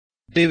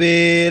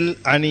திவேல்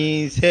அணி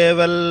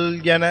சேவல்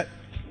என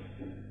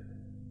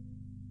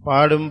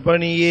பாடும்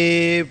பணியே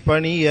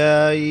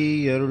பணியாய்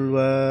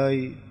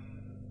அருள்வாய்.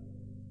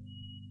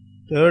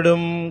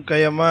 தேடும்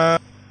கயமா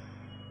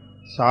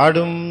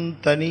சாடும்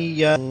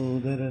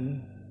தனியாதரன்.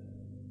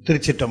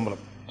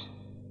 திருச்சிற்றம்பலம்.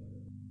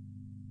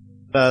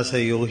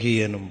 யோகி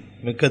எனும்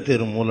மிக்க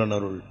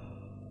திருமூலனருள்.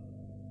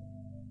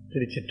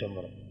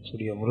 திருச்சிற்றம்பலம்.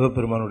 சூரிய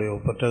முருகப்பெருமானுடைய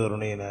ஒப்பற்ற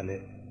கருணையினாலே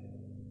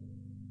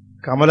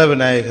கமல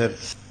விநாயகர்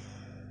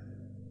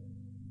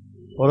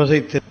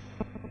புரசைத்து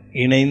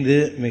இணைந்து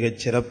மிகச்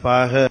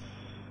சிறப்பாக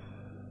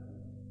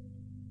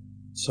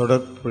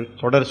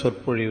தொடர்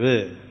சொற்பொழிவு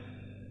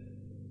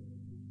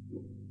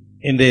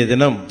இன்றைய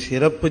தினம்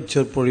சிறப்பு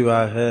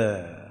சொற்பொழிவாக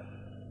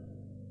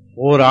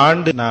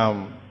ஓராண்டு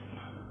நாம்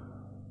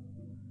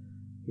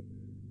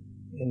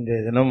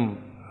இன்றைய தினம்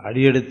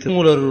அடியெடுத்து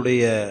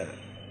மூலருடைய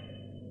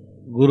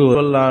குரு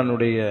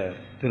வல்லானுடைய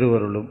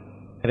திருவருளும்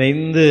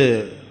நிறைந்து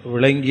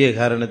விளங்கிய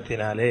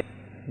காரணத்தினாலே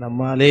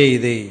நம்மாலே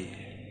இதை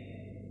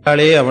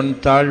அவன்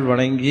தாழ்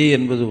வணங்கி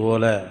என்பது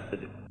போல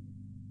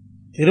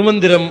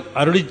திருமந்திரம்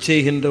அருளி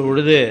செய்கின்ற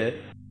பொழுது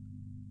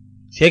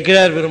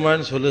சேக்கிழார்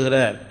பெருமான்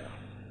சொல்லுகிறார்,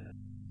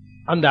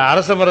 அந்த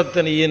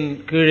அரசமரத்தனியின்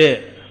கீழே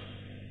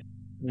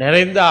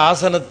நிறைந்த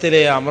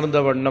ஆசனத்திலே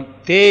அமர்ந்த வண்ணம்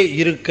தே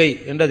இருக்கை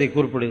என்று அதை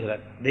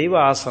குறிப்பிடுகிறார். தெய்வ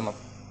ஆசனம்.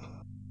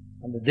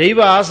 அந்த தெய்வ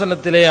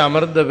ஆசனத்திலே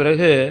அமர்ந்த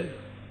பிறகு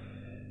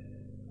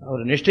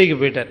அவர் நிஷ்டைக்கு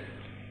போயிட்டார்.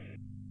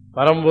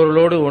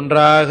 பரம்பொருளோடு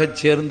ஒன்றாக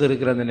சேர்ந்து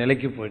இருக்கிற அந்த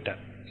நிலைக்கு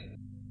போயிட்டார்.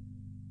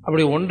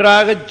 அப்படி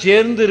ஒன்றாக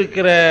சேர்ந்து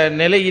இருக்கிற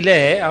நிலையிலே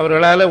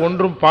அவர்களால்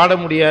ஒன்றும் பாட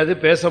முடியாது,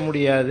 பேச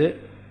முடியாது,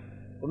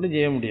 ஒன்றும்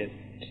செய்ய முடியாது.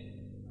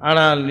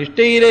 ஆனால்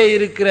நிஷ்டையிலே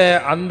இருக்கிற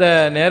அந்த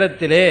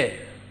நேரத்திலே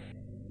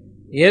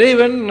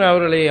இறைவன்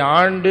அவர்களை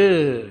ஆண்டு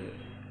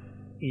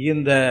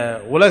இந்த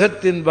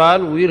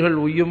உலகத்தின்பால் உயிர்கள்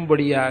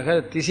உய்யும்படியாக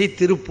திசை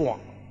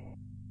திருப்புவான்.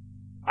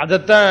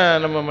 அதைத்தான்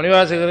நம்ம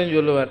மணிவாசகரும்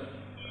சொல்லுவார்,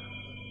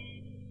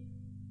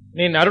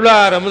 நீ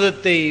அருளார்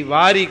அமுதத்தை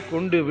வாரி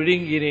கொண்டு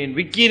விழுங்கினேன்,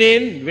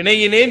 விக்கினேன்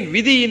வினையினேன்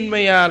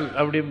விதியின்மையால்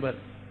அப்படிம்பார்.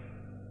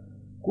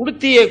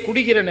 குடுத்திய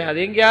குடிக்கிறனே, அது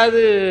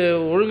எங்கேயாவது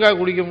ஒழுங்காக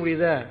குடிக்க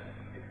முடியுதா?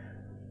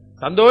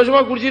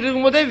 சந்தோஷமாக குடிச்சிட்டு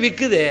இருக்கும்போதே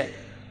விற்குதே.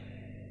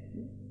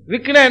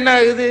 விற்குனா என்ன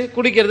ஆகுது?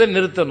 குடிக்கிறத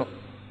நிறுத்தணும்.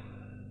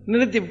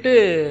 நிறுத்திவிட்டு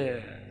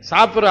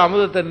சாப்பிட்ற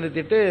அமுதத்தை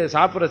நிறுத்திட்டு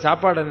சாப்பிட்ற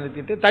சாப்பாடை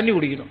நிறுத்திட்டு தண்ணி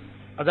குடிக்கணும்.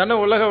 அதான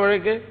உலக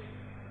வழக்கு.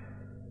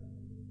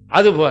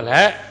 அதுபோல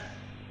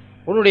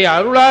உன்னுடைய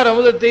அருளார்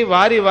அமுதத்தை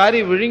வாரி வாரி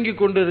விழுங்கி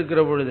கொண்டு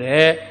இருக்கிற பொழுது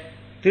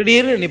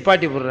திடீர்னு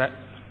நிப்பாட்டி போடுற.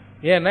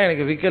 ஏன்னா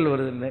எனக்கு விக்கல்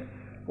வருதுன்னு.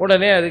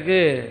 உடனே அதுக்கு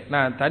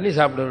நான் தண்ணி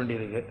சாப்பிட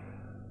வேண்டியிருக்கு.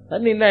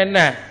 தண்ணின்னா என்ன?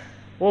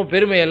 உன்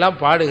பெருமையெல்லாம்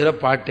பாடுகிற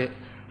பாட்டு.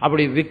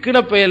 அப்படி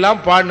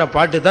விக்கினப்பையெல்லாம் பாடின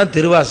பாட்டு தான்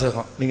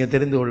திருவாசகம். நீங்கள்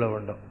தெரிந்து கொள்ள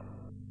வேண்டும்.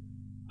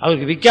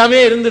 அவருக்கு விற்காமே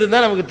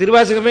இருந்திருந்தால் நமக்கு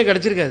திருவாசகமே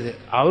கிடைச்சிருக்காது.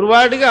 அவர்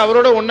பாட்டுக்கு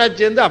அவரோட ஒன்றா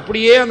சேர்ந்து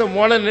அப்படியே அந்த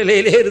மோன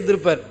நிலையிலே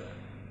இருந்திருப்பார்.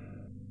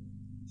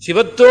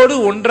 சிவத்தோடு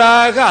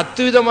ஒன்றாக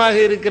அத்துவிதமாக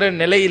இருக்கிற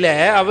நிலையில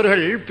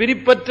அவர்கள்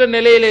பிரிப்பற்ற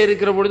நிலையில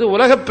இருக்கிற பொழுது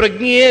உலக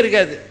பிரஜையே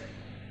இருக்காது.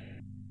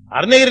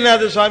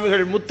 அருணகிரிநாத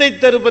சுவாமிகள் முத்தை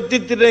தரு பத்தி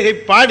திருநகை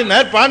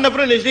பாடினார்.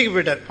 பாடினப்புறம் நிஷ்டைக்கு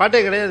போயிட்டார்.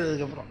 பாட்டே கிடையாது.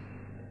 அதுக்கப்புறம்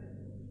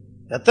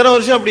எத்தனை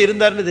வருஷம் அப்படி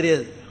இருந்தார்னு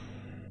தெரியாது.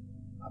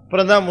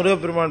 அப்புறம் தான்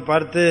முருகப்பெருமான்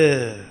பார்த்து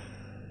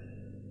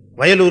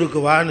வயலூருக்கு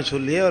வான்னு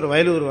சொல்லி அவர்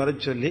வயலூர் வர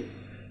சொல்லி,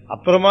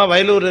 அப்புறமா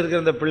வயலூரில்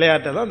இருக்கிற அந்த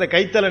பிள்ளையாட்டை தான் அந்த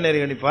கைத்தல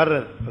நேர்கணி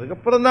பாடுறாரு.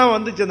 அதுக்கப்புறம் தான்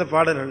வந்துச்சு அந்த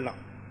பாடல்கள்லாம்.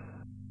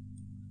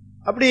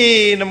 அப்படி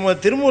நம்ம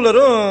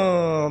திருமூலரும்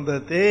அந்த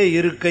தே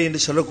இருக்கை என்று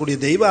சொல்லக்கூடிய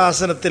தெய்வ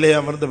ஆசனத்திலே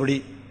அமர்ந்தபடி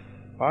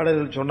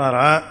பாடல்கள்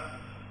சொன்னாராம்.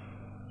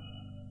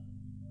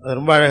 அது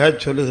ரொம்ப அழகாக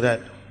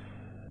சொல்லுகிறார்.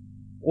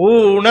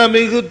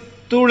 ஊனமிகு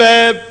துள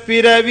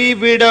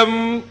பிறவிவிடம்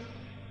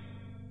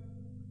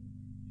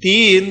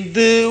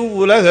தீந்து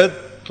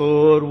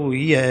உலகத்தோர்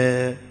உய்ய.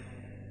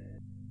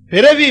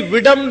 பிறவி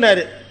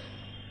விடம்னாரு.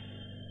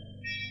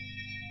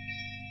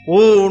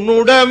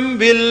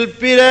 ஊனுடம்பில்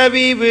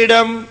பிறவி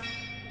விடம்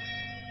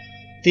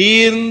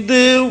தீர்ந்து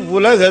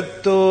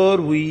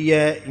உலகத்தோர் உய்ய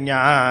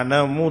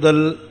ஞான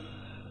முதல்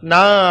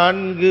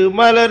 4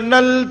 மலர்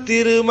நல்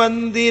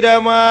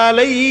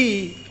திருமந்திரமாலை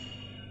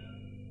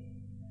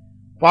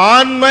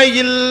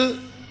பான்மையில்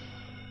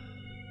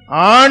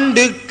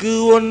ஆண்டுக்கு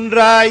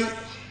ஒன்றாய்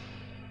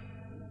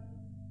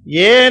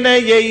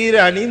ஏனையர்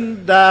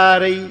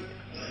அணிந்தாரை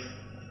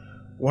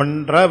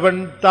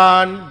ஒன்றவன்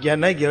தான்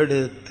என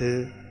எடுத்து.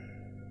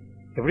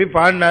 எப்படி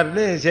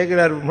பாடினார்னு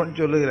சேக்கிழார்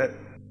சொல்லுகிறார்.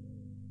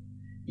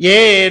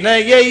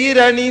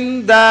 ஏனையர்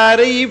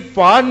அணிந்தாரை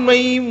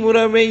பான்மை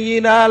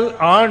முறைமையினால்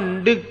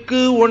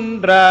ஆண்டுக்கு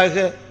ஒன்றாக.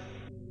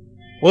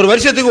 ஒரு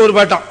வருஷத்துக்கு ஒரு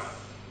பாட்டாம்.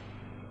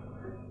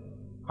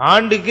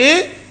 ஆண்டுக்கு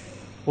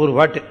ஒரு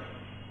பாட்டு.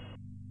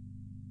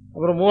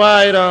 அப்புறம்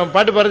 3000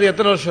 பாட்டு பாடுறது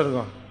எத்தனை வருஷம்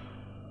இருக்கும்?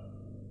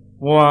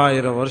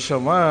 3000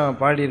 வருஷமா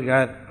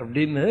பாடியிருக்கார்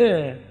அப்படின்னு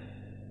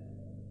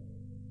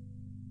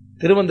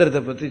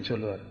திருமந்திரத்தை பற்றி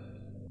சொல்லுவார்.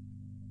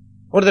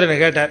 ஒருத்தர் என்ன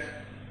கேட்டார்,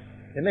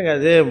 என்னங்க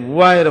அது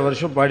 3000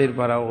 வருஷம்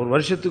பாடியிருப்பாரா? ஒரு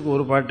வருஷத்துக்கு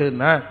ஒரு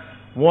பாட்டுன்னா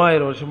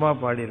 3000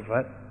 வருஷமாக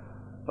பாடியிருப்பார்,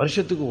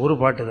 வருஷத்துக்கு ஒரு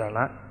பாட்டு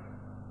தானா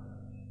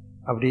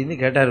அப்படின்னு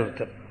கேட்டார்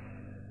ஒருத்தர்.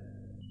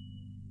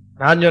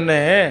 நான்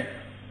சொன்னேன்,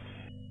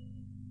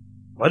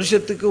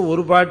 வருஷத்துக்கு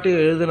ஒரு பாட்டு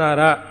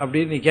எழுதினாரா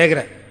அப்படின்னு நீ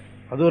கேட்குற.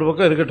 அது ஒரு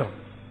பக்கம் இருக்கட்டும்.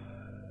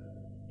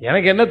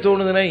 எனக்கு என்ன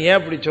தோணுதுன்னா, ஏன்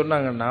அப்படி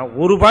சொன்னாங்கன்னா,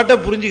 ஒரு பாட்டை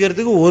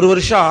புரிஞ்சுக்கிறதுக்கு ஒரு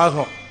வருஷம்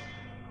ஆகும்.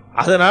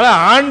 அதனால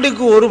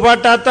ஆண்டுக்கு ஒரு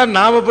பாட்டாத்தான்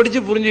நாம படிச்சு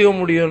புரிஞ்சுக்க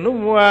முடியும்னு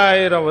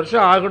 3000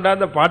 வருஷம் ஆகுண்டா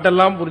அந்த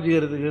பாட்டெல்லாம்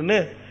புரிஞ்சுக்கிறதுக்குன்னு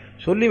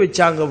சொல்லி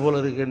வச்சாங்க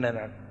போல இருக்குன்னு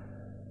நான்.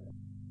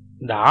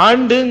 இந்த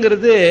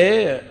ஆண்டுங்கிறது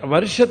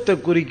வருஷத்தை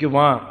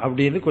குறிக்குமா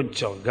அப்படின்னு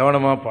கொஞ்சம்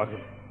கவனமா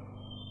பார்க்கணும்.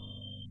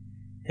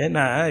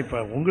 ஏன்னா இப்ப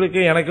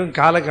உங்களுக்கும் எனக்கும்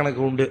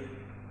காலக்கணக்கு உண்டு.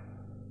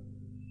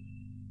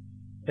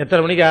 எத்தனை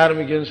மணிக்கு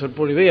ஆரம்பிக்கணும்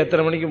சொற்பொழிவு,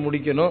 எத்தனை மணிக்கு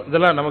முடிக்கணும்,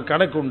 இதெல்லாம் நமக்கு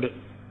கணக்கு உண்டு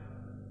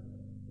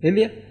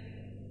இல்லையா?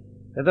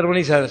 எத்தனை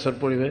மணிக்கு சார்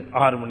சொற்பொழிவு?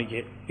 6 மணிக்கு,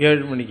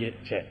 7 மணிக்கு.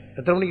 சரி,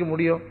 எத்தனை மணிக்கு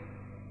முடியும்?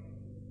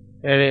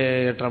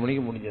 8:30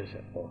 மணிக்கு முடிஞ்சது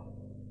சார்.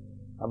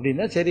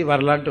 அப்படின்னா சரி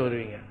வரலான்ட்டு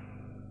வருவீங்க.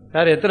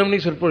 சார் எத்தனை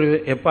மணிக்கு சொற்பொழிவு?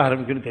 எப்போ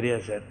ஆரம்பிக்கணும்னு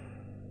தெரியாது சார்.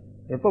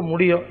 எப்போ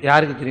முடியும்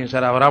யாருக்கு தெரியும்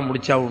சார், அவராக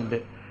முடிச்சா உண்டு.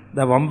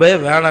 இந்த வம்பே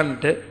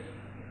வேணான்ட்டு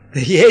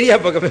இந்த ஏரியா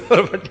பக்கமே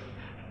வரப்பட்டு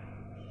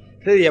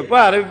சரி எப்போ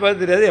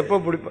ஆரம்பிப்பான்னு தெரியாது, எப்போ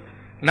முடிப்போம்.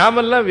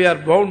 நாமெல்லாம் we are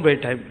bound by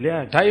time இல்லையா?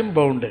 Time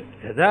pound.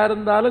 எதாக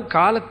இருந்தாலும்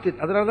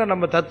காலத்தில். அதனால தான்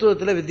நம்ம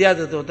தத்துவத்தில், வித்யா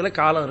தத்துவத்தில்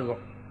காலம்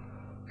இருக்கும்.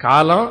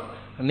 காலம்,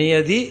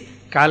 நியதி,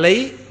 கலை,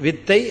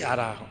 வித்தை,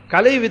 அராகம்.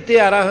 கலை, வித்தை,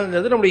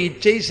 அராகங்கிறது நம்முடைய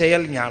இச்சை,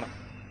 செயல், ஞானம்.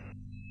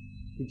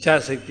 இச்சா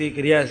சக்தி,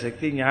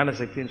 கிரியாசக்தி, ஞான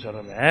சக்தின்னு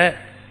சொல்கிறோமே,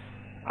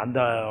 அந்த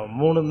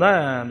 3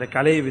 தான் அந்த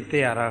கலை,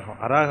 வித்தை,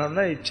 அராகம்.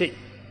 அராகம்னா இச்சை,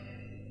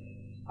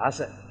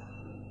 ஆசை.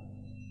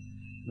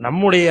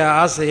 நம்முடைய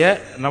ஆசையை,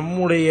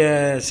 நம்முடைய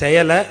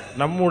செயலை,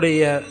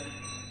 நம்முடைய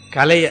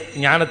கலையை,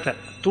 ஞானத்தை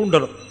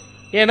தூண்டணும்.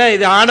 ஏன்னா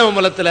இது ஆணவ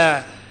மலத்தில்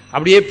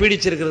அப்படியே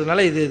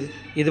பீடிச்சிருக்கிறதுனால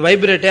இது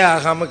வைப்ரேட்டே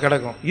ஆகாமல்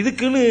கிடக்கும்.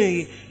 இதுக்குன்னு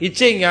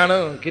இச்சை,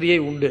 ஞானம், கிரியை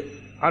உண்டு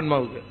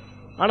ஆன்மாவுக்கு.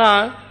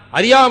 ஆனால்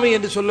அறியாமை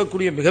என்று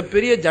சொல்லக்கூடிய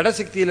மிகப்பெரிய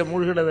ஜடசக்தியில்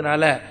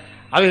மூழ்கினதுனால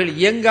அவைகள்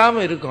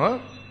இயங்காமல் இருக்கும்.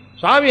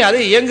 சுவாமி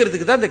அதை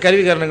இயங்குறதுக்கு தான் இந்த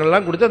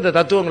கருவிகரணங்கள்லாம் கொடுத்து அந்த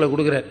தத்துவங்களை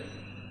கொடுக்குறார்.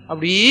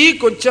 அப்படி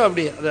கொஞ்சம்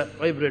அப்படி அதை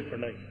வைப்ரேட்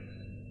பண்ண.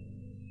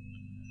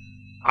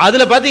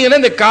 அதில் பார்த்தீங்கன்னா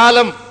இந்த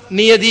காலம்,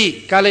 நியதி,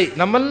 கலை,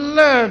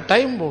 நம்மெல்லாம்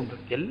டைம் பவுண்டு.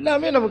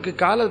 எல்லாமே நமக்கு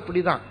காலம்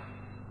இப்படி தான்.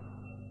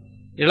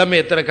 இளமை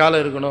எத்தனை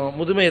காலம் இருக்கணும்,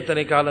 முதுமை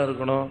எத்தனை காலம்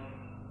இருக்கணும்,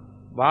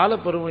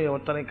 பாலப்பருமை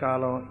எத்தனை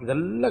காலம்,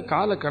 இதெல்லாம்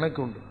கால கணக்கு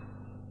உண்டு.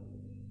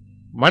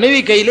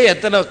 மனைவி கையில்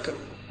எத்தனை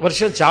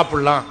வருஷம்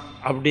சாப்பிடலாம்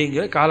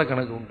அப்படிங்கிற கால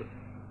கணக்கு உண்டு.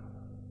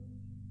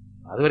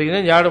 அது வரைக்கும்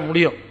தான் ஞாட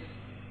முடியும்.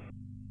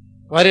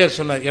 வாரியார்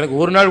சொன்னார்,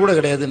 எனக்கு ஒரு நாள் கூட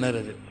கிடையாதுன்னாரு.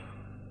 அது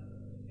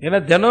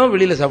ஏன்னா தினம்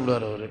வெளியில்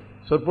சாப்பிடுவார் அவர்.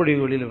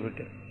 சொற்பொழிவு வெளியில்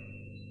போயிட்டு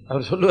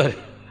அவர் சொல்லுவார்,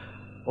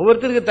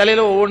 ஒவ்வொருத்தருக்கு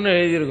தலையில் ஒவ்வொன்றும்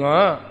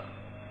எழுதியிருக்கோம்.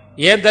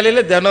 என்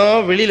தலையில்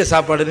தினம் வெளியில்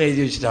சாப்பாடுன்னு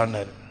எழுதி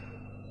வச்சுட்டான்னாரு.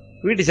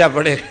 வீட்டு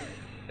சாப்பாடு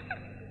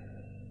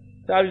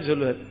சாமி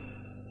சொல்லுவார்.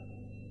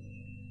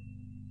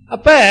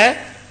 அப்ப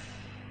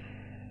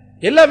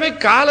எல்லாமே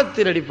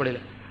காலத்தின்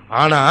அடிப்படையில்.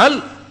 ஆனால்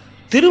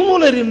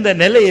திருமூலர் இருந்த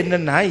நிலை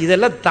என்னன்னா,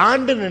 இதெல்லாம்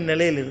தாண்டின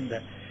நிலையில் இருந்த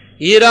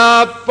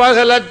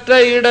இராப்பகலற்ற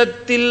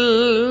இடத்தில்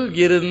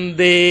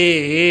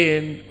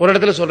இருந்தேன். ஒரு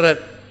இடத்துல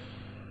சொல்றார்,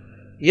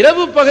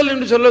 இரவு பகல்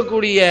என்று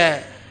சொல்லக்கூடிய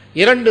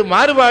 2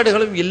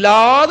 மாறுபாடுகளும்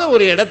இல்லாத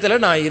ஒரு இடத்துல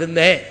நான்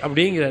இருந்தேன்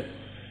அப்படிங்கிறார்.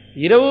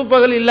 இரவு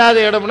பகல் இல்லாத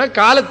இடம்னா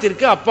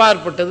காலத்திற்கு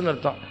அப்பாற்பட்டதுன்னு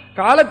அர்த்தம்.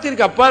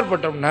 காலத்திற்கு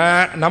அப்பாற்பட்டோம்னா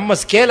நம்ம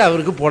ஸ்கேல்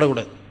அவருக்கு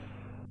போடக்கூடாது.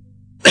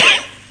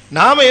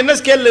 நாம என்ன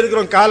ஸ்கேல்ல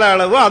இருக்கிறோம் கால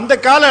அளவு, அந்த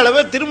கால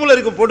அளவை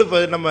திருமூலருக்கு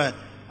போட்டு நம்ம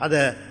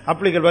அதை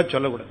அப்ளிகபிளா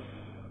சொல்லக்கூடாது.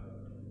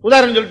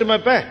 உதாரணம் சொல்லட்டுமா?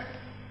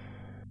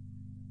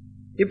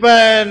 இப்ப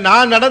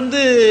நான்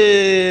நடந்து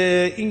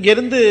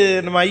இங்கிருந்து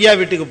நம்ம ஐயா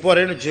வீட்டுக்கு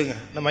போறேன்னு வச்சுக்கோங்க.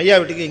 நம்ம ஐயா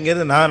வீட்டுக்கு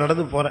இங்கிருந்து நான்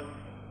நடந்து போறேன்.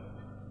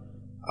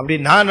 அப்படி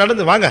நான்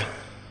நடந்து வாங்க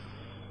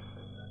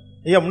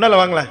ஐயா முன்னால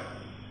வாங்கல.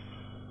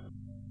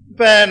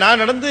 இப்ப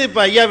நான் நடந்து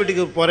இப்ப ஐயா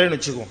வீட்டுக்கு போறேன்னு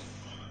வச்சுக்குவோம்.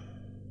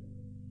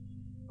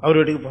 அவர்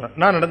வீட்டுக்கு போறேன்,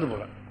 நான் நடந்து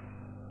போறேன்.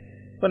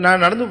 இப்ப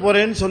நான் நடந்து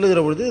போறேன்னு சொல்லுகிற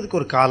பொழுது இதுக்கு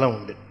ஒரு காலம்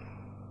உண்டு.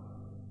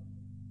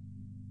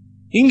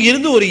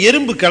 இங்கிருந்து ஒரு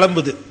எறும்பு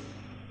கிளம்புது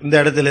இந்த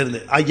இடத்துல இருந்து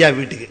ஐயா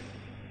வீட்டுக்கு.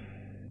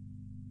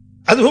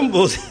 அதுவும்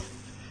போது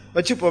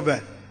வச்சு போப்ப.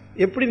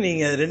 எப்படி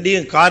நீங்க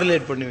ரெண்டையும்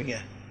கார்லேட் பண்ணுவீங்க?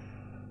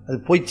 அது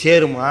போய்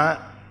சேருமா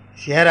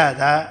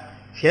சேராதா,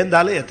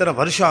 சேர்ந்தாலும் எத்தனை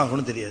வருஷம்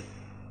ஆகும்னு தெரியாது.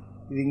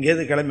 இது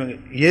இங்கேருந்து கிளம்புங்க.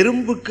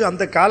 எறும்புக்கு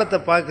அந்த காலத்தை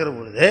பார்க்கிற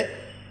பொழுது,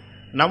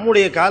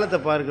 நம்முடைய காலத்தை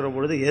பார்க்கிற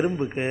பொழுது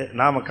எறும்புக்கு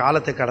நாம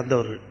காலத்தை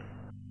கடந்தவர்கள்.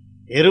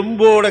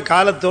 எறும்போட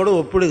காலத்தோடு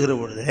ஒப்பிடுகிற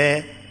பொழுது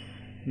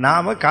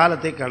நாம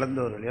காலத்தை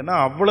கடந்தவர்கள். ஏன்னா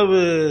அவ்வளவு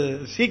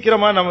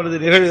சீக்கிரமா நம்மளது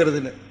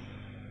நிகழ்கிறதுன்னு.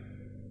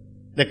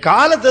 இந்த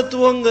கால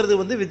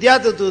தத்துவங்கிறது வித்யா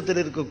தத்துவத்தில்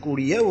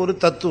இருக்கக்கூடிய ஒரு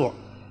தத்துவம்.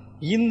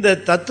 இந்த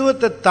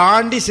தத்துவத்தை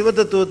தாண்டி சிவ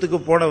தத்துவத்துக்கு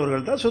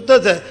போனவர்கள் தான்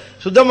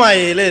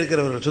சுத்தமாயில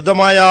இருக்கிறவர்கள்.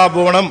 சுத்தமாயா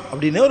புவனம்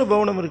அப்படின்னு ஒரு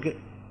புவனம் இருக்கு.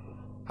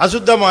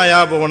 அசுத்த மாயா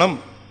புவனம்,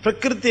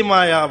 பிரகிருதி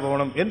மாயா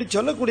புவனம் என்று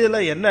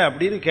சொல்லக்கூடியதெல்லாம் என்ன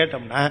அப்படின்னு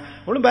கேட்டோம்னா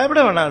ஒன்றும்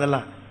பயப்பட வேணாம்.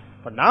 அதெல்லாம்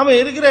இப்போ நாம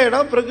இருக்கிற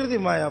இடம் பிரகிருதி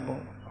மாயா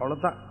புவனம்,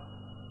 அவ்வளோதான்.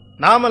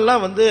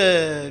 நாமெல்லாம்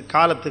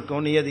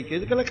காலத்துக்கும் நியதிக்கும்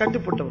இதுக்கெல்லாம்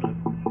கட்டுப்பட்டவர்கள்.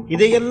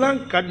 இதையெல்லாம்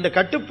இந்த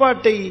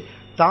கட்டுப்பாட்டை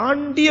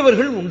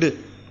தாண்டியவர்கள் உண்டு.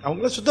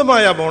 அவங்கள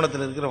சுத்தமாயா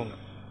பவனத்தில் இருக்கிறவங்க.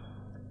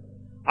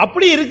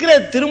 அப்படி இருக்கிற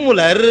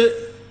திருமூலர்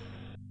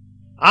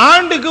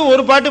ஆண்டுக்கு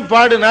ஒரு பாட்டு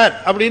பாடினார்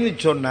அப்படின்னு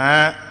சொன்னா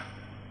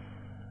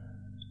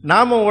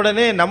நாம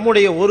உடனே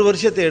நம்முடைய ஒரு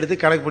வருஷத்தை எடுத்து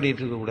கணக்கு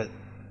பண்ணிட்டு இருக்க கூடாது.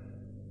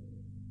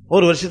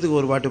 ஒரு வருஷத்துக்கு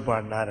ஒரு பாட்டு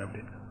பாடினார்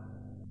அப்படின்னு.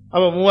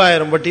 அப்ப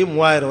 3000 பட்டி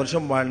 3000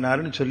 வருஷம்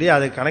பாடினாருன்னு சொல்லி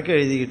அதை கணக்கு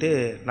எழுதிக்கிட்டு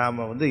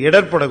நாம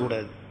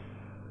இடர்படக்கூடாது.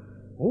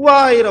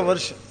 3000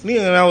 வருஷம்.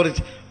 நான் ஒரு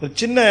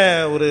சின்ன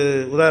ஒரு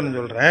உதாரணம்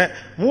சொல்றேன்.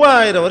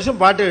 3000 வருஷம்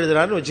பாட்டு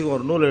எழுதுறான்னு வச்சுக்கோ,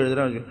 ஒரு நூல்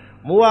எழுதுறான்னு.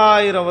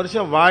 3000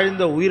 வருஷம்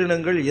வாழ்ந்த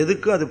உயிரினங்கள்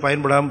எதுக்கும் அது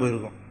பயன்படாமல்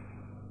போயிருக்கும்.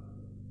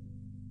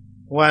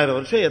 3000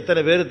 வருஷம்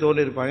எத்தனை பேர்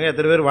தோன்றிருப்பாங்க,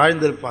 எத்தனை பேர்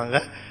வாழ்ந்திருப்பாங்க,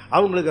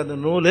 அவங்களுக்கு அந்த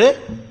நூல்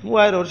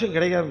 3000 வருஷம்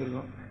கிடைக்காம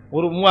இருக்கும்.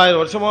 ஒரு 3000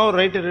 வருஷமா ஒரு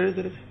ரைட்டர்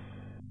எழுதுறது.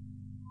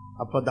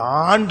 அப்ப அந்த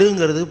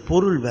ஆண்டுங்கிறது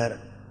பொருள் வேற.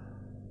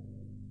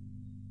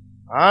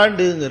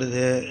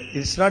 ஆண்டுங்கிறது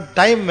இட்ஸ் நாட்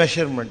டைம்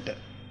மெஷர்மெண்ட்.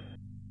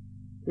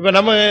 இப்ப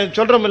நம்ம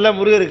சொல்றோம் இல்ல,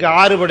 முருகருக்கு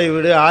 6 படை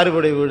வீடு 6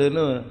 படை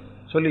வீடுன்னு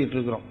சொல்லிட்டு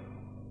இருக்கிறோம்.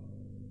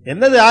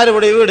 என்னது 6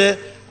 படை வீடு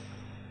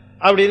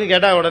அப்படின்னு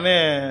கேட்டா உடனே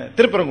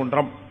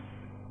திருப்பரங்குன்றம்,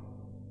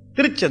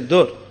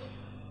 திருச்செந்தூர்,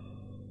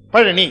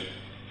 பழனி,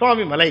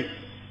 சுவாமி மலை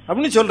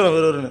அப்படின்னு சொல்றோம்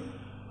ஒருவருன்னு.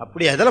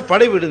 அப்படி அதெல்லாம்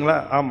படை வீடுங்களா?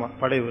 ஆமா,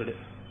 படை வீடு.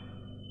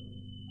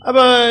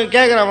 அப்ப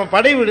கேட்கிறான்,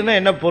 படை வீடுன்னா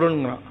என்ன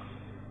பொருள்ங்கிறான்.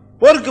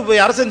 போருக்கு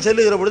போய் அரசன்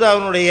செல்லுகிற பொழுது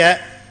அவனுடைய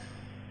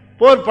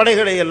போர்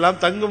படைகளை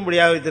எல்லாம்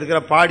தங்கும்படியாக வைத்திருக்கிற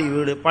பாடி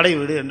வீடு படை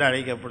வீடு என்று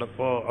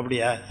அழைக்கப்படப்போ.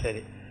 அப்படியா,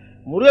 சரி.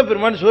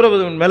 முருகப்பெருமான்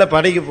சூரபதுமன் மேல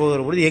படைக்கு போகிற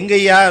பொழுது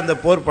எங்கய்யா அந்த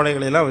போர்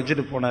படைகளை எல்லாம்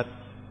வச்சுட்டு போனார்?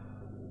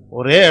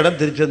 ஒரே இடம்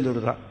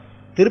திருச்செந்தூர் தான்.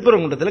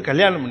 திருப்பரங்குன்றத்தில்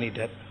கல்யாணம்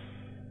பண்ணிட்டார்.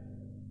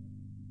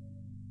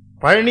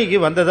 பழனிக்கு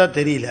வந்ததா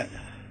தெரியல,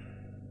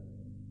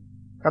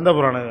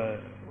 கந்தபுராணம்.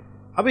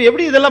 அப்ப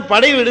எப்படி இதெல்லாம்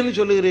படை வீடுன்னு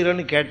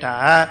சொல்லுகிறீர்கள்னு கேட்டா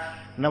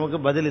நமக்கு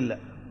பதில் இல்லை.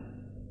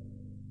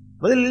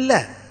 பதில் இல்லை.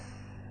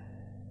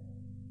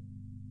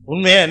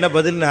 உண்மையா என்ன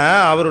பதில்னா,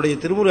 அவருடைய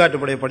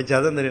திருமுருகாற்றுப்படையை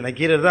படிச்சாதான் தெரியும்.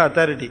 நக்கீரர் தான்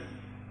அத்தாரிட்டி,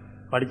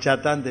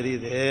 படிச்சாதான்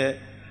தெரியுது.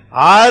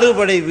 6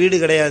 படை வீடு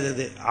கிடையாது,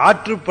 அது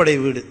ஆற்றுப்படை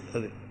வீடு.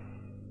 அது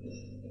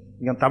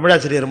இங்க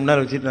தமிழாசிரியர்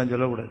முன்னால் வச்சுட்டு நான்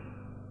சொல்லக்கூடாது.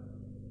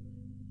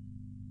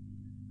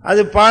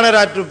 அது பாணர்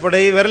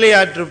ஆற்றுப்படை, விரலை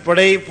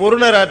ஆற்றுப்படை,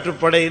 பொருணர்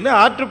ஆற்றுப்படைன்னு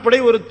ஆற்றுப்படை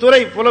ஒரு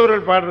துறை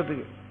புலவர்கள்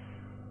பாடுறதுக்கு.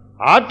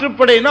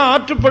 ஆற்றுப்படைன்னா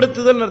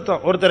ஆற்றுப்படுத்துதல்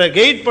அர்த்தம், ஒருத்தரை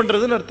கைட்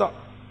பண்றதுன்னு அர்த்தம்.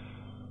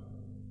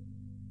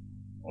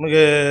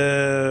 உனக்கு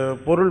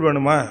பொருள்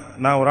வேணுமா,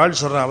 நான் ஒரு ஆள்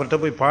சொல்றேன், அவர்கிட்ட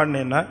போய்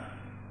பாடினேன்னா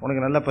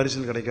உனக்கு நல்ல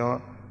பரிசல் கிடைக்கும்,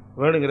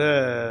 வேணுங்கிற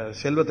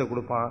செல்வத்தை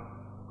கொடுப்பான்.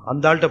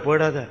 அந்த ஆள்கிட்ட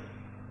போயிடாத,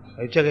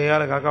 எச்ச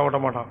கையால் காக்கா ஓட்ட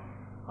மாட்டான்.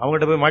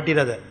 அவங்ககிட்ட போய்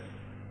மாட்டிடாத.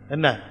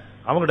 என்ன,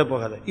 அவங்ககிட்ட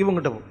போகாத,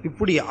 இவங்ககிட்ட போ.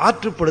 இப்படி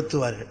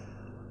ஆற்றுப்படுத்துவார்கள்.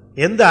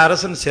 எந்த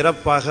அரசன்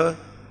சிறப்பாக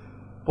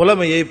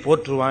புலமையை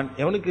போற்றுவான்,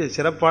 எவனுக்கு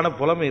சிறப்பான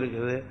புலமை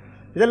இருக்குது,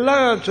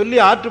 இதெல்லாம் சொல்லி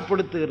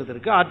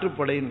ஆற்றுப்படுத்துகிறதற்கு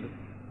ஆற்றுப்படைன்னு.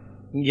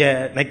 இங்க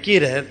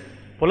நக்கீரர்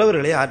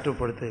புலவர்களை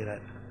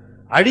ஆற்றுப்படுத்துகிறார்.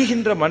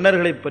 அழிகின்ற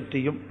மன்னர்களை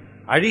பற்றியும்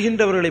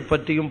அழிகின்றவர்களை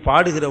பற்றியும்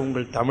பாடுகிற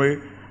உங்கள் தமிழ்,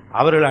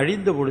 அவர்கள்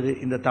அழிந்த பொழுது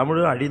இந்த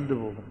தமிழும் அழிந்து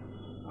போகும்.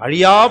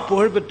 அழியா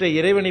புகழ்பெற்ற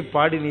இறைவனை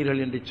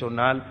பாடினீர்கள் என்று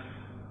சொன்னால்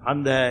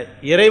அந்த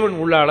இறைவன்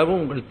உள்ள அளவும்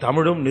உங்கள்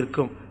தமிழும்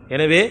நிற்கும்.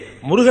 எனவே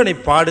முருகனை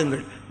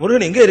பாடுங்கள்,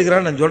 முருகன் எங்கே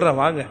இருக்கிறான்னு நான்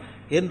சொல்றேன் வாங்க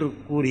என்று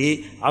கூறி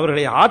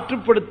அவர்களை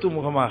ஆற்றுப்படுத்தும்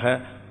முகமாக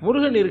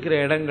முருகன் இருக்கிற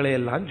இடங்களை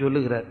எல்லாம்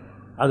சொல்லுகிறார்.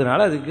 அதனால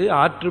அதுக்கு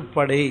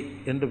ஆற்றுப்படை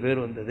என்று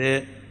பேர் வந்தது.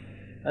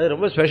 அது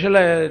ரொம்ப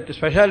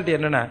ஸ்பெஷாலிட்டி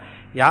என்னன்னா,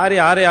 யார்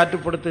யாரை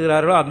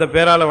ஆற்றுப்படுத்துகிறார்களோ அந்த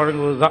பேரால்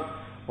வழங்குவது தான்.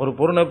 ஒரு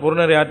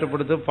பொருணரை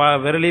ஆற்றுப்படுத்து,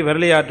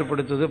 விரலை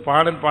ஆற்றுப்படுத்துவது,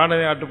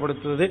 பாணனை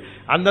ஆற்றுப்படுத்துவது,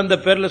 அந்தந்த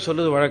பேரில்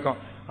சொல்லுவது வழக்கம்.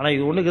 ஆனால்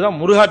இது ஒன்றுக்கு தான்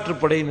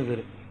முருகாற்றுப்படைன்னு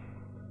பேர்.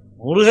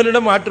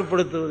 முருகனிடம்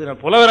ஆற்றுப்படுத்துவது,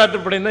 புலவர்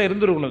ஆற்றுப்படைன்னு தான்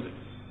இருந்துருக்குனது.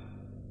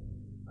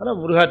 ஆனால்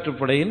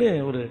முருகாற்றுப்படைன்னு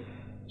ஒரு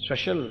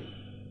ஸ்பெஷல்,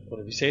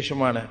 ஒரு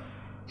விசேஷமான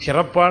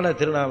சிறப்பான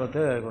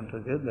திருநாமத்தை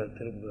கொண்டிருக்கு இந்த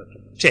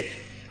திருமுருகாற்றுப்படை. சரி,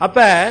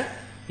 அப்ப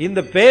இந்த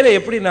பேரை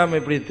எப்படி நாம்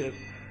எப்படி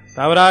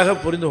தவறாக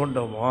புரிந்து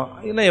கொண்டோமோ,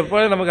 இன்னும்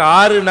எப்போ நமக்கு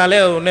 6நாலே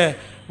ஒன்று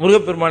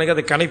முருகப்பெருமானுக்கு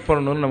அதை கனெக்ட்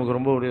பண்ணணும்னு நமக்கு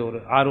ரொம்ப ஒரு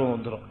ஆர்வம்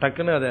வந்துடும்.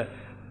 டக்குன்னு அதை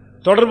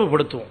தொடர்பு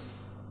படுத்துவோம்.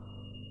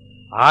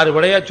 6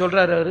 படையா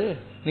சொல்றாரு அவரு.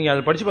 நீங்க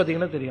அதை படிச்சு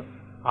பார்த்தீங்கன்னா தெரியும்.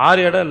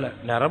 6 இடம் இல்லை,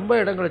 நிரம்ப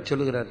இடங்களை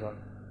சொல்லுகிறார்.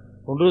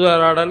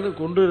 குன்றுதார் ஆடல்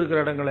குன்று இருக்கிற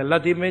இடங்கள்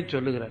எல்லாத்தையுமே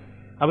சொல்லுகிறார்.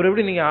 அப்புறம்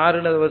எப்படி நீங்க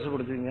 6ன்னு அதை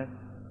வருஷப்படுத்துவீங்க?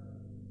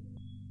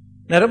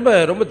 நிரம்ப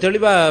ரொம்ப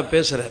தெளிவா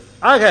பேசுறார்.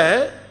 ஆக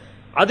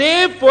அதே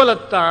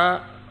போலத்தான்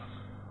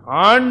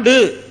ஆண்டு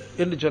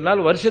என்று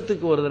சொன்னால்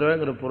வருஷத்துக்கு ஒரு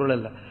தடவைங்கிற பொருள்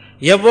அல்ல.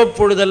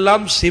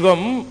 எவ்வப்பொழுதெல்லாம்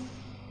சிவம்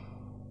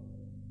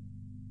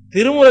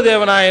திருமூல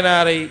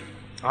தேவநாயனாரை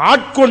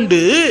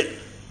ஆட்கொண்டு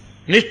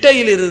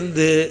நிஷ்டையில்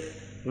இருந்து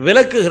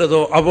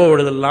விளக்குகிறதோ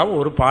அவ்வப்பொழுதெல்லாம்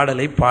ஒரு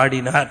பாடலை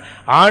பாடினார்.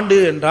 ஆண்டு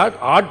என்றால்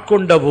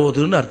ஆட்கொண்ட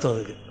போதுன்னு அர்த்தம்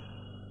இருக்கு.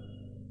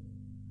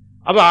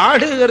 அப்ப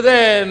ஆடுங்கிறத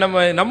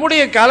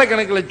நம்முடைய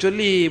காலக்கணக்கில்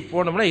சொல்லி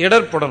போனோம்னா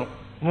இடர்படணும்.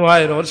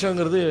 3000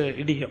 வருஷங்கிறது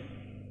இடிக்கும்.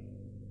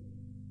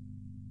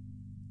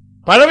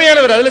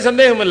 பழமையானவர், அதுல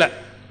சந்தேகம் இல்லை.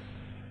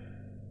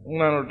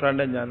 3ஆம்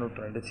நூற்றாண்டு 5ஆம்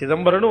நூற்றாண்டு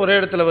சிதம்பரம்னு ஒரே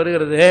இடத்துல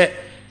வருகிறது.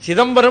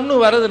 சிதம்பரம்னு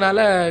வர்றதுனால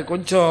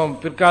கொஞ்சம்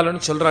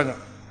பிற்காலம்னு சொல்றாங்க.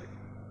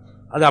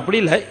 அது அப்படி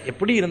இல்லை.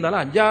 எப்படி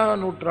இருந்தாலும்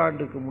 5ஆம்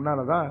நூற்றாண்டுக்கு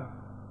முன்னாலதான்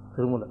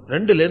திருமூலர்.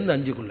 2லேருந்து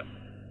 5க்குள்ள.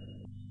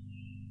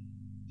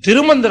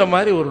 திருமந்திரம்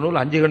மாதிரி ஒரு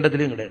நூல் 5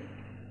 கண்டத்திலையும் கிடையாது.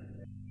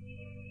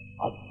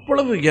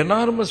 அவ்வளவு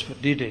எனார்மஸ்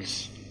டீட்டெயில்ஸ்,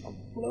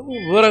 அவ்வளவு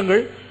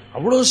விவரங்கள்,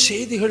 அவ்வளவு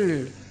செய்திகள்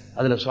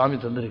அதில் சுவாமி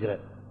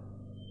தந்திருக்கிறார்.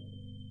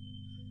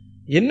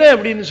 என்ன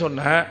அப்படின்னு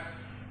சொன்னா,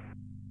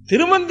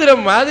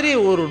 திருமந்திரம் மாதிரி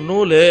ஒரு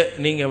நூல்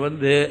நீங்க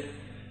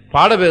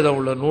பாடபேதம்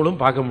உள்ள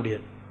நூலும் பார்க்க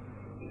முடியாது.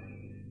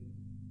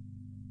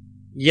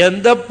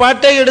 எந்த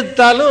பாட்டை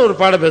எடுத்தாலும் ஒரு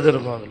பாடபேதம்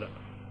இருக்கும் அதில்.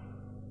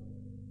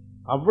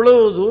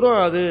 அவ்வளவு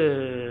தூரம்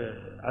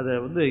அதை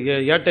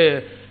ஏட்டை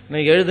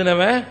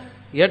எழுதினவன்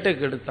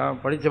ஏட்டைக்கு எடுத்தான்,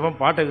 படித்தவன்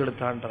பாட்டைக்கு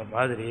எடுத்தான்ற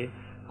மாதிரி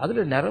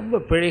அதில்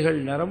நிரம்ப பிழைகள்,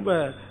 நிரம்ப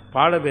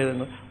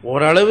பாடபேதங்கள்.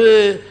 ஓரளவு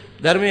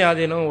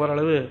தர்மயாதீனம்,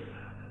 ஓரளவு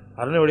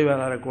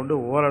அருணவடிவாரை கொண்டு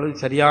ஓரளவு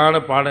சரியான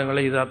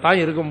பாடங்களை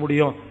இதைத்தான் இருக்க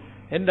முடியும்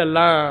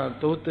என்றெல்லாம்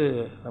தொகுத்து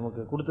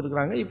நமக்கு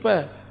கொடுத்துருக்குறாங்க. இப்போ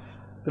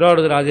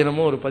திருவாவடுதுறை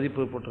ஆதீனமும் ஒரு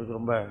பதிப்பு போட்டிருக்கு.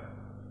 ரொம்ப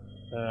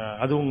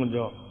அதுவும்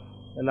கொஞ்சம்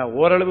எல்லாம்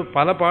ஓரளவு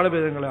பல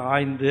பாடபேதங்களை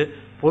ஆய்ந்து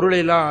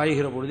பொருளையெல்லாம்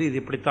ஆய்கிற பொழுது இது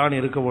இப்படித்தான்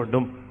இருக்க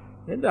வேண்டும்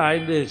என்று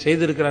ஆய்ந்து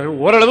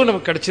செய்திருக்கிறார்கள். ஓரளவு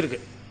நமக்கு கிடைச்சிருக்கு.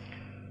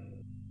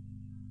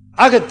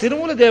 ஆக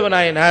திருமூல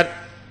தேவநாயனார்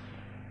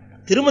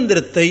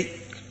திருமந்திரத்தை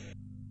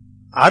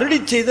அருளி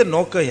செய்த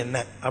நோக்கம் என்ன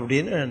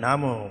அப்படின்னு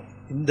நாம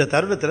இந்த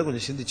தருணத்தில்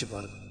கொஞ்சம் சிந்திச்சு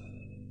பாருங்க.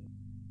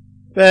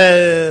 இப்போ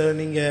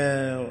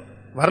நீங்கள்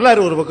வரலாறு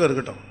ஒரு பக்கம்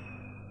இருக்கட்டும்,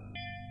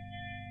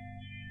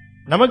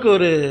 நமக்கு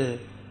ஒரு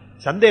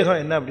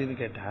சந்தேகம் என்ன அப்படின்னு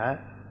கேட்டால்,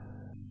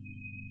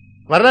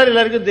 வரலாறு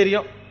எல்லாருக்கும்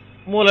தெரியும்.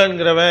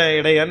 மூலன்கிறவன்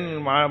இடையன்,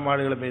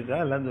 மாடுகளை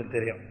மேய்த்தான், எல்லாம்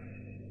தெரியும்.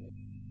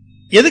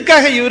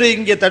 எதுக்காக இவர்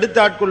இங்கே தடுத்து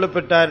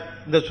ஆட்கொள்ளப்பட்டார்?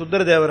 இந்த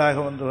சுந்தர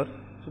தேவராக வந்தவர்,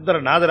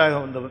 சுந்தரநாதராக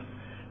வந்தவர்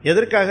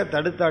எதற்காக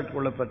தடுத்து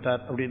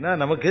ஆட்கொள்ளப்பட்டார் அப்படின்னா,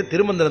 நமக்கு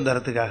திருமந்திரம்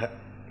தரத்துக்காக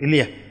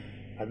இல்லையா?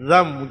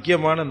 அதுதான்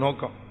முக்கியமான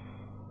நோக்கம்.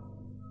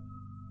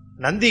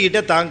 நந்தி கிட்ட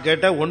தான்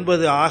கேட்ட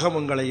 9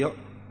 ஆகமங்களையும்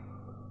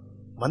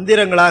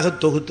மந்திரங்களாக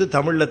தொகுத்து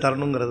தமிழில்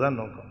தரணுங்கிறது தான்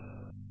நோக்கம்.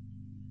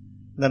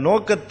 இந்த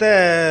நோக்கத்தை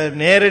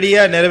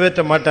நேரடியாக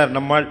நிறைவேற்ற மாட்டார்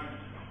நம்மால்.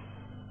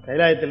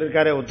 கைலாயத்தில்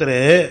இருக்காரே ஒருத்தர்,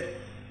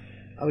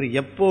 அவர்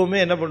எப்போவுமே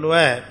என்ன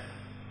பண்ணுவார்,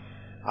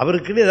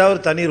 அவருக்குன்னு ஏதாவது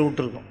ஒரு தண்ணீர்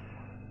விட்டுருக்கும்.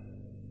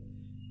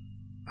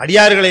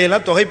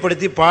 அடியார்களையெல்லாம்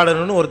தொகைப்படுத்தி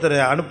பாடணும்னு ஒருத்தர்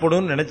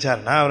அனுப்பணும்னு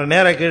நினைச்சாருன்னா அவரை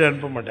நேராக கீழே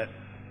அனுப்ப மாட்டார்.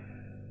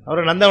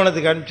 அவரை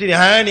நந்தவனத்துக்கு அனுப்பிச்சு,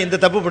 நீ இந்த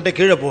தப்பு பண்ணிட்ட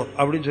கீழே போ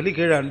அப்படின்னு சொல்லி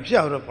கீழே அனுப்பிச்சு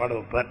அவரை பாட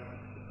வைப்பார்.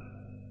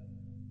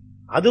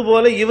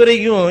 அதுபோல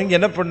இவரையும் இங்கே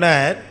என்ன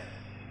பண்ணார்,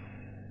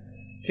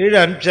 கீழே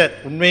அனுப்பிச்சார்.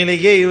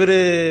 உண்மையிலேயே இவர்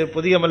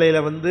புதிய மலையில்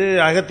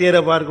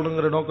அகத்தியரை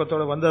பார்க்கணுங்கிற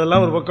நோக்கத்தோடு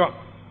வந்ததெல்லாம் ஒரு பக்கம்.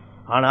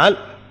 ஆனால்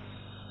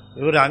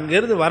இவர்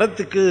அங்கிருந்து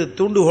வரத்துக்கு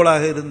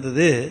தூண்டுகோலாக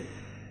இருந்தது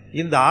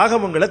இந்த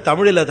ஆகமங்களை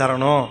தமிழில்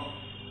தரணும்,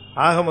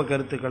 ஆகம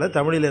கருத்துக்களை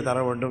தமிழில் தர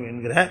வேண்டும்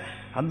என்கிற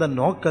அந்த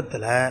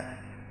நோக்கத்தில்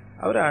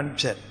அவரை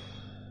அனுப்பிச்சார்.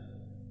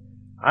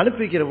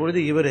 அனுப்பிக்கிற பொழுது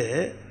இவர்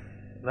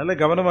நல்ல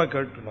கவனமாக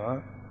கேட்கணும்,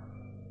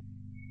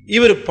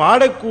 இவர்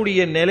பாடக்கூடிய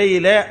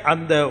நிலையில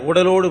அந்த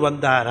உடலோடு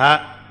வந்தாரா,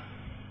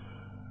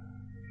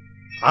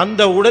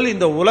 அந்த உடல்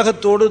இந்த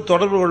உலகத்தோடு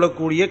தொடர்பு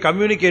கொள்ளக்கூடிய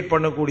கம்யூனிகேட்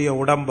பண்ணக்கூடிய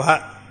உடம்பா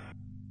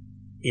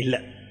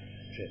இல்லை.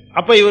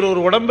 அப்ப இவர்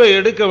ஒரு உடம்பை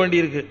எடுக்க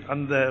வேண்டியிருக்கு.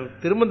 அந்த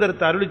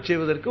திருமந்திரத்தை அருளி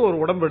செய்வதற்கு ஒரு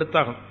உடம்பு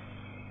எடுத்தாகணும்.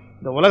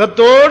 இந்த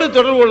உலகத்தோடு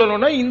தொடர்பு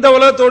கொள்ளணும்னா இந்த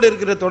உலகத்தோடு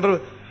இருக்கிற தொடர்பு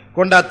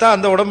கொண்டாத்தான்,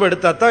 அந்த உடம்பு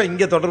எடுத்தாத்தான்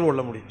இங்கே தொடர்பு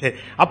கொள்ள முடியும்.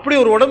 அப்படி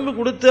ஒரு உடம்பு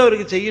கொடுத்து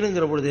அவருக்கு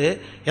செய்யணுங்கிற பொழுது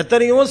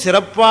எத்தனையோ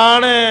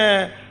சிறப்பான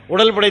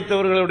உடல்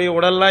படைத்தவர்களுடைய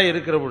உடல்லாம்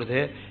இருக்கிற பொழுது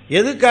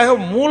எதுக்காக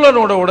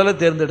மூலனோட உடலை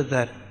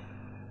தேர்ந்தெடுத்தார்?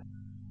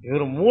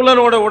 இவர்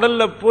மூலனோட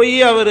உடல்ல போய்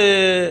அவர்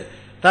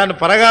தான்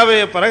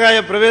பரகாய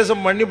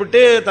பிரவேசம்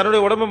பண்ணிவிட்டு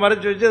தன்னுடைய உடம்பை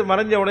மறைச்சு வச்சு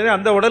மறைஞ்ச உடனே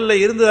அந்த உடல்ல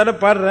இருந்து தானே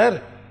பாடுறார்.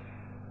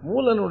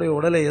 மூலனுடைய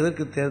உடலை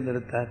எதற்கு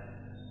தேர்ந்தெடுத்தார்?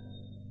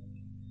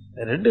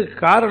 2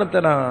 காரணத்தை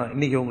நான்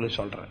இன்னைக்கு உங்களுக்கு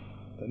சொல்றேன்.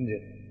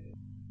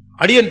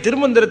 அடியன்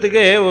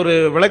திருமந்திரத்துக்கு ஒரு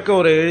விளக்க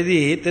எழுதி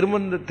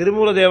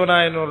திருமூல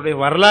தேவநாயனருடைய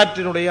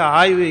வரலாற்றினுடைய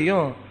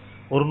ஆய்வையும்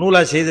ஒரு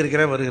நூலா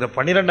செய்திருக்கிறேன். வருகிற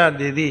 12ஆம்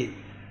தேதி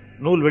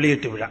நூல்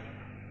வெளியீட்டு விழா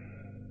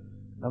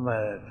நம்ம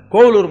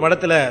கோவிலூர்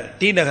மடத்தில்,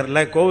 டி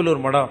நகரில்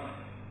கோவிலூர் மடம்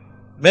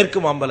மேற்கு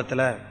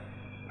மாம்பலத்தில்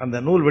அந்த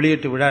நூல்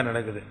வெளியீட்டு விழா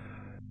நடக்குது.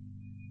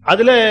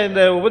 அதில்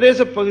இந்த உபதேச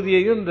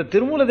பகுதியையும் இந்த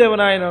திருமூல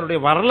தேவநாயனருடைய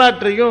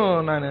வரலாற்றையும்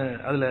நான்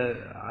அதில்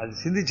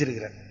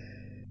சிந்திச்சிருக்கிறேன்.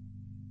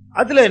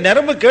 அதில்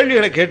நிரம்ப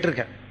கேள்விகளை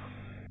கேட்டிருக்கேன்.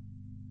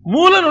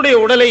 மூலனுடைய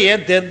உடலை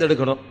ஏன்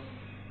தேர்ந்தெடுக்கணும்?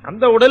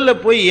 அந்த உடல்ல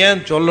போய்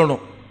ஏன்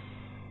சொல்லணும்?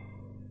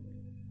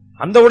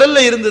 அந்த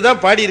உடல்ல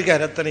இருந்துதான்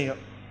பாடியிருக்கார்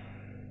அத்தனையும்.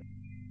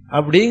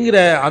 அப்படிங்கிற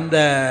அந்த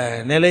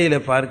நிலையில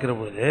பார்க்கிற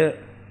போது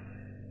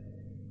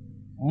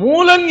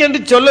மூலன் என்று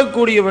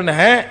சொல்லக்கூடியவனை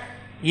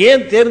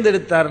ஏன்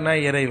தேர்ந்தெடுத்தார்னா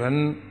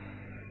இறைவன்,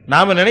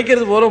 நாம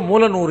நினைக்கிறது போல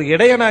மூலன் ஒரு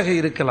இடையனாக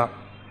இருக்கலாம்.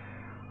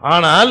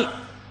 ஆனால்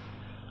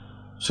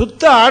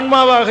சுத்த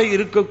ஆன்மாவாக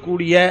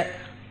இருக்கக்கூடிய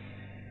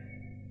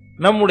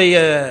நம்முடைய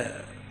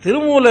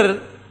திருமூலர்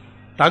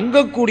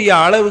தங்கக்கூடிய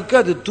அளவுக்கு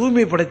அது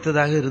தூய்மை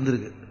படைத்ததாக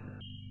இருந்திருக்கு.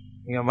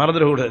 நீங்க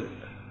மறந்துடக்கூடாது.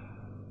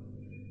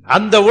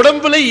 அந்த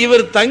உடம்புல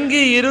இவர்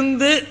தங்கி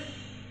இருந்து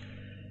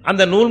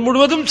அந்த நூல்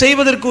முழுவதும்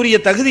செய்வதற்குரிய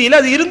தகுதியில்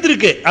அது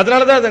இருந்திருக்கு.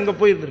 அதனாலதான் அது அங்க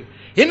போயிருந்திருக்கு.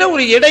 என்ன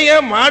ஒரு இடைய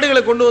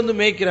மாடுகளை கொண்டு வந்து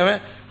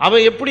மேய்க்கிறவன்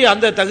அவன் எப்படி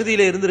அந்த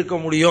தகுதியில இருந்திருக்க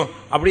முடியும்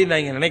அப்படின்னு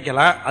நீங்க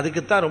நினைக்கலாம்.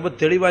 அதுக்குத்தான் ரொம்ப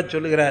தெளிவா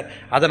சொல்லுகிறார்.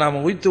 அதை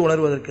நாம உய்த்து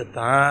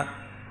உணர்வதற்குத்தான்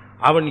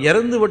அவன்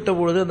இறந்து விட்ட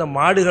பொழுது அந்த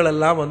மாடுகள்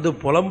எல்லாம் வந்து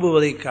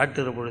புலம்புவதை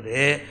காட்டுற பொழுது,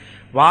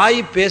 வாய்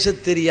பேச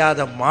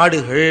தெரியாத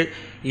மாடுகள்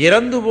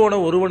இறந்து போன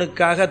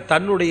ஒருவனுக்காக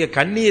தன்னுடைய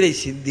கண்ணீரை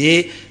சிந்தி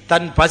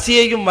தன்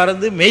பசியையும்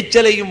மறந்து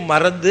மேய்ச்சலையும்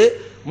மறந்து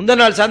முந்தின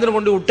நாள் சாயந்தரம்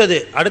கொண்டு விட்டது,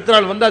 அடுத்த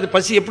நாள் வந்து அது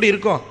பசி எப்படி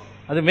இருக்கும்,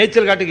 அது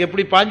மேய்ச்சல் காட்டுக்கு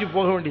எப்படி பாஞ்சு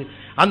போக வேண்டியது,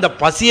 அந்த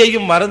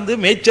பசியையும் மறந்து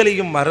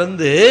மேய்ச்சலையும்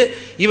மறந்து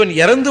இவன்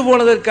இறந்து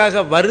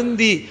போனதற்காக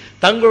வருந்தி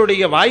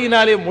தங்களுடைய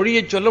வாயினாலே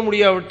மொழியை சொல்ல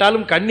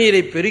முடியாவிட்டாலும்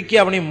கண்ணீரை பெருக்கி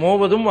அவனை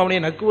மோவதும் அவனை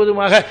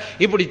நக்குவதுமாக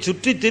இப்படி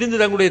சுற்றி திரிந்து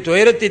தங்களுடைய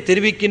துயரத்தை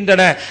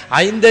தெரிவிக்கின்றன.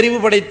 ஐந்தறிவு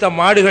படைத்த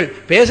மாடுகள்,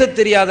 பேசத்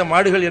தெரியாத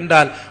மாடுகள்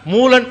என்றால்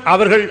மூலன்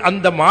அவர்கள்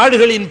அந்த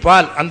மாடுகளின்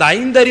பால், அந்த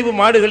ஐந்தறிவு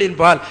மாடுகளின்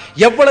பால்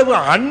எவ்வளவு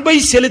அன்பை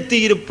செலுத்தி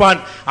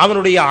இருப்பான்.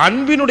 அவனுடைய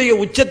அன்பினுடைய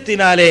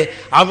உச்சத்தினாலே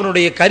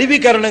அவனுடைய கருவி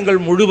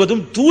கரணங்கள்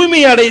முழுவதும்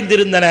தூய்மை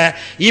அடைந்திருந்தன.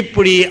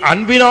 இப்படி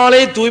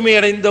அன்பினாலே தூய்மை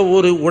அடைந்த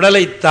ஒரு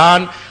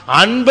உடலைத்தான்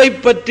அன்பை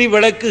பற்றி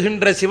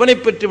விளக்குகின்ற, சிவனை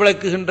பற்றி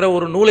விளக்குகின்ற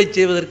ஒரு நூலை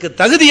செய்வதற்கு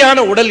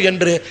தகுதியான உடல்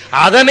என்று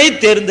அதனை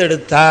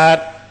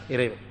தேர்ந்தெடுத்தார்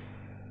இறைவன்.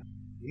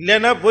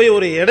 இல்லைன்னா போய்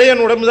ஒரு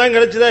இடையன் உடம்பு தான்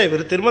கிடைச்சதா,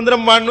 இவர்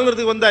திருமந்திரம்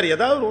பாடணுங்கிறதுக்கு வந்தார்.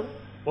 ஏதாவது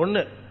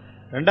ஒண்ணு.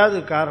 ரெண்டாவது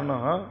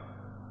காரணம்,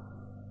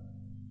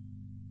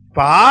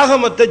 இப்ப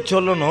ஆகமத்தை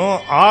சொல்லணும்,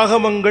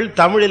 ஆகமங்கள்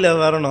தமிழில்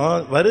வரணும்,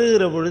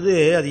 வருகிற பொழுது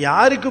அது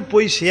யாருக்கு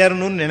போய்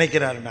சேரணும்னு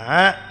நினைக்கிறாருன்னா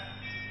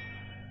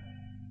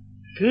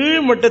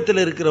கீழ்மட்டத்தில்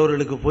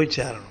இருக்கிறவர்களுக்கு போய்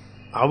சேரணும்.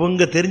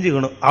 அவங்க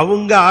தெரிஞ்சுக்கணும்,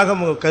 அவங்க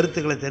ஆகம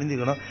கருத்துக்களை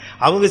தெரிஞ்சுக்கணும்,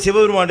 அவங்க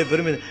சிவபெருமானுடைய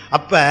பெருமை.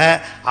 அப்ப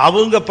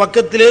அவங்க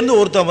பக்கத்திலேருந்து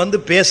ஒருத்தன் வந்து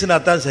பேசினா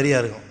தான் சரியா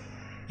இருக்கும்.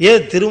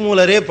 ஏன்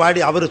திருமூலரே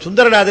பாடி, அவர்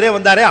சுந்தரநாதரே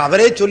வந்தாரே,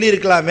 அவரே சொல்லி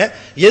இருக்கலாமே,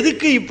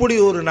 எதுக்கு இப்படி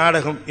ஒரு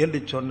நாடகம்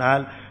என்று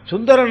சொன்னால்,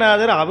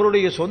 சுந்தரநாதர்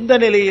அவருடைய சொந்த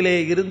நிலையிலே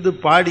இருந்து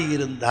பாடி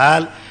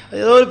இருந்தால்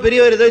ஏதோ ஒரு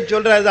பெரியவர் ஏதோ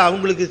சொல்றாரு,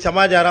 அவங்களுக்கு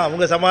சமாச்சாரம்,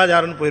 அவங்க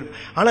சமாச்சாரம்னு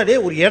போயிருக்கும். ஆனா டே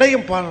ஒரு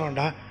இடையம்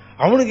பாடுறான்டா,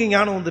 அவனுக்கு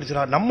ஞானம்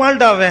வந்துருச்சுடா,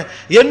 நம்மால்டாவன்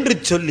என்று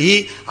சொல்லி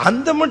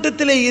அந்த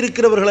மட்டத்திலே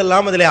இருக்கிறவர்கள்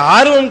எல்லாம் அதில்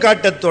ஆர்வம்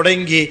காட்டத்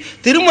தொடங்கி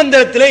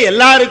திருமந்திரத்திலே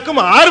எல்லாருக்கும்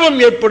ஆர்வம்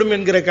ஏற்படும்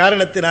என்கிற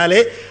காரணத்தினாலே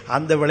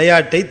அந்த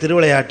விளையாட்டை,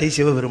 திருவிளையாட்டை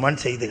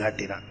சிவபெருமான் செய்து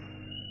காட்டினான்.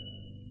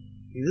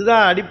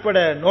 இதுதான்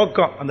அடிப்படை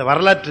நோக்கம் அந்த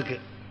வரலாற்றுக்கு.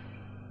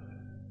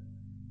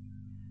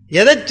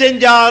 எதை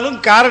செஞ்சாலும்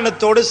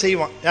காரணத்தோடு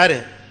செய்வான். யாரு?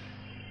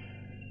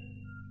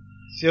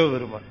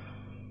 சிவபெருமான்.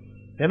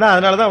 ஏன்னா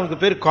அதனாலதான்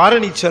அவனுக்கு பேர்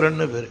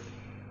காரணீஸ்வரன் பேரு.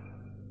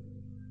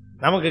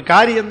 நமக்கு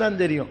காரியம்தான்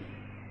தெரியும்,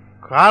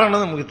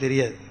 காரணம் நமக்கு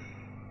தெரியாது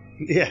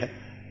இல்லையா?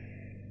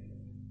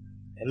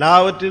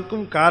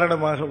 எல்லாவற்றிற்கும்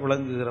காரணமாக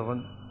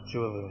விளங்குகிறவன்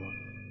சிவபெருமான்.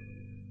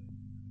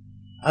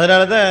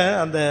 அதனாலதான்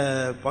அந்த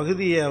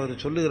பகுதியை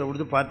அவர் சொல்லுகிற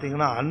பொழுது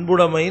பார்த்தீங்கன்னா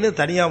அன்புடைமைன்னு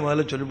தனியா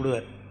முதல்ல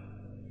சொல்லிவிடுவார்.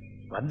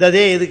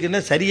 வந்ததே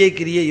எதுக்குன்னா சரியை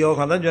கிரிய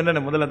யோகம் தான்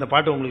சொன்னேன் முதல்ல, அந்த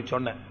பாட்டு உங்களுக்கு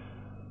சொன்னேன்.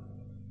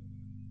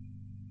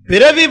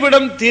 பிறவி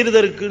விடம்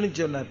தீர்தற்குன்னு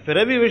சொன்னார்.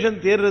 பிறவி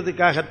விஷம்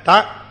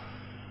தீர்றதுக்காகத்தான்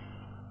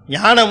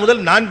ஞான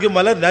முதல் 4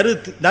 மலர்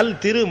நல்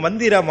திரு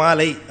மந்திர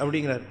மாலை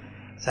அப்படிங்கிறார்.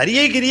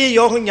 சரியை கிரிய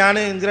யோகம்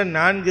ஞானங்கிற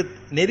 4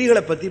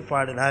 நெறிகளை பற்றி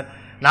பாடினார்.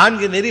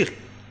 4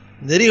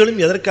 நெறிகளும்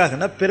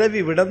எதற்காகனா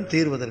பிறவி விடம்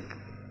தீர்வதற்கு.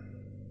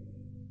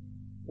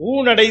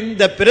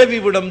 ஊனடைந்த பிறவி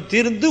விடம்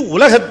தீர்ந்து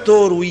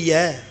உலகத்தோர்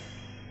உய்ய.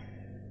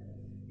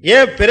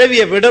 ஏன்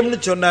பிறவிய விடம்னு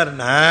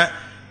சொன்னார்னா,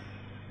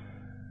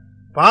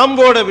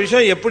 பாம்போட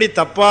விஷம் எப்படி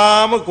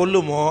தப்பாம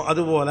கொல்லுமோ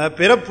அதுபோல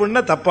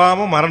பிறப்புன்னா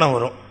தப்பாம மரணம்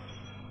வரும்.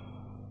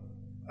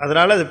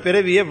 அதனால அது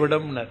பிறவிய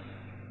விடம்னர்.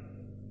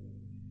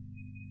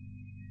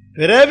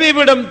 பிறவி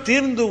விடம்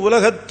தீர்ந்து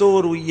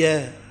உலகத்தோர் உய்ய.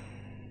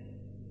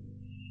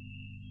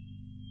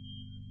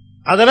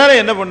 அதனால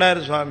என்ன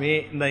பண்ணாரு சுவாமி,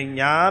 இந்த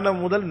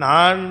ஞானம் முதல்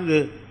 4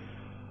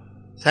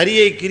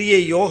 சரியை கிரியை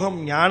யோகம்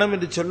ஞானம்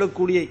என்று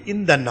சொல்லக்கூடிய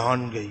இந்த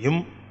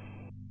 4ஐயும்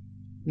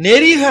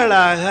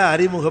நெறிகளாக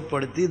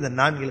அறிமுகப்படுத்தி இந்த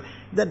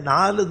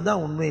 4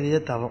 தான் உண்மையிலேயே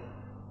தவம்.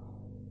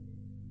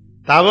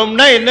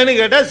 தவம்னா என்னன்னு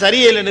கேட்டா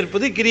சரியையில்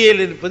நிற்பது,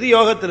 கிரியையில் நிற்பது,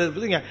 யோகத்தில்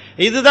இருப்பது.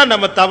 இதுதான்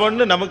நம்ம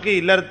தவம்னு நமக்கு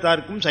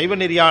இல்லறத்தாருக்கும் சைவ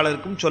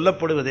நெறியாளருக்கும்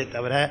சொல்லப்படுவதே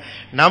தவிர,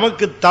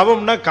 நமக்கு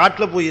தவம்னா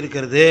காட்டில் போய்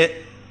இருக்கிறது,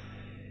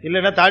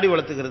 இல்லைன்னா தாடி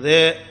வளர்த்துக்கிறது.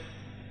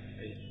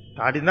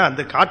 தாடினா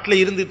அந்த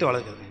காட்டில் இருந்துட்டு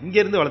வளர்க்குறது, இங்க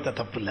இருந்து வளர்த்த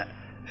தப்பு இல்லை.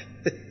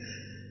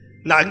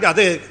 இல்லை அங்க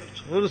அது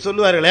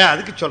சொல்லுவார்களே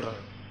அதுக்கு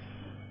சொல்றாங்க.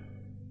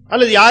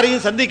 அல்லது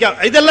யாரையும் சந்திக்க,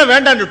 இதெல்லாம்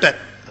வேண்டான்னு விட்டார்.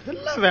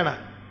 அதெல்லாம்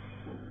வேணாம்.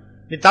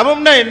 நீ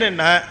தவம்னா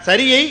என்னன்னா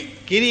சரியை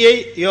கிரியை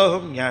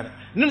யோகம் ஞானம்.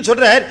 இன்னும்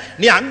சொல்றார்,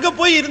 நீ அங்க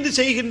போய் இருந்து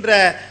செய்கின்ற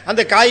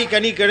அந்த காய்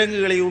கனி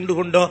கிழங்குகளை உண்டு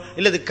கொண்டோ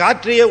இல்லது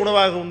காற்றையே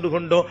உணவாக உண்டு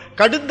கொண்டோ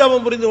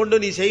கடுந்தவம் புரிந்து கொண்டோ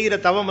நீ செய்கிற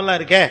தவம் எல்லாம்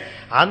இருக்க,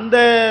 அந்த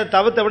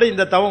தவத்தை விட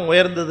இந்த தவம்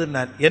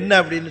உயர்ந்ததுன்னார்.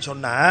 என்ன அப்படின்னு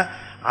சொன்னா,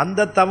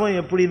 அந்த தவம்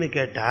எப்படின்னு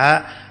கேட்டா,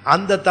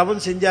 அந்த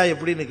தவம் செஞ்சா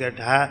எப்படின்னு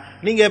கேட்டா,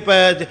 நீங்க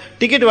இப்ப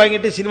டிக்கெட்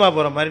வாங்கிட்டு சினிமா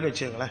போற மாதிரின்னு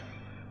வச்சுக்கோங்களேன்.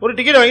 ஒரு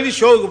டிக்கெட் வாங்கிட்டு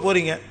ஷோவுக்கு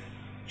போறீங்க.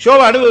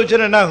 ஷோவை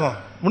அனுபவிச்சுன்னா என்ன ஆகும்?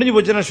 முடிஞ்சு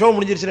போச்சுன்னா, ஷோ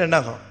முடிஞ்சிருச்சுன்னா என்ன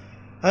ஆகும்?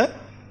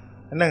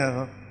 என்னங்க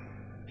ஆகும்?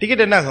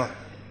 டிக்கெட் என்ன ஆகும்?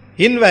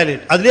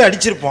 இன்வேலிட். அதுலேயே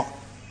அடிச்சிருப்போம்,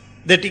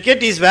 the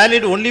ticket is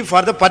valid only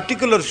for the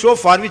particular show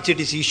for which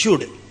it is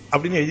issued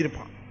அப்படின்னு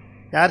எழுதியிருப்பான்.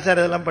 யார்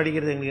சார் அதெல்லாம்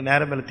படிக்கிறது? எங்களுக்கு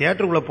நேரம் இல்லை,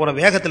 தியேட்டருக்குள்ளே போகிற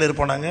வேகத்தில்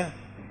இருப்போம் நாங்கள்.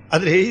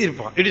 அதில்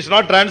எழுதியிருப்பான், இட் இஸ்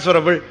நாட்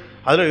டிரான்ஸ்ஃபரபிள்.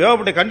 அதில்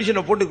ஏகப்பட்ட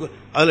கண்டிஷனை போட்டு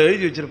அதில்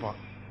எழுதி வச்சிருப்பான்.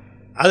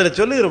 அதில்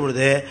சொல்லுகிற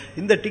பொழுது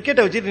இந்த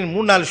டிக்கெட்டை வச்சுட்டு நீ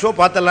 3-4 ஷோ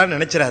பார்த்தலான்னு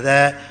நினச்சிடாத.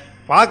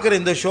 பார்க்குற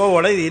இந்த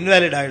ஷோவோட இது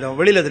இன்வேலிட் ஆகிடும்,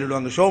 வெளியில்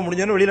திருடுவாங்க. ஷோ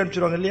முடிஞ்சோன்னு வெளியில்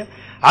அனுப்பிச்சிடுவாங்க இல்லையா?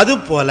 அது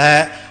போல்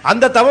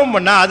அந்த தவம்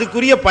பண்ணால்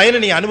அதுக்குரிய பயனை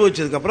நீ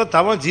அனுபவிச்சதுக்கப்புறம்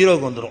தவம்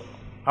 0க்கு வந்துடும்.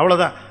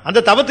 அவ்வளோதான். அந்த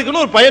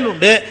தவத்துக்குன்னு ஒரு பயன்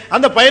உண்டு.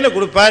 அந்த பயனை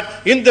கொடுப்பார்.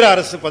 இந்திர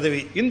அரசு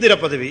பதவி, இந்திர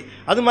பதவி,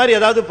 அது மாதிரி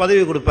ஏதாவது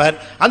பதவி கொடுப்பார்.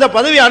 அந்த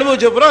பதவி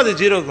அனுபவிச்சப்புறம் அது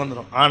 0க்கு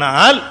வந்துடும்.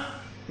 ஆனால்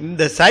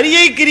இந்த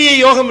சரியை கிரியை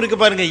யோகம் இருக்கு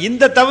பாருங்க,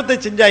 இந்த தவத்தை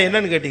செஞ்சா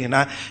என்னன்னு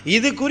கேட்டீங்கன்னா,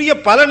 இதுக்குரிய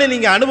பலனை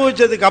நீங்க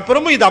அனுபவிச்சதுக்கு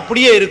அப்புறமும் இது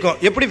அப்படியே இருக்கும்.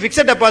 எப்படி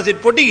பிக்ஸட்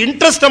டெபாசிட் போட்டு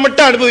இன்ட்ரெஸ்ட்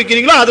மட்டும்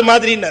அனுபவிக்கிறீங்களோ அது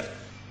மாதிரினார்.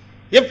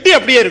 எப்படி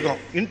அப்படியே இருக்கும்,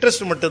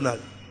 இன்ட்ரெஸ்ட்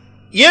மட்டும்தான்.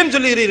 ஏன்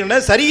சொல்லுகிறீர்கள்னா,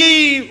 சரியை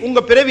உங்க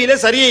பிறவியில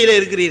சரியையில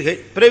இருக்கிறீர்கள்,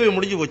 பிறவி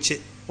முடிஞ்சு போச்சு.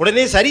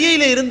 உடனே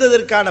சரியையில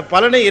இருந்ததற்கான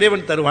பலனை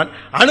இறைவன் தருவான்.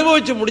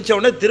 அனுபவிச்சு முடிச்ச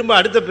உடனே திரும்ப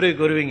அடுத்த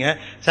பிறவிக்கு வருவீங்க.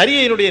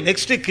 சரியையினுடைய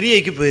நெக்ஸ்ட்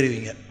கிரியைக்கு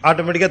போயிருவீங்க,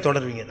 ஆட்டோமேட்டிக்கா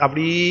தொடருவீங்க.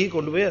 அப்படியே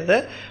கொண்டு போய் அதை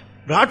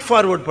பிராட்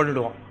ஃபார்வர்ட்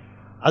பண்ணிடுவோம்.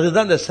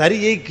 அதுதான் இந்த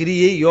சரியை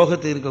கிரியை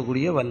யோகத்தில்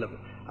இருக்கக்கூடிய வல்லமை,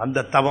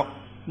 அந்த தவம்.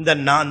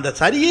 இந்த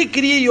சரியை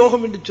கிரியை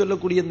யோகம் என்று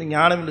சொல்லக்கூடிய, இந்த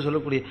ஞானம் என்று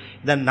சொல்லக்கூடிய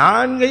இந்த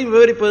 4ஐ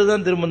விவரிப்பது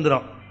தான்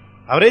திருமந்திரம்.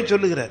 அவரே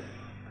சொல்லுகிறார்.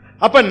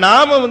 அப்ப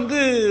நாம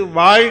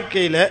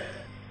வாழ்க்கையில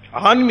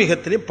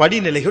ஆன்மீகத்திலே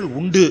படிநிலைகள்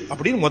உண்டு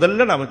அப்படின்னு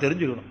முதல்ல நாம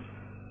தெரிஞ்சுக்கணும்.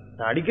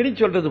 நான் அடிக்கடி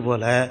சொல்றது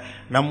போல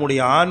நம்முடைய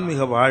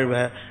ஆன்மீக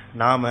வாழ்வை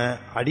நாம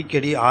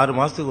அடிக்கடி 6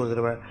 மாசத்துக்கு ஒரு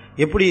தடவை,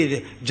 எப்படி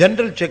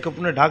ஜென்ரல்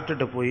செக்கப்னு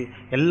டாக்டர்கிட்ட போய்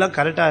எல்லாம்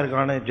கரெக்டாக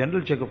இருக்கான்னு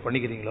ஜென்ரல் செக்கப்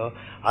பண்ணிக்கிறீங்களோ,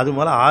 அது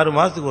போல் 6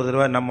 மாதத்துக்கு ஒரு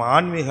தடவை நம்ம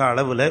ஆன்மீக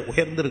அளவில்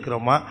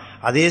உயர்ந்திருக்கிறோமா,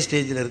 அதே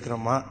ஸ்டேஜில்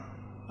இருக்கிறோமா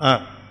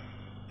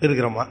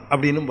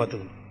அப்படின்னு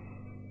பார்த்துக்கணும்.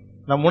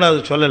 நான்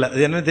 3வது சொல்லலை,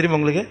 அது என்ன தெரியுமா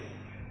உங்களுக்கு,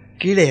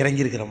 கீழே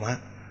இறங்கியிருக்கிறோமா,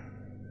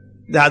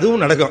 இது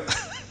அதுவும் நடக்கும்.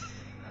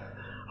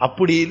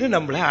 அப்படின்னு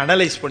நம்மளை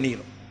அனலைஸ்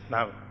பண்ணிக்கணும்.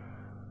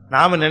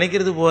 நாம்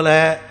நினைக்கிறது போல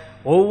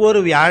ஒவ்வொரு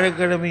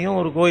வியாழக்கிழமையும்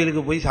ஒரு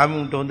கோயிலுக்கு போய் சாமி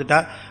கும்பிட்டு வந்துட்டா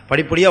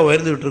படிப்படியாக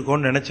உயர்ந்துகிட்டு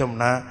இருக்கோன்னு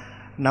நினச்சோம்னா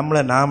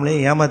நம்மளை நாமளே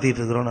ஏமாற்றிட்டு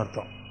இருக்கிறோன்னு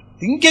அர்த்தம்.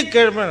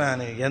 திங்கக்கிழமை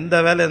நான்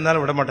எந்த வேலை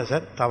இருந்தாலும் விட மாட்டேன்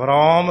சார்,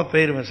 தவறாமல்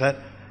போயிடுவேன் சார்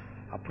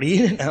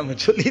அப்படின்னு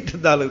நாம் சொல்லிட்டு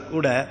இருந்தாலும்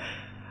கூட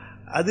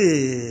அது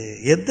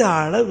எந்த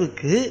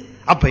அளவுக்கு,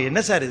 அப்போ என்ன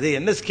சார் இது,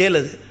 என்ன ஸ்கேல்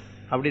அது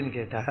அப்படின்னு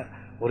கேட்டால்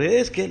ஒரே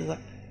ஸ்கேல்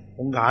தான்.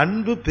 உங்கள்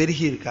அன்பு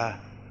பெருகி இருக்கா,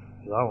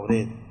 இதுதான்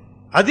ஒரே.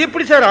 அது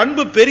எப்படி சார்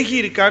அன்பு பெருகி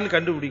இருக்கான்னு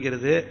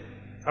கண்டுபிடிக்கிறது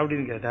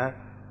அப்படின்னு கேட்டால்,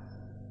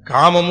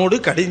 காமமோடு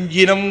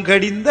கடிஞ்சினம்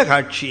கடிந்த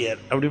காட்சியர்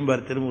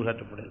அப்படின்பார் திருமூல்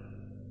காட்டப்படுது.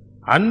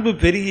 அன்பு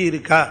பெருகி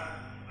இருக்கா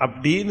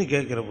அப்படின்னு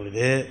கேட்கிற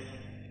பொழுது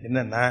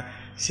என்னன்னா,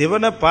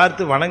 சிவனை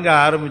பார்த்து வணங்க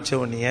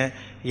ஆரம்பிச்சவனைய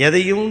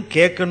எதையும்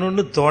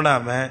கேட்கணும்னு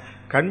தோணாம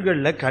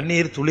கண்களில்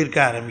கண்ணீர் துளிர்க்க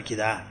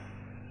ஆரம்பிக்குதா,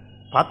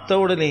 பார்த்த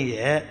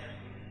உடனேயே,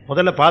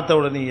 முதல்ல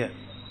பார்த்த உடனேயே,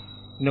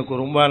 இன்னும்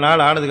ரொம்ப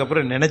நாள்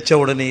ஆனதுக்கப்புறம் நினைச்ச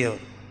உடனேயே,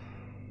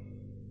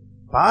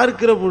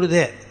 பார்க்கிற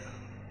பொழுதே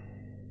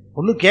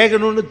ஒன்றும்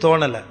கேட்கணும்னு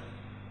தோணலை,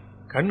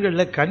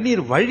 கண்களில்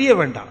கண்ணீர் வழிய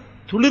வேண்டாம்,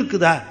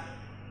 துளிர்க்குதா,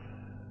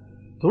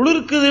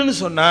 துளிர்க்குதுன்னு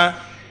சொன்னா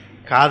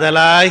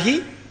காதலாகி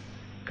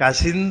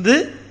கசிந்து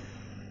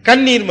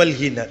கண்ணீர்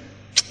மல்கினர்.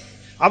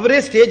 அவரே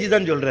ஸ்டேஜ்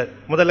தான் சொல்றார்.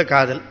 முதல்ல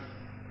காதல்,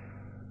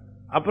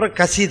 அப்புறம்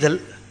கசிதல்,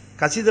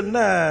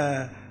 கசிதல்னா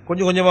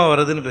கொஞ்சம் கொஞ்சமா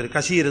வர்றதுன்னு பேரு,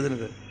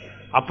 கசிகிறதுன்னு பேரு.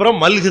 அப்புறம்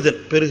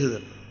மல்குதல்,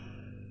 பெருகுதல்.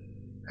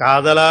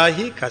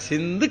 காதலாகி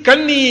கசிந்து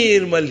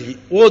கண்ணீர் மல்கி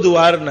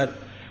ஓதுவார்னர்.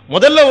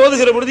 முதல்ல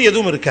ஓதுகிற பொழுது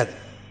எதுவும் இருக்காது,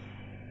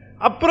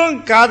 அப்புறம்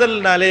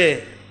காதல்னாலே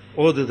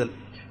ஓதுதல்.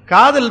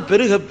 காதல்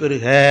பெருக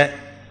பெருக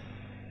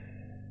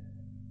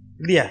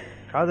இல்லையா,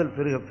 காதல்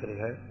பெருக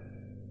பெருக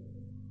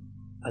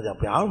அது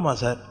அப்படி ஆகுமா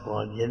சார்?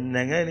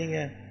 என்னங்க நீங்க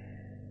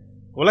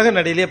உலக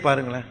நடையிலே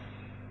பாருங்களேன்,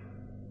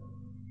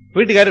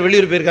 வீட்டுக்காரர்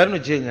வெளியூர் போயிருக்காருன்னு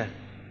வச்சுக்கோங்க,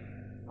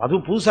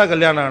 அதுவும் புதுசா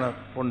கல்யாணம் ஆன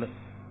பொண்ணு,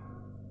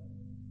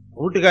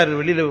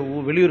 வீட்டுக்காரர்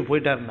வெளியூர்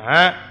போயிட்டாருன்னா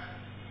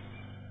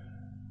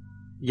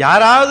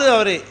யாராவது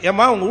அவரு,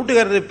 ஏமா உங்க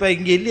வீட்டுக்காரர் இப்ப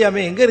இங்க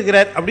இல்லையாமே, எங்க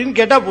இருக்கிறார் அப்படின்னு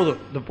கேட்டா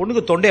போதும், இந்த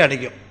பொண்ணுக்கு தொண்டை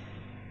அடைக்கும்.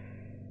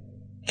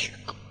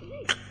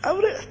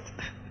 அவரு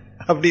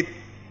அப்படி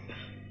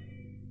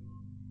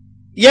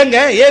ஏங்க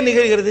ஏன்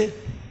நிகழ்கிறது?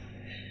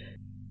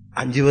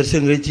 5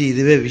 வருஷம் கழிச்சு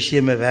இதுவே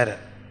விஷயமே வேற.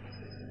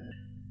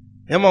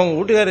 ஏமா உங்க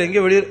வீட்டுக்காரர்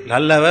எங்க வெளியூர்,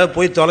 நல்ல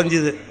போய்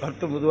தொலைஞ்சுது,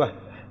 வருத்தம் முதுவா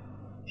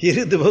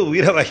இருந்து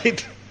உயிரை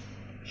வாங்கிட்டு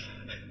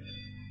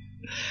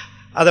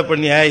அதை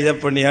பண்ணியா இதை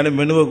பண்ணியான்னு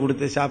மெனுவை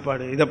கொடுத்து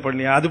சாப்பாடு, இதை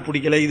பண்ணியா அது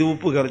பிடிக்கல, இது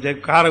உப்பு குறைச்ச,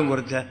 காரம்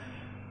குறைச்ச,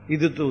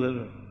 இது தூக்கல்,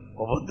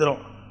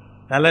 ஒவ்வொருத்தரும்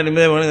நல்லா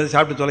நிம்மதியாக வேணுங்கிறத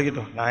சாப்பிட்டு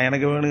தொலைக்கிட்டோம், நான்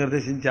எனக்கு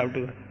வேணுங்கிறத செஞ்சு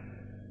சாப்பிட்டுக்கிறேன்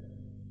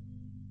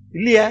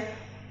இல்லையா?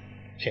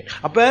 சரி,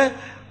 அப்போ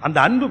அந்த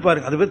அன்பு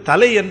பாருங்க, அது பேர்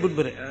தலை அன்புன்னு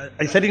பேரு.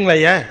 சரிங்களா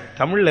ஐயா?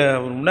 தமிழில்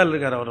ஒரு முன்னால்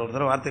இருக்கார், அவர் ஒரு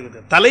தடவை வார்த்தை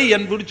கேட்டு தலை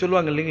அன்புன்னு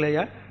சொல்லுவாங்க இல்லைங்களா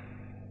ஐயா?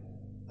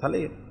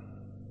 தலை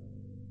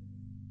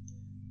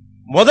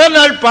முதல்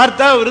நாள்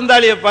பார்த்தா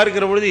விருந்தாளியை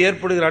பார்க்கிற பொழுது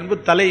ஏற்படுகிற அன்பு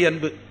தலை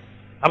அன்பு.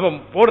 அப்ப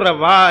போடுற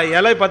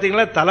இலை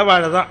பார்த்தீங்களா,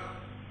 தலைவாழை தான்.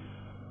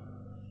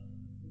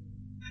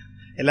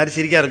 எல்லாரும்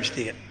சிரிக்க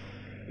ஆரம்பிச்சிட்டீங்க,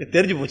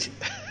 தெரிஞ்சு போச்சு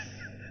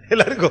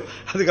எல்லாருக்கும்.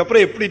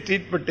 அதுக்கப்புறம் எப்படி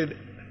ட்ரீட்மெண்ட்,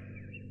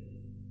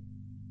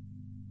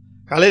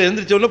 காலையில்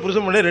எழுந்திரிச்சோன்னா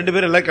புருஷன் முன்னே 2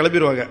 பேரும் எல்லாம்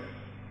கிளம்பிடுவாங்க.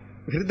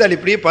 விருந்தாளி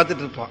இப்படியே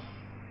பார்த்துட்டு இருப்பான்,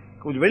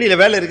 கொஞ்சம் வெளியில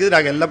வேலை இருக்குது,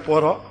 நாங்கள் எல்லாம்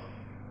போறோம்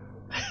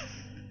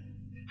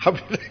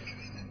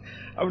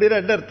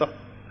அப்படின்னு என்ன அர்த்தம்?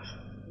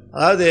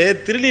 அதாவது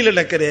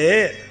திருநீலநக்கரு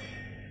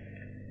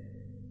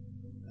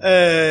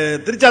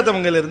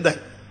திருச்சாத்தமங்கல இருந்த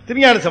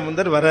திருஞான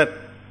சம்பந்தர் வர்றார்,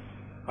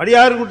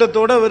 அடியார்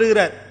கூட்டத்தோட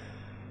வருகிறார்.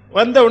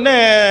 வந்த உடனே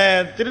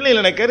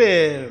திருநீலநக்கர்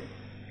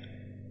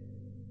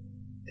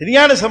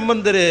திருஞான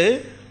சம்பந்தர்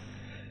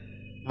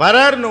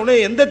வராருன்னு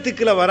எந்த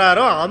திக்கில்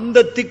வராரோ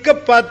அந்த திக்கை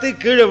பார்த்து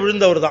கீழே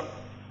விழுந்தவர் தான்.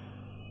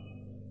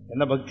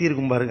 என்ன பக்தி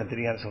இருக்கும் பாருங்க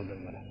திருஞான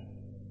சம்பந்தர் மேல.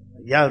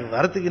 ஐயா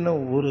வரத்துக்கு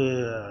இன்னும் ஒரு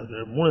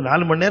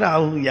 3-4 மணி நேரம்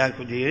ஆகும் ஐயா,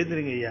 கொஞ்சம்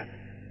எழுந்துருங்க ஐயா.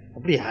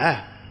 அப்படியா?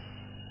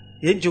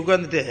 ஏஞ்சி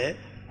உட்காந்துட்டு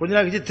கொஞ்ச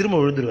நாள் கழிச்சு திரும்ப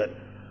விழுந்துருவார்.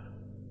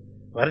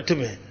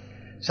 வரட்டுமே,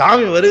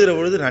 சாமி வருகிற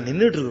பொழுது நான்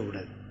நின்றுட்டு இருக்க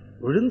கூடாது,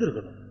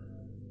 விழுந்திருக்கணும்.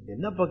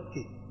 என்ன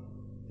பக்தி!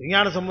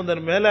 திருஞான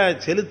சம்பந்தர் மேல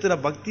செலுத்தின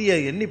பக்தியை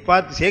எண்ணி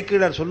பார்த்து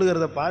சேக்கிழார்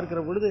சொல்லுகிறத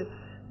பார்க்கிற பொழுது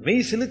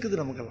மெய்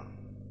சிலுக்குது நமக்கெல்லாம்.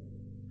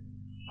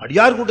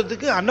 அடியார்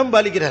கூட்டத்துக்கு அன்னம்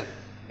பாலிக்கிறார்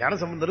ஞான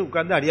சம்பந்தர்,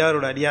 உட்கார்ந்து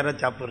அடியாரோட அடியாரா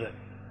சாப்பிடுறார்.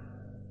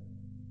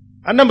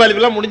 அன்னம்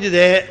பாலிப்பெல்லாம்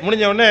முடிஞ்சது.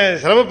 முடிஞ்ச உடனே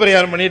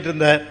சிரமப்பரிகாரம் பண்ணிட்டு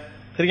இருந்தார்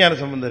திருஞான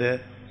சம்பந்தர்.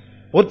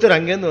 ஒருத்தர்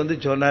அங்கேருந்து வந்து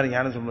சொன்னார்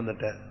ஞான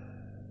சம்பந்தர்கிட்ட,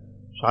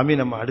 சுவாமி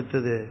நம்ம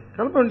அடுத்தது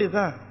கிளம்ப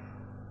வேண்டியதுதான்,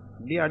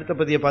 அப்படியே அடுத்த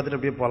பதியை பார்த்துட்டு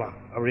அப்படியே போகலாம்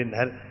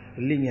அப்படின்னார்.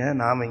 இல்லைங்க,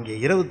 நாம் இங்கே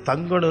இரவு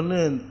தங்கணும்னு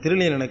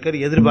திருநீலநக்கர்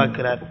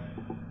எதிர்பார்க்கிறார்.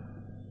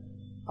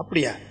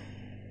 அப்படியா?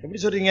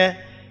 எப்படி சொல்றீங்க?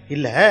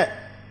 இல்லை,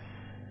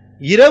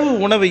 இரவு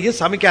உணவையும்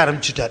சமைக்க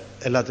ஆரம்பிச்சுட்டார்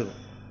எல்லாத்துக்கும்.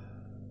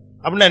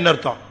 அப்படின்னா என்ன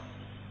அர்த்தம்?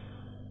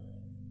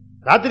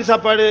 ராத்திரி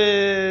சாப்பாடு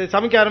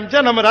சமைக்க ஆரம்பிச்சா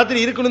நம்ம ராத்திரி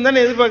இருக்கணும்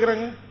தானே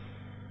எதிர்பார்க்குறாங்க.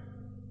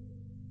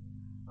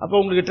 அப்போ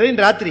உங்களுக்கு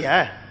ட்ரெயின் ராத்திரியா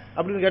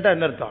அப்படின்னு கேட்டால்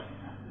என்ன அர்த்தம்?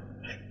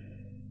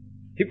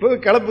 இப்போ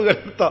கிளம்புகள்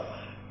அர்த்தம்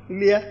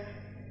இல்லையா?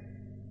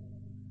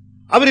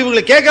 அவர்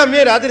இவங்களை கேட்காமே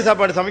ராத்திரி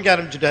சாப்பாடு சமைக்க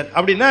ஆரம்பிச்சுட்டார்.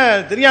 அப்படின்னா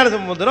திருஞான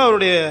சம்பந்தரும்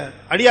அவருடைய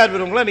அடியார்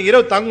பெருவங்களும் நீ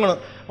இரவு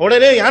தங்கணும்.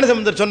 உடனே ஞான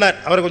சம்பந்தர் சொன்னார்,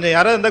 அவரை கொஞ்சம்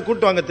யாராவது இருந்தால்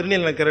கூட்டு வாங்க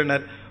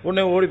திருநீலநக்கரனார்.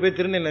 உடனே ஓடி போய்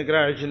திருநீலநக்கரை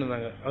அழிச்சுன்னு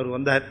இருந்தாங்க. அவர்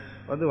வந்தார்,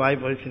 வந்து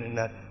வாய்ப்பு அழிச்சு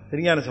நின்றார்.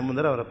 திருஞான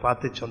சம்பந்தர் அவரை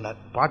பார்த்து சொன்னார்,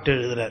 பாட்டு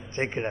எழுதுறார்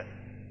சேக்கிழார்,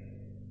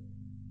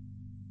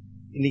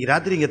 இன்னைக்கு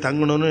ராத்திரி இங்கே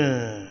தங்கணும்னு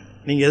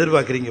நீங்கள்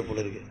எதிர்பார்க்குறீங்க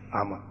போல இருக்கு.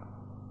 ஆமாம்.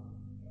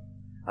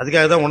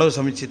 அதுக்காக தான் உணவு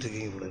சமைச்சிட்டு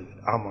இருக்கீங்க போல இருக்கு.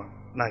 ஆமாம்,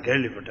 நான்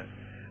கேள்விப்பட்டேன்.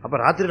 அப்போ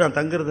ராத்திரி நான்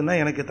தங்குறதுன்னா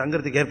எனக்கு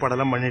தங்குறதுக்கு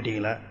ஏற்பாடெல்லாம்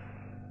பண்ணிட்டீங்களா?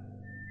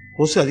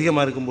 கொசு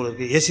அதிகமாக இருக்கும் போல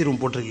இருக்கு, ஏசி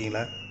ரூம்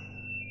போட்டிருக்கீங்களா?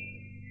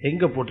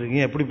 எங்கே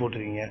போட்டிருக்கீங்க, எப்படி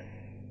போட்டிருக்கீங்க,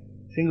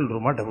 சிங்கிள்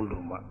ரூமா டபுள்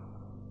ரூமா,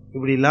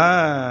 இப்படிலாம்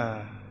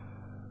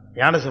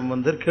ஞான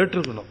சம்பந்தர்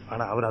கேட்டிருக்கணும்.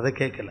 ஆனால் அவர் அதை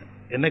கேட்கல.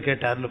 என்ன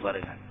கேட்டார்னு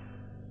பாருங்க.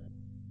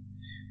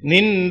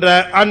 நின்ற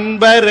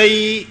அன்பரை,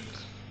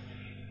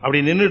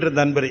 அப்படி நின்றுட்டு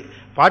இருந்த அன்பரை,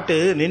 பாட்டு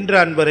நின்ற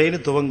அன்பரைன்னு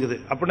துவங்குது.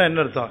 அப்படின்னா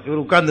என்ன அர்த்தம்?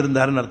 இவர் உட்கார்ந்து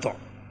இருந்தாருன்னு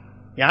அர்த்தம்.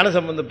 ஞான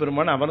சம்பந்த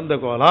பெருமான் அமர்ந்த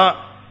கோலம்,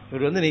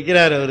 இவர் வந்து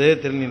நிற்கிறார். அவரு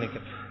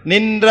திருநீலநக்கர்.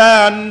 நின்ற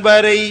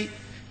அன்பரை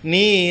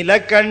நீல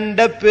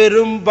கண்ட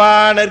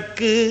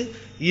பெரும்பானர்க்கு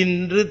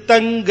இன்று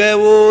தங்க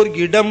ஓர்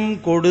இடம்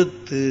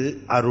கொடுத்து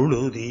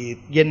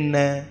அருளுதீர். என்ன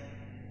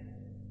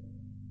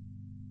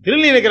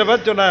திருநீலநக்கரை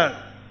பார்த்து சொன்னார்,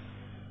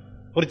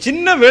 ஒரு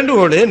சின்ன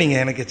வேண்டுகோள் நீங்க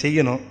எனக்கு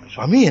செய்யணும்.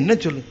 சுவாமி என்ன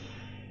சொல்லு?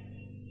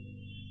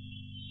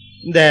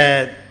 இந்த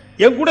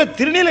என் கூட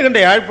திருநீலகண்ட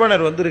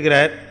யாழ்ப்பாணர்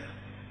வந்திருக்கிறார்,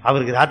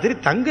 அவருக்கு ராத்திரி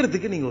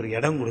தங்கறதுக்கு நீங்க ஒரு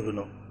இடம்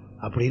கொடுக்கணும்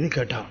அப்படின்னு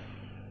கேட்டான்.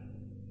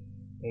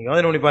 நீங்க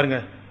யோசனை பண்ணி பாருங்க,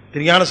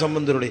 திருஞான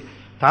சம்பந்தருடைய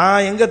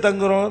தான் எங்க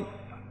தங்குறோம்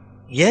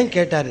ஏன்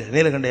கேட்டாரு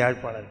நீலகண்ட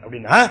யாழ்ப்பாணர்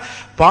அப்படின்னா,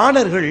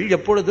 பாணர்கள்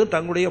எப்பொழுதும்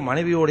தங்களுடைய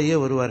மனைவியோடையே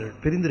வருவார்கள்,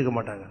 பிரிந்திருக்க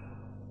மாட்டாங்க.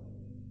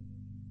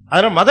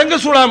 அதனால் மதங்க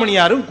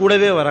சூடாமணியாரும்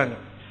கூடவே வராங்க.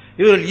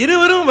 இவர்கள்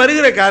இருவரும்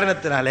வருகிற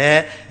காரணத்தினால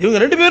இவங்க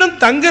 2 பேரும்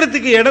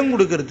தங்கறதுக்கு இடம்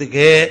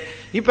கொடுக்கறதுக்கு,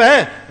 இப்ப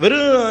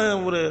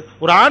வெறும்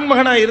ஒரு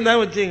ஆண்மகனா இருந்தா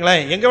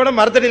வச்சுங்களேன், எங்க வேணா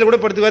மரத்தடியில கூட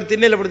படுத்துக்குவார்,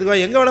 திண்ணையில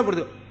படுத்துக்குவார், எங்க வேணா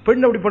படுத்துக்குவார்.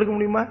 பெண் அப்படி படுக்க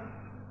முடியுமா?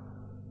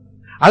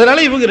 அதனால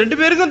இவங்க 2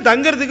 பேருக்கும்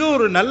தங்கறதுக்கு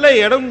ஒரு நல்ல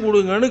இடம்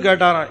கொடுங்கன்னு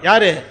கேட்டாராம்.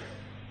 யாரு?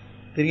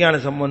 திருஞான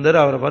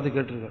சம்பந்தர் அவரை பார்த்து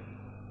கேட்டிருக்கார்.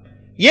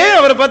 ஏன்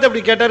அவரை பார்த்து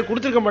அப்படி கேட்டார்?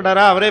 கொடுத்துருக்க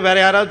மாட்டாரா? அவரே வேற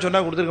யாராவது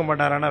சொன்னா கொடுத்துருக்க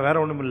மாட்டாரானா? வேற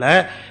ஒண்ணும் இல்ல,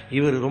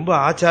 இவர் ரொம்ப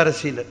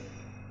ஆச்சாரசீலர்.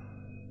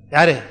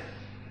 யாரு?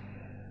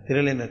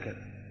 திருநீலநக்கர்.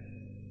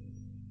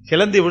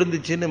 சிலந்தி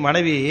விழுந்துச்சுன்னு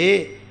மனைவி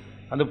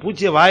அந்த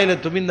பூச்சியை வாயில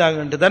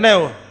துமிந்தாங்கன்ட்டு தானே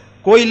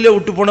கோயிலே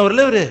விட்டு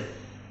போனவர்ல இவரு.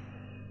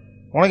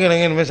 உனக்கு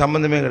எனக்கு இனிமேல்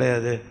சம்பந்தமே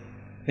கிடையாது,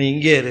 நீ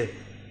இங்கே இரு,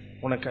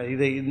 உனக்கு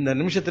இதை இந்த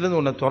நிமிஷத்துலேருந்து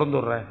உன்னை திறந்து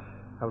விடுறேன்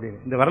அப்படின்னு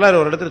இந்த வரலாறு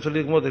ஒரு இடத்துல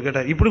சொல்லியிருக்கும் போது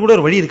கேட்டார், இப்படி கூட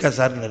ஒரு வழி இருக்கா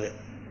சார்னாரு.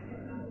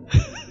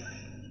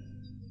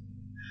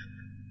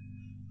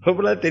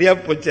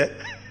 தெரியாம போச்ச,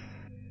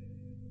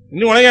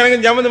 இன்னும் உனக்கு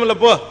எனக்கு சம்பந்தம் இல்லை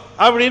போ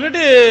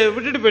அப்படின்னுட்டு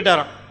விட்டுட்டு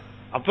போயிட்டாராம்.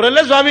 அப்புறம்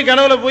எல்லாம் சுவாமி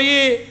கனவுல போய்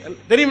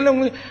தெரியுமில்ல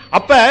உங்களுக்கு.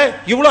 அப்ப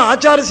இவ்வளவு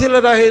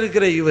ஆச்சாரசீலராக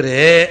இருக்கிற இவரு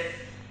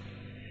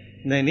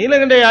இந்த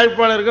நீலகண்ட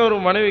யாழ்ப்பாணருக்கும் ஒரு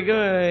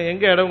மனைவிக்கும்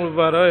எங்க இடம்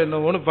கொடுப்பாரோ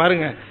என்னவோன்னு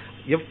பாருங்க.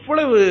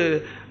 எவ்வளவு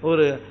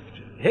ஒரு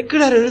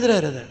ஹெக்கிடார்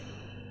எழுதுறாரு அதை.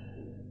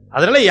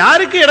 அதனால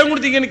யாருக்கு இடம்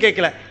கொடுத்தீங்கன்னு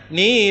கேட்கல.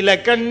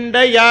 நீலகண்ட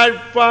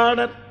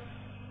யாழ்ப்பாணர்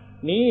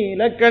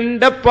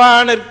நீலகண்ட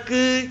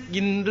பாணர்க்கு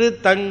இன்று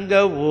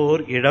தங்க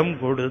ஓர் இடம்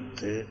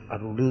கொடுத்து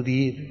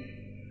அருளுதீர்.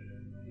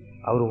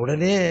 அவர்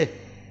உடனே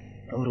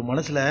அவர்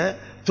மனசுல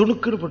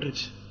துணுக்குன்னு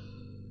பட்டுருச்சு.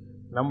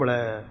 நம்மள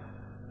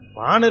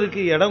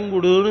பாணருக்கு இடம்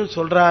கொடுன்னு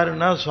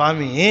சொல்றாருன்னா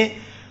சுவாமி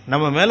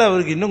நம்ம மேல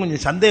அவருக்கு இன்னும்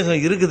கொஞ்சம்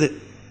சந்தேகம் இருக்குது.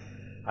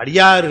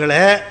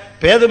 அடியார்களை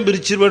பேதம்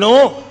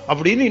பிரிச்சிருவனும்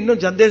அப்படின்னு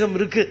இன்னும் சந்தேகம்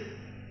இருக்கு.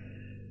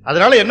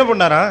 அதனால என்ன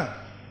பண்ணாரா,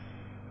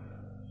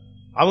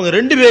 அவங்க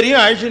 2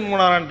 பேரையும் அழைச்சிட்டு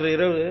போனாரான்ற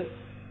இரவு.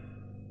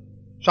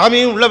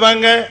 சுவாமியும் உள்ள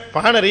வாங்க,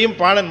 பாணரையும்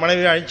பாணன்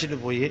மனைவியும் அழைச்சிட்டு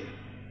போய்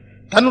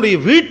தன்னுடைய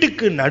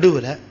வீட்டுக்கு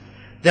நடுவில்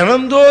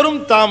தினந்தோறும்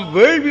தாம்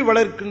வேள்வி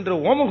வளர்க்கின்ற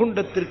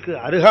ஓமகுண்டத்திற்கு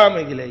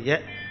அருகாமையிலேயே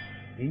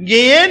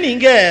இங்கேயே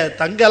நீங்க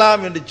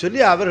தங்கலாம் என்று சொல்லி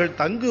அவர்கள்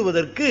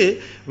தங்குவதற்கு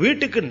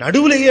வீட்டுக்கு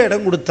நடுவிலேயே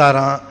இடம்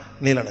கொடுத்தாராம்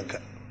நீலனுக்கு.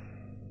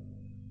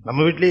 நம்ம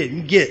வீட்டிலேயே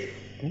இங்கே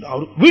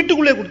அவர்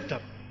வீட்டுக்குள்ளே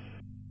கொடுத்தார்.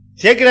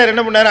 சேக்கிரார்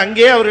என்ன பண்ணார்,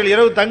 அங்கேயே அவர்கள்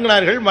இரவு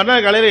தங்கினார்கள்.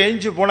 மறுநாள் காலையில்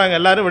எழுந்து போனாங்க.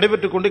 எல்லாரும்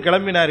விடைபெற்று கொண்டு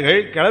கிளம்பினார்கள்.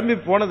 கிளம்பி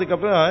போனதுக்கு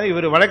அப்புறம்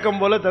இவர் வழக்கம்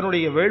போல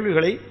தன்னுடைய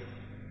வேள்விகளை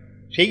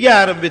செய்ய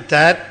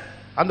ஆரம்பித்தார்.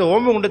 அந்த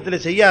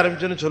ஓமகுண்டத்தில் செய்ய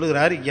ஆரம்பிச்சுன்னு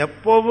சொல்லுகிறார்.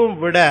 எப்பவும்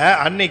விட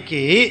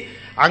அன்னைக்கு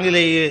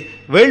அங்கே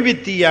வேள்வி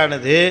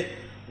தீயானது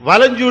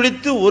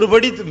வலஞ்சுழித்து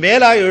ஒருபடி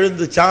மேலா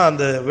எழுந்துச்சான்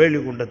அந்த வேள்வி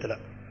குண்டத்தில்.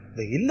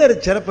 இந்த இல்லற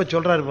சிறப்பை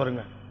சொல்றாரு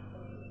பாருங்க.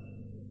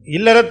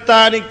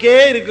 இல்லறத்தானுக்கே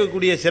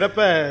இருக்கக்கூடிய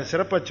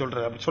சிறப்பை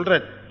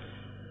சொல்றார்.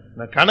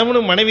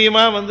 கணவனும்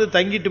மனைவியுமா வந்து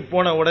தங்கிட்டு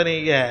போன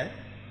உடனேயே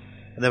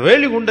அந்த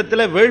வேள்வி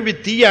குண்டத்தில் வேள்வி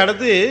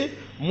தீயானது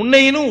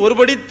முன்னையினும்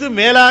ஒருபடித்து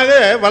மேலாக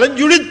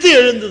வலஞ்சுழித்து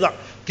எழுந்துதான்.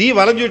 தீ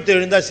வலஞ்சுழித்து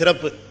எழுந்தா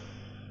சிறப்பு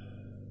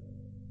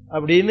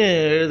அப்படின்னு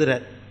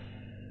எழுதுறார்.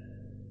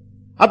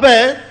 அப்ப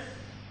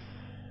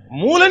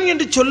மூலன்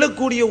என்று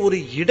சொல்லக்கூடிய ஒரு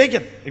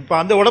இடையன் இப்ப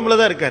அந்த உடம்புல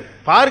தான் இருக்கார்.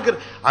 பார்க்கிற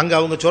அங்க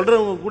அவங்க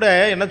சொல்றவங்க கூட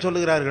என்ன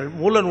சொல்லுகிறார்கள்,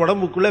 மூலன்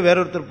உடம்புக்குள்ள வேற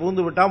ஒருத்தர்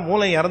பூந்து விட்டான்,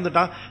 மூலன்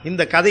இறந்துட்டான்.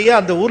 இந்த கதையை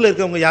அந்த ஊர்ல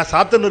இருக்கவங்க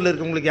சாத்தனூர்ல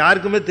இருக்கவங்களுக்கு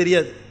யாருக்குமே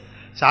தெரியாது.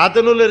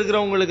 சாத்தனூர்ல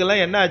இருக்கிறவங்களுக்கு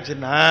எல்லாம் என்ன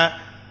ஆச்சுன்னா,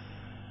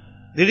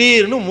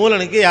 திடீர்னு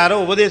மூலனுக்கு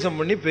யாரோ உபதேசம்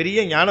பண்ணி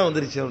பெரிய ஞானம்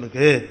வந்துருச்சு.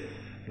 அவனுக்கு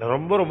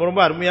ரொம்ப ரொம்ப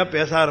ரொம்ப அருமையா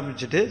பேச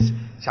ஆரம்பிச்சுட்டு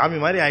சாமி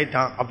மாதிரி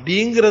ஆயிட்டான்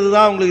அப்படிங்கிறது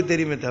தான் அவங்களுக்கு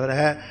தெரியுமே தவிர,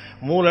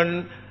 மூலன்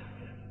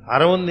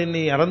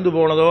அரவந்தினி இறந்து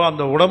போனதோ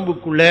அந்த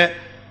உடம்புக்குள்ள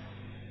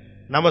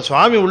நம்ம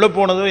சுவாமி உள்ள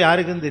போனதோ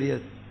யாருக்கும்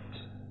தெரியாது.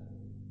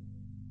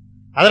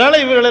 அதனால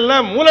இவர்கள்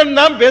எல்லாம் மூலன்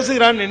தான்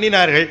பேசுகிறான்னு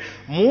எண்ணினார்கள்.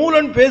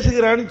 மூலன்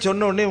பேசுகிறான்னு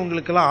சொன்ன உடனே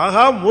உங்களுக்கெல்லாம்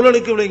ஆகா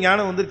மூலனுக்கு இவ்வளவு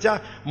ஞானம் வந்துருச்சா,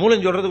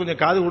 மூலன் சொல்றது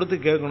கொஞ்சம் காது கொடுத்து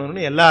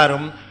கேட்கணும்னு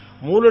எல்லாரும்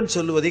மூலன்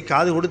சொல்லுவதை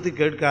காது கொடுத்து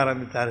கேட்க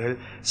ஆரம்பித்தார்கள்.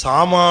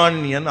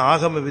 சாமானியன்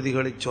ஆகம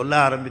விதிகளை சொல்ல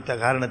ஆரம்பித்த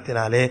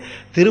காரணத்தினாலே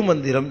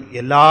திருமந்திரம்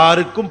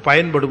எல்லாருக்கும்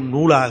பயன்படும்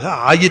நூலாக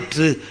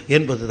ஆயிற்று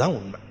என்பதுதான்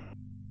உண்மை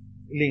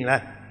இல்லைங்களா?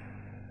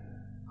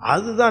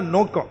 அதுதான்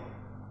நோக்கம்.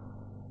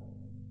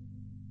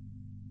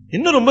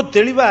 இன்னும் ரொம்ப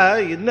தெளிவா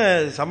என்ன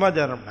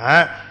சமாச்சாரம்னா,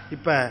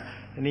 இப்ப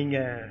நீங்க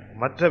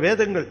மற்ற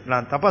வேதங்கள்,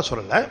 நான் தப்பா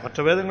சொல்லல,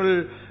 மற்ற வேதங்கள்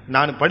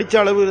நான் படிச்ச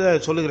அளவுல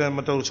சொல்லுகிறேன்,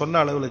 மற்றவர் சொன்ன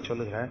அளவுல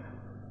சொல்லுகிறேன்.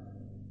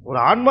 ஒரு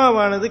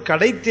ஆன்மாவானது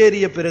கடை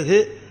தேறிய பிறகு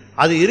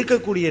அது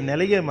இருக்கக்கூடிய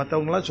நிலையை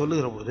மற்றவங்களாம்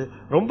சொல்லுகிற போது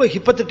ரொம்ப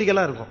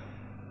ஹிப்பத்தட்டிக்கலா இருக்கும்.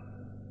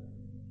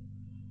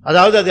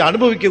 அதாவது அது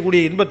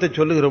அனுபவிக்கக்கூடிய இன்பத்தை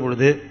சொல்லுகிற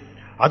பொழுது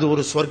அது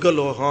ஒரு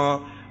சொர்க்கலோகம்,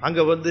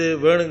 அங்க வந்து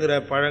வேணுங்கிற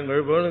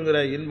பழங்கள், வேணுங்கிற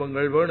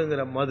இன்பங்கள்,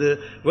 வேணுங்கிற மது,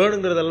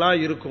 வேணுங்கிறதெல்லாம்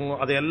இருக்கும்,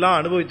 அதையெல்லாம்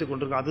அனுபவித்துக்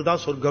கொண்டிருக்கும்,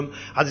 அதுதான் சொர்க்கம்,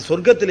 அது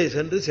சொர்க்கத்திலே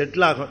சென்று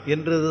செட்டில் ஆகும்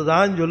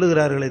என்றுதான்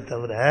சொல்லுகிறார்களே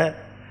தவிர,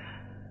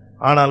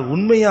 ஆனால்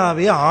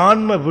உண்மையாவே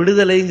ஆன்ம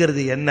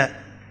விடுதலைங்கிறது என்ன,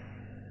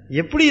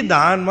 எப்படி இந்த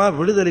ஆன்மா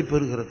விடுதலை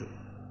பெறுகிறது,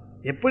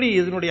 எப்படி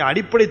இதனுடைய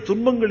அடிப்படை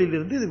துன்பங்களில்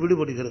இருந்து இது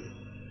விடுபடுகிறது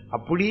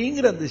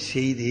அப்படிங்கிற அந்த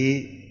செய்தி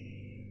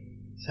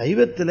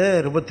சைவத்தில்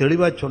ரொம்ப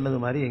தெளிவா சொன்னது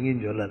மாதிரி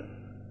எங்கேயும் சொல்லல.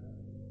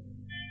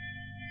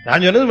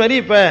 நான் சொன்னது மாதிரி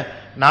இப்ப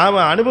நாம்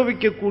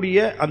அனுபவிக்கக்கூடிய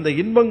அந்த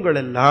இன்பங்கள்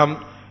எல்லாம்,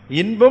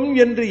 இன்பம்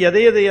என்று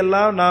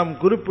எதையெல்லாம் நாம்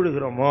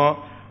குறிப்பிடுகிறோமோ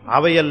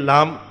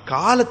அவையெல்லாம்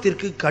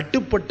காலத்திற்கு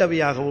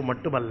கட்டுப்பட்டவையாகவும்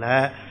மட்டுமல்ல,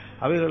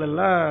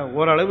 அவைகளெல்லாம்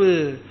ஓரளவு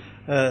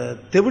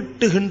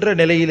தெவிட்டுகின்ற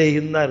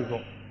நிலையிலேயும் தான்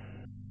இருக்கும்.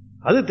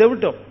 அது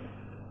தெவிட்டும்.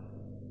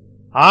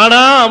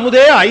 ஆனா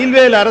அமுதே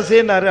அயில்வேல்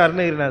அரசேன்னாரு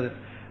அருணகிரிநாதர்.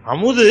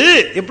 அமுது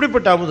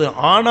எப்படிப்பட்ட அமுது?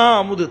 ஆனா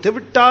அமுது,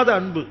 தெவிட்டாத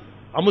அன்பு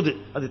அமுது,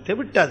 அது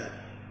தெவிட்டாது.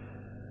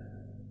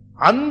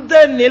 அந்த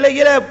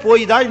நிலையில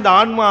போய் தான் இந்த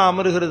ஆன்மா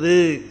அமருகிறது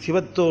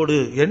சிவத்தோடு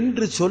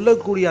என்று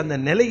சொல்லக்கூடிய அந்த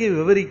நிலையை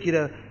விவரிக்கிற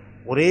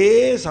ஒரே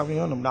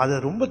சமயம் நம்ம அதை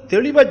ரொம்ப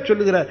தெளிவா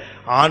சொல்லுகிற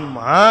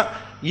ஆன்மா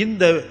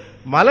இந்த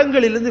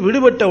மலங்களிலிருந்து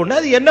விடுபட்ட உடனே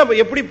அது என்ன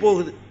எப்படி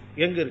போகுது,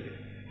 எங்க இருக்கு?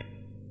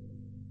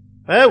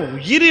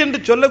 உயிர் என்று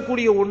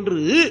சொல்லக்கூடிய ஒன்று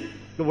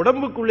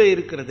உடம்புக்குள்ளே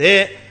இருக்கிறது,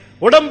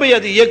 உடம்பை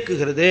அது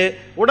இயக்குகிறது,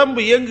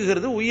 உடம்பு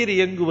இயங்குகிறது உயிர்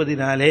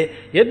இயங்குவதனாலே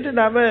என்று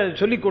நாம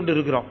சொல்லிக்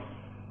கொண்டிருக்கிறோம்.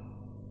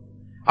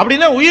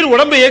 அப்படின்னா உயிர்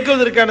உடம்பை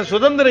இயக்குவதற்கான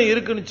சுதந்திரம்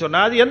இருக்குன்னு சொன்னா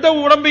அது எந்த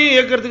உடம்பையும்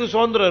இயக்கிறதுக்கு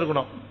சுதந்திரம்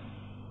இருக்கணும்.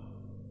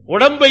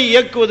 உடம்பை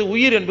இயக்குவது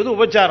உயிர் என்பது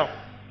உபச்சாரம்,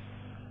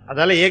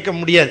 அதால இயக்க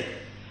முடியாது.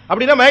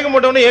 அப்படின்னா மயக்கம்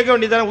போட்டவனே இயக்க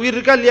வேண்டியதானே? உயிர்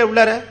இருக்கா இல்லையா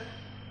உள்ளார?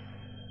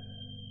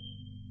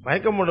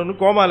 மயக்கம் போட்டவனு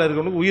கோமால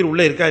இருக்கவனுக்கு உயிர்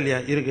உள்ள இருக்கா இல்லையா?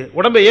 இருக்கு.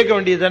 உடம்பை இயக்க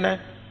வேண்டியது தானே,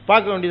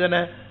 பார்க்க வேண்டியது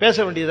தானே, பேச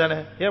வேண்டியது தானே.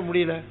 ஏன்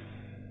முடியல?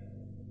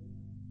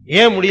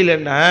 ஏன்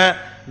முடியலன்னா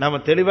நாம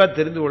தெளிவா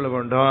தெரிந்து கொள்ள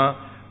வேண்டும்.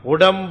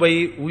 உடம்பை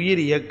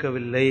உயிர்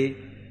இயக்கவில்லை,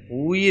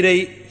 உயிரை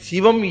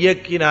சிவம்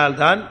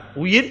இயக்கினால்தான்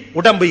உயிர்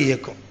உடம்பை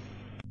இயக்கும்.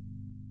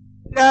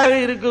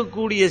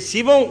 இருக்கக்கூடிய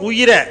சிவம்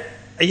உயிரை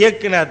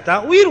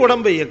இயக்கினால்தான் உயிர்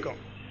உடம்பை இயக்கும்.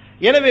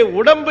 எனவே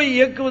உடம்பை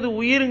இயக்குவது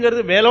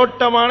உயிருங்கிறது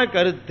மேலோட்டமான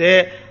கருத்து.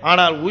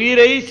 ஆனால்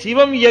உயிரை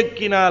சிவம்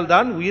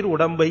இயக்கினால்தான் உயிர்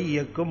உடம்பை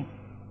இயக்கும்.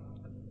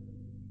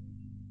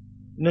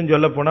 இன்னும்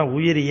சொல்ல போனா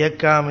உயிர்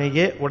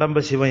இயக்காமையே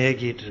உடம்பை சிவம்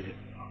இயக்கிட்டு இருக்கு.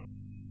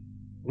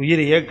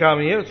 உயிர்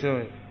இயக்காமையே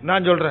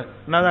நான் சொல்றேன்,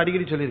 நான்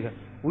அடிக்கடி சொல்லியிருக்கேன்.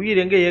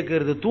 உயிர் எங்க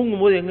இயக்குறது?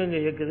 தூங்கும் போது எங்க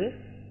இயக்குது?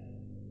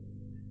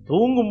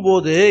 தூங்கும்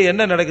போது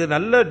என்ன நடக்குது?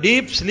 நல்ல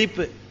டீப்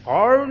ஸ்லீப்,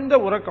 ஆழ்ந்த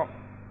உறக்கம்.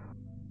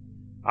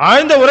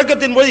 ஆழ்ந்த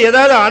உறக்கத்தின் போது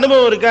ஏதாவது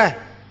அனுபவம் இருக்கா?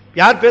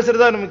 யார்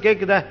பேசுறதா நமக்கு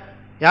கேக்குதா?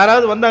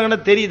 யாராவது வந்தாங்கன்னா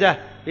தெரியுதா?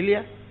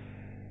 இல்லையா?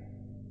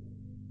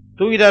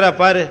 தூங்கிட்டாரா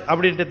பாரு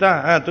அப்படின்ட்டு தான்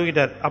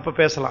தூங்கிட்டார் அப்ப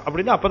பேசலாம்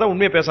அப்படின்னு அப்பதான்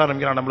உண்மையை பேச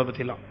ஆரம்பிக்கிறான் நம்மளை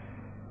பத்தி எல்லாம்.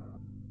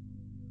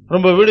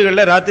 ரொம்ப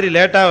வீடுகளில் ராத்திரி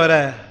லேட்டா வர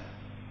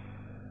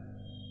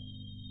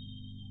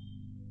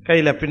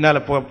கையில பின்னால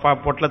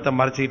பொட்டலத்தை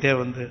மறைச்சிக்கிட்டே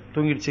வந்து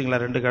தூங்கிடுச்சிங்களா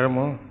 2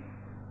 கிழமும்?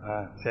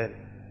 சரி,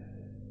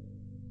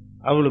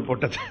 அவளுக்கு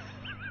பொட்டத்தை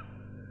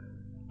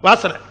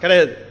வாசனை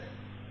கிடையாது,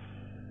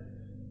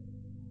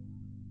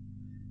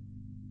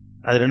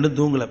 அது 2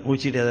 தூங்கல,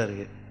 மூச்சிட்டே தான்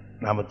இருக்கு.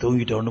 நாம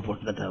தூங்கிட்டோன்னு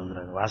பொட்டத்தை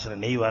அவுக்குறாங்க. வாசனை,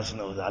 நெய்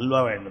வாசனை வருது. அல்வா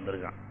வாங்கிட்டு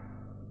வந்திருக்கான்.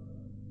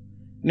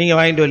 நீங்க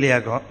வாங்கிட்டு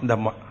வரலையாக்கும் இந்த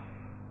அம்மா.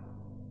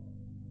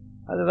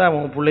 அதுதான்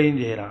உங்க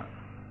பிள்ளையும் செய்யறான்.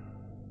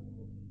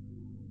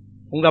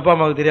 உங்க அப்பா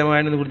அம்மாவுக்கு தெரியாம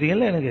வாங்கிட்டு வந்து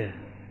கொடுத்தீங்கல்ல எனக்கு.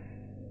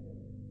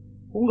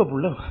 உங்க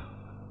புள்ள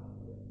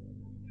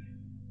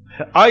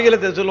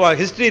ஆங்கிலத்தை சொல்லுவாங்க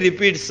ஹிஸ்டரி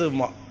ரிப்பீட்ஸ்.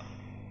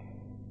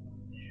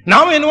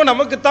 நாம என்னவோ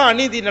நமக்குத்தான்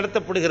அநீதி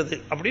நடத்தப்படுகிறது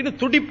அப்படின்னு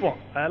துடிப்போம்.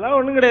 அதெல்லாம்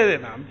ஒண்ணும் கிடையாது,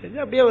 நாம்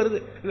செஞ்சு அப்படியே வருது.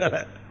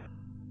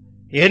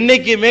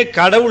 என்னைக்குமே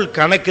கடவுள்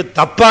கணக்கு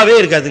தப்பாவே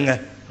இருக்காதுங்க,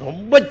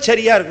 ரொம்ப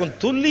சரியா இருக்கும்,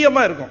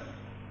 துல்லியமா இருக்கும்.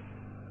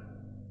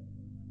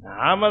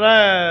 நாம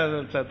தான்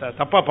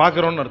தப்பா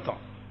பாக்குறோம்னு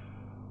அர்த்தம்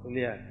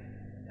இல்லையா?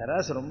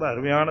 தராசு ரொம்ப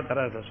அருமையான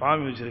தராசு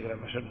சுவாமி வச்சிருக்கிற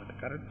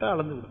மெஷர்மெண்ட் கரெக்டா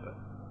அளந்து கொடுத்தார்.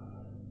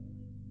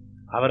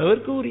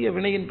 அவரவருக்கு உரிய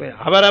வினையின்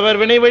பெயர். அவரவர்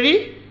வினை வழி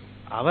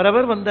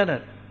அவரவர்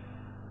வந்தனர்.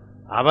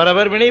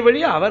 அவரவர் வினை வழி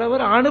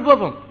அவரவர்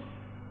அனுபவம்.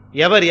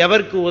 எவர்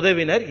எவருக்கு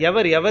உதவினர்,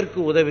 எவர் எவருக்கு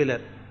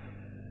உதவினர்.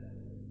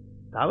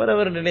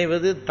 அவரவர்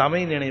நினைவது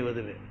தமை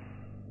நினைவது.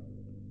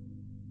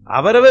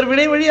 அவரவர்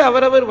வினை வழி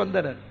அவரவர்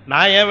வந்தனர்.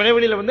 நான் என் வினை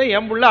வழியில வந்தேன்,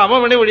 என் புள்ள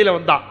அவன் வினை வழியில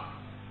வந்தான்.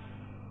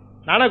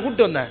 நானா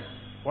கூப்பிட்டு வந்தேன்,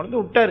 உடனே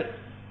விட்டாரு.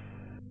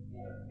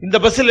 இந்த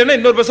பஸ் இல்லைன்னா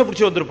இன்னொரு பஸ்ஸை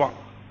பிடிச்சி வந்திருப்பான்.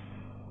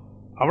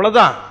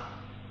 அவ்வளவுதான்.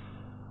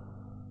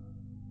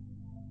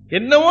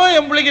 என்னவோ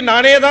என் பிள்ளைக்கு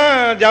நானே தான்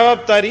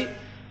ஜவாப்தாரி,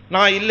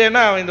 நான்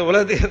இல்லைன்னா அவன் இந்த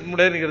உலகத்துக்கு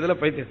முடியாதுங்கிறதுல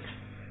பைத்தியம்.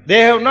 They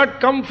have not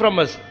come from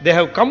us, they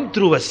have come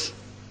through us.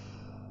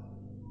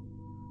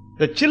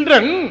 The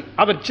children,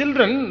 our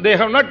children, they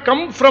have not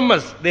come from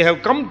us, they have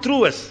come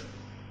through us.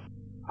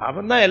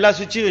 அவன் தான் எல்லா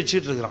சுவிட்சையும்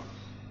வச்சுட்டு இருக்கிறான்.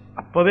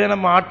 அப்பவே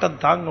நம்ம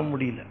ஆட்டம் தாங்க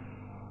முடியல.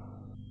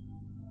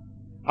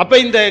 அப்ப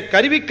இந்த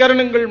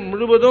கருவிக்கரணங்கள்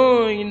முழுவதும்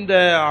இந்த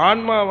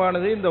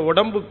ஆன்மாவானது இந்த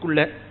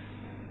உடம்புக்குள்ள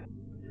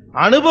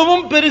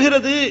அனுபவம்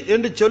பெறுகிறது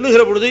என்று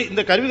சொல்லுகிற பொழுது,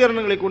 இந்த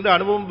கருவிகரணங்களை கொண்டு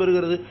அனுபவம்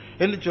பெறுகிறது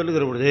என்று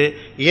சொல்லுகிற பொழுது,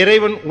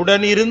 இறைவன்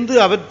உடனிருந்து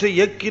அவற்றை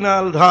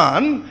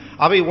இயக்கினால்தான்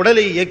அவை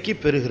உடலை இயக்கி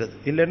பெறுகிறது.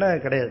 இல்லைன்னா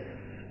கிடையாது.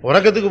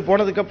 உறக்கத்துக்கு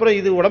போனதுக்கு அப்புறம்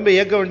இது உடம்பை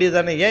இயக்க வேண்டியது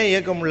தானே, ஏன்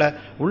இயக்க முடியல?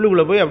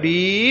 உள்ளுக்குள்ள போய்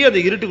அப்படியே அந்த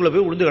இருட்டுக்குள்ள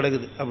போய் உளுந்து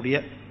கிடக்குது. அப்படியே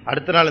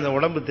அடுத்த நாள் இந்த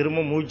உடம்பு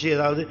திரும்ப மூச்சு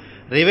ஏதாவது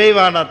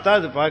ரிவைவ் ஆனாத்தான்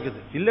அது பார்க்குது,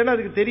 இல்லைன்னா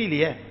அதுக்கு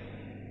தெரியலையே.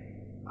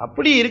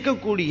 அப்படி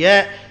இருக்கக்கூடிய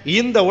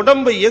இந்த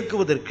உடம்பை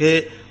இயக்குவதற்கு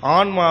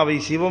ஆன்மாவை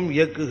சிவம்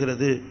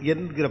இயக்குகிறது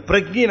என்கிற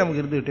பிரக்ஞை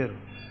நமக்கு இருந்துகிட்டே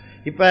இருக்கும்.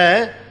 இப்ப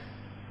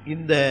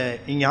இந்த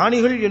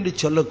ஞானிகள் என்று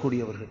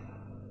சொல்லக்கூடியவர்கள்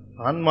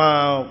ஆன்மா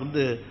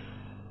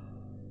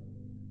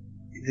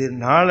இது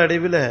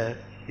நாளடைவில்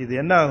இது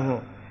என்ன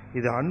ஆகும்?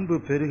 இது அன்பு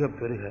பெருக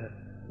பெருக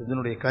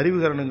இதனுடைய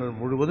கருவிகரணங்கள்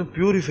முழுவதும்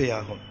பியூரிஃபை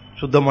ஆகும்,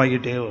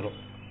 சுத்தமாகிட்டே வரும்.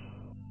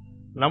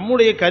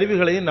 நம்முடைய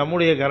கருவிகளையும்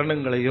நம்முடைய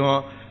கரணங்களையும்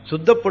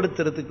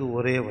சுத்தப்படுத்துறதுக்கு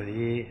ஒரே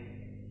வழி,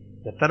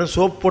 எத்தனை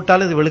சோப்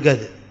போட்டாலும் இது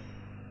வெளுக்காது.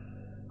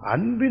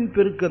 அன்பின்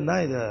பெருக்கம்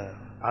தான் இது,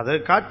 அதை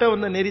காட்ட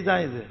வந்த நெறி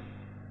தான் இது.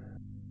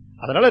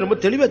 அதனால ரொம்ப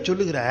தெளிவா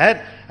சொல்லுகிறார்,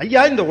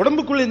 ஐயா இந்த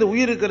உடம்புக்குள்ள இந்த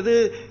உயிர் இருக்கிறது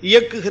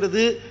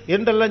இயக்குகிறது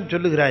என்றெல்லாம்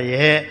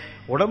சொல்லுகிறாயே,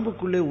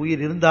 உடம்புக்குள்ளே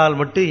உயிர் இருந்தால்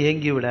மட்டும்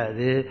இயங்கி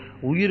விடாது,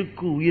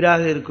 உயிருக்கு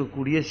உயிராக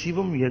இருக்கக்கூடிய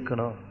சிவம்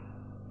இயக்கணும்.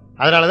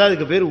 அதனாலதான்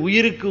அதுக்கு பேர்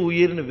உயிருக்கு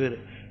உயிர்னு பேரு.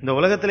 இந்த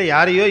உலகத்துல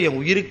யாரையோ என்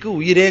உயிருக்கு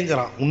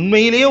உயிரேங்கிறான்,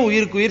 உண்மையிலேயே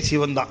உயிருக்கு உயிர்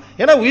சிவன் தான்.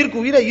 ஏன்னா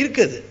உயிருக்கு உயிரா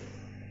இருக்குது,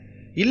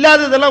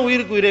 இல்லாததெல்லாம்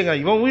உயிருக்கு உயிரேங்க.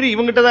 இவன் உயிர்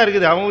இவங்கிட்ட தான்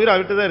இருக்குது, அவன் உயிர்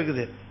அவகிட்ட தான்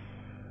இருக்குது.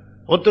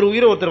 ஒருத்தர்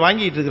உயிரை ஒருத்தர்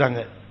வாங்கிட்டு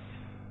இருக்கிறாங்க,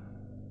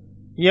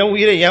 என்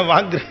உயிரை ஏன்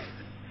வாங்குற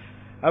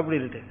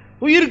அப்படின்ட்டு.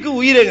 உயிருக்கு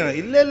உயிரேங்க,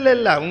 இல்ல இல்ல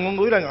இல்ல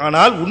அவங்க உயிராங்க.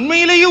 ஆனால்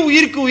உண்மையிலேயே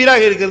உயிருக்கு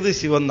உயிராக இருக்கிறது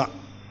சிவன் தான்.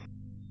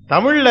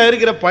 தமிழ்ல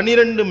இருக்கிற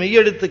 12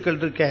 மெய்யெழுத்துக்கள்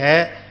இருக்க,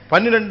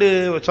 12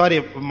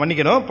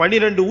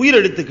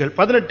 உயிரெழுத்துக்கள்,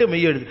 18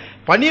 மெய்யெழுத்து.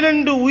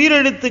 12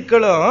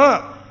 உயிரெழுத்துக்களும்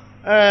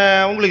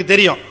உங்களுக்கு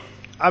தெரியும்,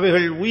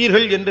 அவைகள்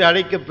உயிர்கள் என்று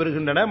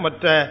அழைக்கப்பெறுகின்றன.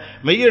 மற்ற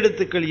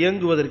மெய்யெழுத்துக்கள்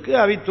இயங்குவதற்கு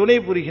அவை துணை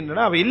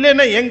புரிகின்றன. அவை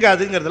இல்லைன்னா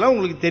இயங்காதுங்கிறதுலாம்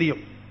உங்களுக்கு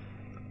தெரியும்.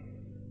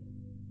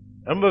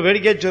 ரொம்ப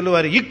வேடிக்கையா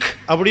சொல்லுவார், இக்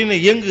அப்படின்னு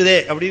இயங்குதே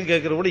அப்படின்னு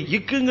கேட்கிற கூட,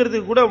 இக்குங்கிறது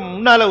கூட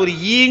முன்னால ஒரு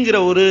ஈங்கிற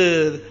ஒரு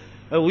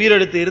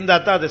உயிரெழுத்து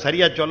இருந்தால் தான் அதை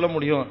சரியாக சொல்ல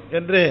முடியும்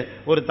என்று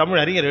ஒரு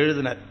தமிழ் அறிஞர்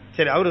எழுதினார்.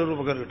 சரி, அவர் ஒரு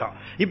பக்கம் இருக்கட்டும்.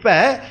 இப்போ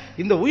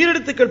இந்த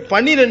உயிரெழுத்துக்கள்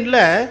 12ல்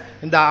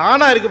இந்த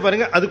ஆனா இருக்கு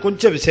பாருங்க, அது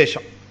கொஞ்சம்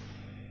விசேஷம்.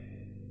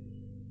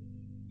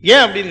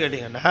 ஏன் அப்படின்னு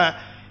கேட்டீங்கன்னா,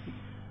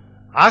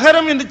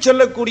 அகரம் என்று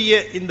சொல்லக்கூடிய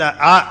இந்த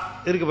ஆ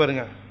இருக்கு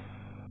பாருங்க,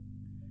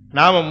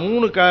 நாம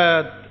 3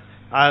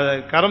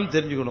 கரம்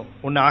தெரிஞ்சுக்கணும்.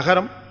 ஒன்று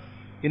அகரம்,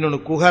 இன்னொன்று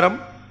குகரம்,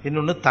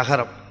 இன்னொன்று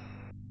தகரம்.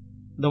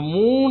 இந்த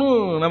 3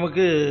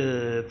 நமக்கு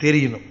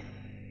தெரியணும்.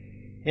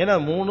 ஏன்னா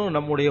 3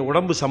 நம்முடைய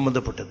உடம்பு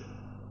சம்பந்தப்பட்டது.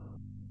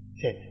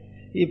 சரி,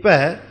 இப்போ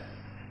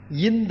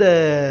இந்த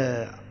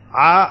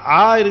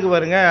ஆ இருக்கு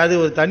பாருங்க, அது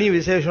ஒரு தனி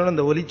விசேஷம்.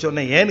 இந்த ஒலி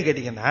சொன்னேன் ஏன்னு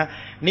கேட்டீங்கன்னா,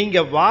 நீங்க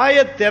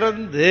வாயை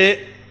திறந்து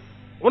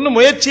ஒன்றும்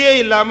முயற்சியே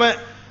இல்லாமல்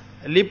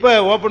லிப்பை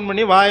ஓப்பன்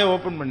பண்ணி வாயை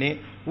ஓப்பன் பண்ணி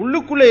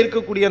உள்ளுக்குள்ளே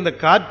இருக்கக்கூடிய அந்த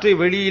காற்றை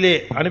வெளியிலே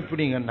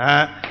அனுப்பினீங்கன்னா,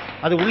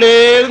 அது உள்ளே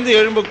இருந்து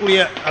எழும்பக்கூடிய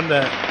அந்த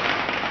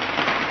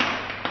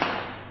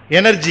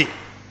எனர்ஜி,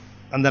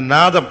 அந்த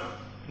நாதம்,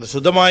 இந்த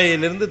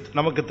சுத்தமாயிலிருந்து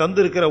நமக்கு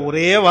தந்திருக்கிற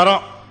ஒரே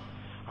வரம்,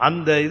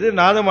 அந்த இது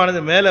நாதமானது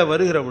மேலே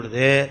வருகிற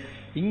பொழுது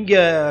இங்கே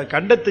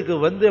கண்டத்துக்கு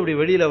வந்து அப்படி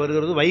வெளியில்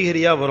வருகிறது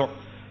வைகரியாக வரும்.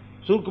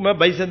 சூக்குமை,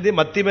 பைசந்தி,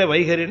 மத்திமை,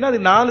 வைகரின்னு அது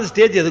 4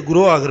 ஸ்டேஜ் அது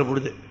குரோ ஆகிற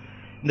பொழுது.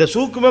 இந்த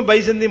சூக்குமை,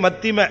 பைசந்தி,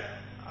 மத்திமை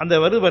அந்த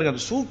வருது பாருங்க,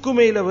 அந்த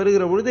சூக்குமையில்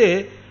வருகிற பொழுது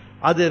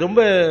அது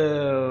ரொம்ப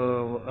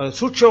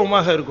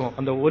சூட்சமமாக இருக்கும்.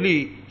 அந்த ஒலி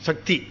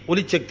சக்தி,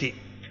 ஒலி சக்தி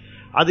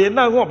அது என்ன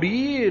ஆகும்,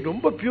 அப்படியே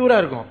ரொம்ப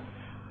பியூராக இருக்கும்.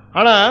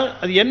 ஆனால்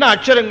அது என்ன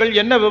அக்ஷரங்கள்,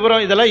 என்ன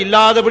விவரம் இதெல்லாம்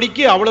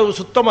இல்லாதபடிக்கு அவ்வளவு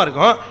சுத்தமாக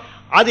இருக்கும்.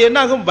 அது என்ன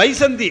ஆகும்,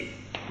 பைசந்தி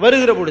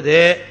வருகிற பொழுது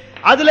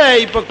அதில்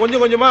இப்போ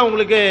கொஞ்சம் கொஞ்சமாக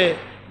உங்களுக்கு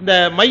இந்த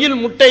மயில்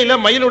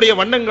முட்டையில் மயிலுடைய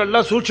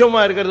வண்ணங்கள்லாம்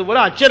சூட்சமாக இருக்கிறது போல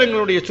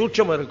அச்சரங்களுடைய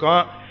சூட்சம்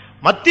இருக்கும்.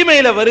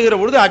 மத்திமையில் வருகிற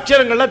பொழுது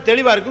அச்சரங்கள்லாம்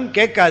தெளிவாக இருக்கும்,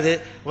 கேட்காது.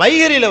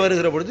 வைகரியில்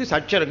வருகிற பொழுது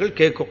அச்சரங்கள்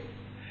கேட்கும்.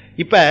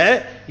 இப்போ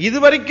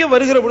இதுவரைக்கும்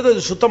வருகிற பொழுது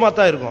அது சுத்தமாக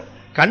தான் இருக்கும்.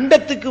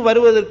 கண்டத்துக்கு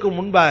வருவதற்கு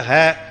முன்பாக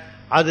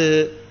அது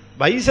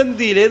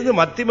பைசந்தியிலேருந்து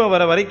மத்திமை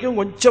வர வரைக்கும்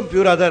கொஞ்சம்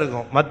பியூராக தான்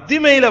இருக்கும்.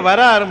 மத்திமையில் வர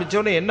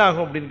ஆரம்பித்தோன்னே என்ன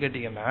ஆகும் அப்படின்னு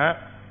கேட்டிங்கன்னா,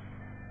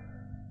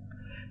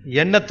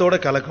 எண்ணத்தோட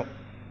கலக்கும்.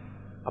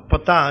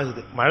 அப்போத்தான்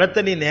ஆகுது. மழை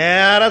தண்ணி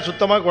நேராக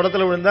சுத்தமாக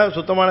குடத்தில் விழுந்தால்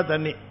சுத்தமான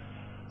தண்ணி,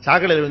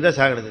 சாக்கடையில் விழுந்தால்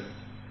சாக்கடை தண்ணி.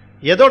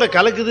 எதோட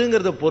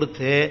கலக்குதுங்கிறத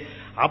பொறுத்து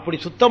அப்படி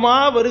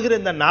சுத்தமாக வருகிற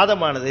இந்த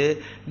நாதமானது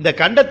இந்த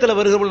கண்டத்தில்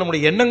வருகிற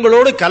நம்முடைய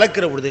எண்ணங்களோடு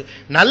கலக்கிற பொழுது,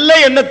 நல்ல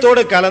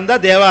எண்ணத்தோடு கலந்தா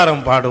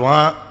தேவாரம்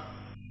பாடுவான்,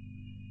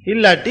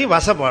 இல்லாட்டி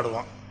வச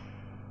பாடுவான்,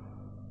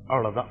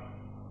 அவ்வளோதான்.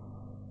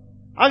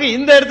 ஆக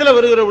இந்த இடத்துல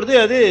வருகிற பொழுது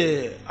அது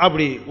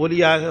அப்படி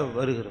ஒலியாக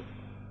வருகிறது.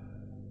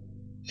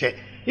 சரி,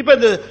 இப்போ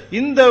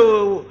இந்த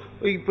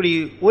இப்படி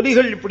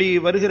ஒலிகள் இப்படி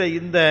வருகிற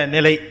இந்த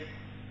நிலை,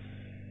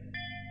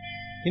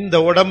 இந்த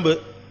உடம்பு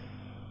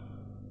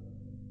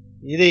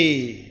இதை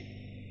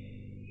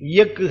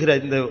இயக்குகிற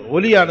இந்த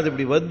ஒலியானது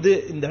இப்படி வந்து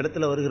இந்த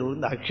இடத்துல வருகிற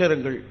இந்த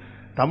அக்ஷரங்கள்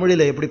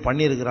தமிழில் எப்படி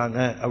பண்ணியிருக்கிறாங்க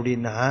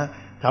அப்படின்னா,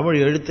 தமிழ்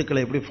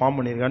எழுத்துக்களை எப்படி ஃபார்ம்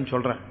பண்ணியிருக்கான்னு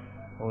சொல்கிறேன்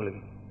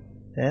உங்களுக்கு.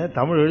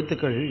 தமிழ்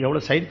எழுத்துக்கள்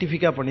எவ்வளோ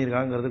சயின்டிஃபிக்காக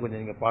பண்ணியிருக்காங்கிறது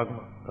கொஞ்சம் நீங்கள்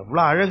பார்க்கணும்.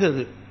 எவ்வளோ அழகு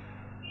அது.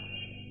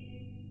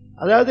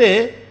 அதாவது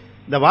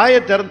இந்த வாயை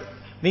திறந்து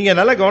நீங்கள்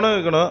நல்லா கவனம்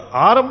வைக்கணும்.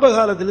 ஆரம்ப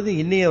காலத்துலேருந்து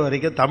இன்னைய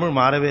வரைக்கும் தமிழ்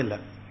மாறவே இல்லை,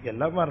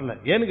 எல்லாம் மாறல.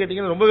 ஏன்னு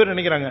கேட்டிங்கன்னா, ரொம்ப பேர்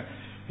நினைக்கிறாங்க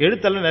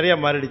எழுத்தெல்லாம் நிறையா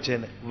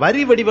மாறிடுச்சேன்னு.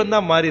 வரி வடிவம்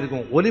தான் மாறி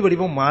இருக்கும், ஒலி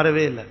வடிவம்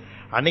மாறவே இல்லை.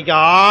 அன்னைக்கு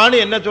ஆணு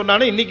என்ன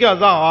சொன்னாலும் இன்றைக்கும்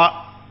அதுதான் ஆ,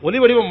 ஒலி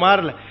வடிவம்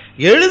மாறல.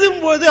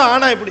 எழுதும்போது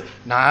ஆனா எப்படி,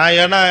 நான்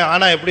ஏன்னா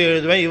ஆனா எப்படி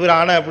எழுதுவேன், இவர்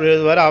ஆனா எப்படி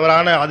எழுதுவார், அவர்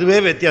ஆனா, அதுவே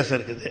வித்தியாசம்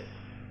இருக்குது.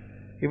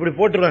 இப்படி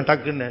போட்டுருவேன்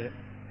டக்குன்னு.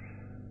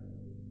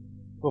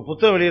 இப்போ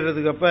புத்தகம்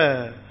வெளியிடுறதுக்கு அப்போ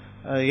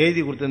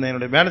எழுதி கொடுத்துருந்தேன்,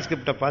 என்னுடைய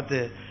மேனஸ்கிரிப்டை பார்த்து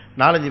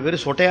 4-5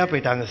 பேர் சொட்டையாக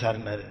போயிட்டாங்க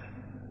சார்னாரு.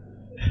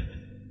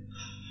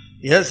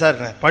 ஏன்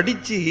சார்,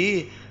 படித்து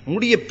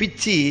முடிய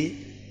பிச்சு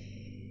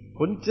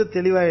கொஞ்சம்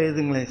தெளிவாக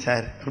எழுதுங்களேன்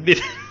சார்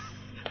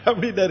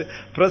அப்படின்னாரு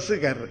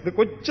ப்ரெஸ்ஸுக்காரர்.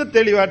 கொஞ்சம்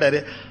தெளிவாட்டாரு,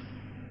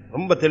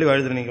 ரொம்ப தெளிவாக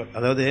எழுதுனீங்க.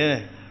 அதாவது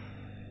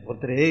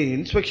ஒருத்தர்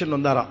இன்ஸ்பெக்ஷன்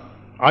வந்தாராம்,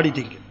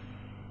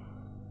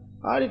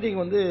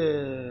 ஆடிட்டிங் வந்து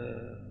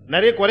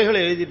நிறைய குறைகளை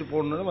எழுதிட்டு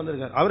போகணுன்னு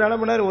வந்திருக்காரு. அவர் என்ன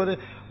பண்ணார்,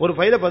 ஒரு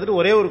ஃபைலை பார்த்துட்டு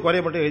ஒரே ஒரு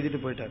குறையை மட்டும் எழுதிட்டு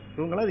போயிட்டார்.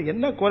 இவங்களாம் அது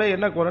என்ன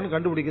குறைன்னு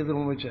கண்டுபிடிக்கிறது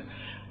ரொம்ப வச்சு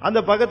அந்த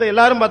பக்கத்தை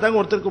எல்லாரும் பார்த்தாங்க,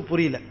 ஒருத்தருக்கு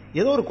புரியல.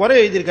 ஏதோ ஒரு குறை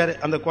எழுதியிருக்காரு,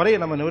 அந்த குறையை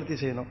நம்ம நிவர்த்தி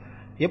செய்யணும்.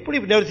 எப்படி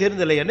நிவர்த்தி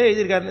செய்யறதில்லை, என்ன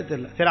எழுதியிருக்காருன்னு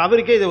தெரியல. சரி,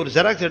 அவருக்கே இதை ஒரு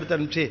ஜெராக்ஸ் எடுத்து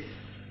அனுப்பிச்சு,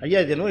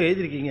 ஐயா இது என்ன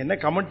எழுதியிருக்கீங்க, என்ன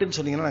கமெண்ட்டுன்னு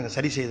சொன்னீங்கன்னா நாங்கள்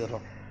சரி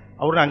செய்துடுறோம்.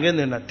 அவரு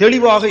அங்கேருந்து என்ன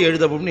தெளிவாக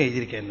எழுதவும்னு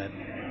எழுதியிருக்கேன்.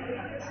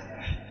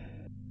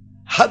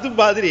 அது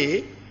மாதிரி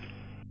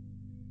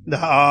இந்த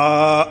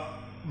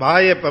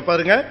வாயை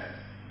பாருங்க,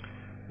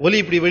 ஒலி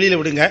இப்படி வெளியில்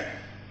விடுங்க,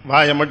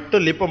 வாயை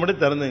மட்டும் லிப்பை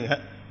மட்டும் திறந்துங்க,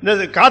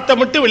 இந்த காற்றை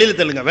மட்டும் வெளியில்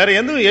தள்ளுங்க, வேற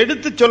எதுவும்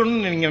எடுத்து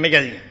சொல்லணும்னு நீங்கள்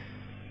நினைக்காதீங்க.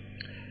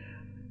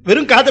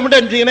 வெறும் காற்றை மட்டும்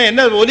அனுப்பிச்சிங்கன்னா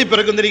என்ன ஒலி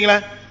பிறக்கும் தெரியுங்களா?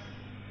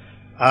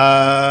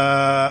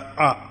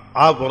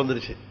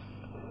 பிறந்துருச்சு.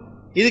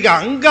 இதுக்கு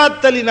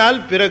அங்காத்தலினால்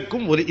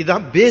பிறக்கும் ஒலி,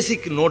 இதுதான்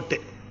பேசிக் நோட்டு.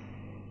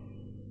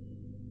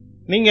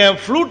 நீங்க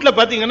ஃப்ளூட்ல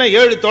பாத்தீங்கன்னா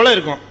 7 தொலை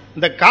இருக்கும்.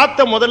 இந்த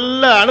காற்றை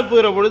முதல்ல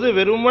அனுப்புகிற பொழுது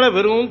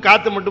வெறும்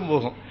காற்று மட்டும்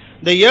போகும்.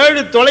 இந்த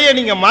 7 தொலையை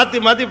நீங்க மாத்தி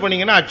மாத்தி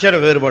பண்ணீங்கன்னா அட்சர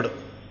வேறுபாடும்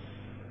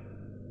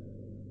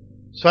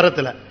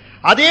ஸ்வரத்துல.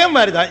 அதே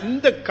மாதிரிதான்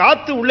இந்த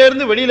காத்து உள்ளே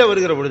இருந்து வெளியில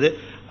வருகிற பொழுது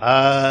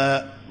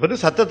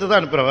வெறும் சத்தத்தை தான்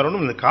அனுப்புறேன், வேற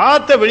ஒன்றும் இல்லை.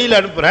 காற்றை வெளியில்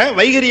அனுப்புறேன்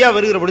வைகரியா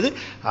வருகிற பொழுது.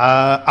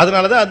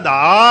 அதனாலதான் அந்த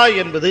ஆ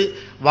என்பது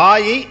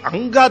வாயை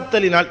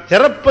அங்காத்தலினால்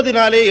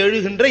திறப்பதினாலே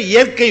எழுகின்ற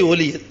இயற்கை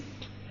ஒலி. அது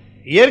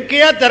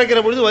இயற்கையா திறக்கிற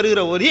பொழுது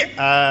வருகிற ஒலி.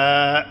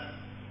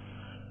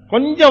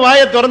 கொஞ்சம்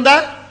வாயை திறந்தா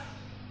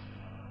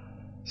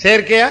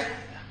செயற்கையா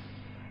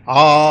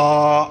ஆ.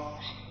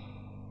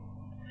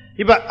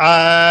 இப்ப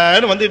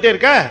வந்துகிட்டே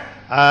இருக்க,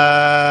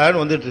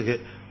 வந்துட்டு இருக்கு.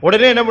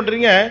 உடனே என்ன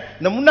பண்றீங்க,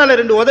 இந்த முன்னால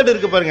 2 உதடு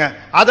இருக்கு பாருங்க,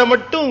 அதை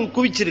மட்டும்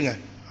குவிச்சிருங்க.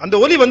 அந்த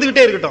ஒலி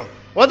வந்துகிட்டே இருக்கட்டும்,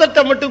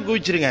 உதட்டை மட்டும்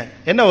குவிச்சிருங்க.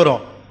 என்ன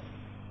வரும்,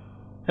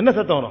 என்ன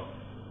சத்தம் வரும்?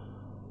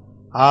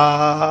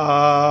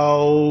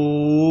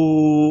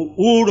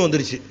 ஊன்னு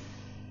வந்துருச்சு.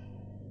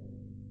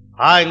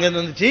 எங்க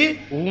வந்துச்சு,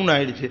 ஊன்னு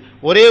ஆயிடுச்சு.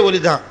 ஒரே ஒலி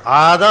தான்,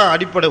 அதான்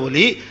அடிப்படை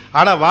ஒலி.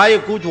 ஆனா வாயை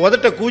கூச்சி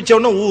உதட்ட கூச்ச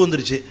உடனே ஊ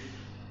வந்துருச்சு.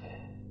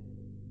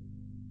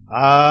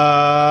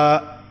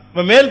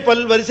 மேல்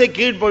பல் வரிசை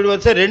கீழ் பல்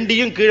வரிசை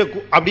ரெண்டையும் கீழே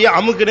அப்படியே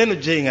அமுக்குனேன்னு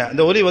வச்சுங்க,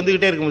 அந்த ஒலி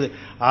வந்துகிட்டே இருக்கும்போது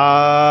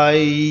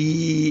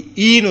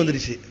ஈன்னு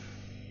வந்துருச்சு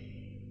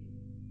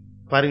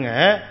பாருங்க.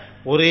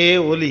 ஒரே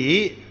ஒலி.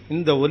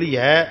 இந்த ஒலிய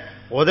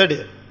உதடு,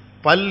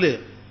 பல்லு,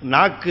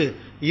 நாக்கு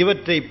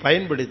இவற்றை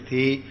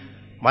பயன்படுத்தி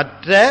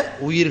மற்ற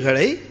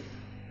உயிர்களை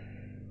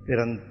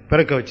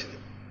பிறக்க வச்சது.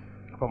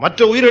 அப்ப மற்ற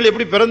உயிர்கள்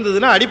எப்படி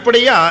பிறந்ததுன்னா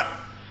அடிப்படையா,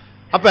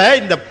 அப்ப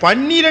இந்த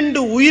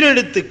 12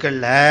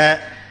 உயிரெழுத்துக்கள்ல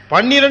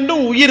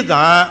 12ம் உயிர்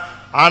தான்.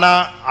 ஆனா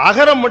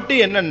அகரம்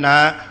மட்டும் என்னன்னா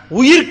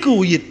உயிர்க்கு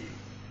உயிர்,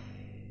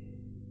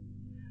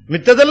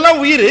 மித்ததெல்லாம்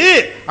உயிர்,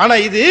 ஆனா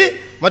இது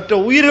மற்ற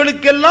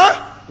உயிர்களுக்கெல்லாம்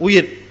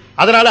உயிர்.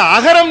 அதனால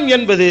அகரம்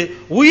என்பது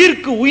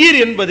உயிர்க்கு உயிர்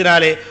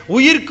என்பதனாலே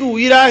உயிர்க்கு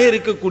உயிராக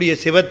இருக்கக்கூடிய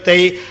சிவத்தை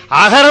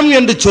அகரம்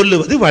என்று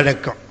சொல்லுவது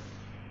வழக்கம்.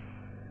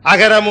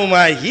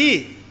 அகரமுமாகி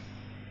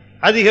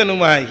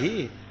அதிகனுமாகி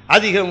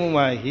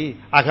அதிகமுமாகி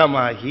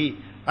அகமாகி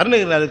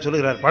அருணகிரிநாதர்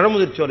சொல்லுகிறார்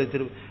பழமுதிர்ச்சோலை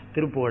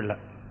திருப்புகழ்ல.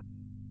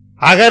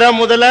 அகர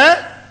முதல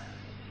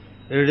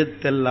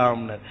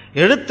எழுத்தெல்லாம்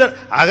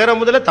அகர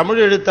முதல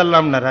தமிழ்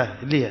எழுத்தெல்லாம்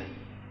இல்லையா?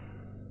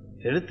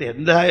 எழுத்து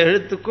எந்த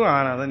எழுத்துக்கும்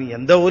ஆனா நீ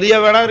எந்த ஒலியா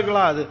வேணா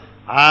இருக்கலாம், அது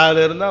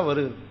ஆல இருந்தா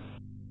வருது.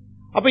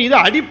 அப்ப இது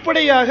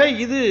அடிப்படையாக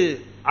இது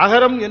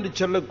அகரம் என்று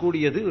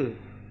சொல்லக்கூடியது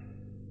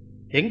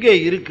எங்கே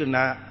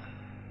இருக்குன்னா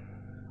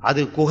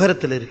அது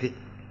குகரத்தில் இருக்கு.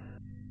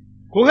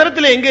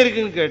 குகரத்தில் எங்க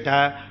இருக்குன்னு கேட்டா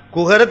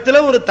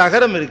குகரத்தில் ஒரு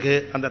தகரம் இருக்கு,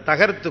 அந்த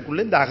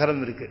தகரத்துக்குள்ள இந்த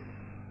அகரம் இருக்கு.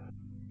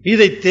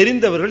 இதை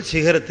தெரிந்தவர்கள்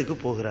சிகரத்துக்கு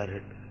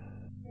போகிறார்கள்,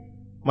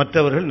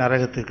 மற்றவர்கள்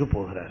நரகத்துக்கு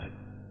போகிறார்கள்.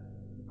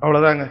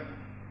 அவ்வளவுதாங்க.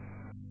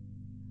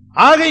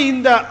 ஆக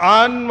இந்த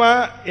ஆன்மா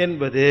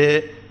என்பது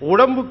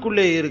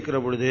உடம்புக்குள்ளே இருக்கிற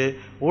பொழுது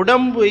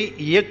உடம்பை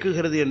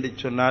இயக்குகிறது என்று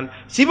சொன்னால்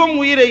சிவம்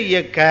உயிரை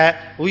இயக்க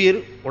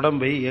உயிர்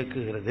உடம்பை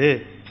இயக்குகிறது.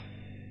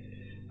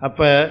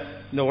 அப்ப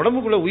இந்த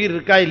உடம்புக்குள்ள உயிர்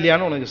இருக்கா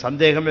இல்லையான்னு உனக்கு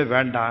சந்தேகமே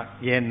வேண்டாம்.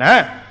 ஏன்னா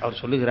அவர்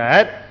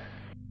சொல்லுகிறார்,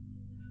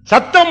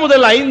 சத்தம்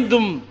முதல்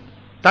 5ம்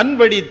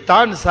தன்படி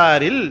தான்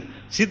சாரில்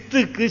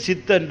சித்துக்கு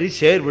சித்தன்றி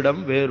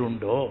சேர்விடம்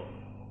வேறுண்டோ.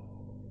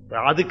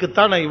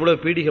 அதுக்குத்தான் நான்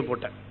இவ்வளவு பீடிகை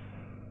போட்டேன்.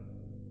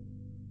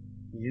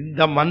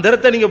 இந்த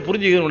மந்திரத்தை நீங்க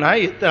புரிஞ்சுக்கணும்னா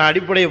இத்தனை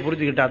அடிப்படையை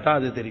புரிஞ்சுக்கிட்டா தான்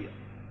அது தெரியும்.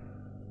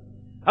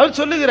 அவர்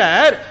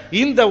சொல்லுகிறார்,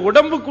 இந்த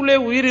உடம்புக்குள்ளே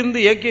உயிர் இருந்து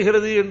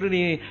இயக்குகிறது என்று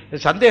நீ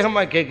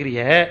சந்தேகமா கேட்கிறிய,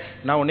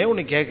 நான்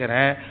ஒண்ணு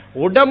கேட்கிறேன்.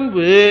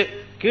 உடம்பு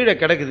கீழே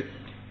கிடக்குது,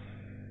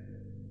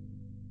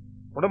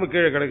 உடம்பு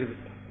கீழே கிடக்குது,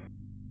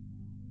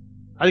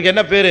 அதுக்கு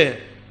என்ன பேரு?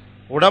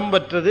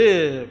 உடம்பற்றது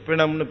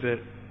பிணம்னு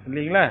பேர்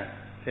இல்லைங்களா?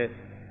 சரி,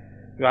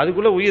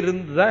 அதுக்குள்ள உயிர்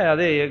இருந்துதான்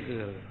அதே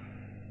இயக்குகிறது.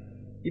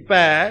 இப்ப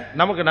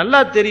நமக்கு நல்லா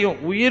தெரியும்,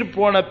 உயிர்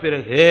போன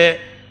பிறகு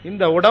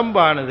இந்த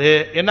உடம்பானது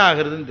என்ன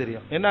ஆகுறதுன்னு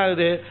தெரியும். என்ன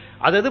ஆகுது?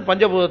 அது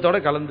பஞ்சபூதத்தோட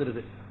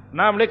கலந்துருது.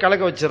 நாமளே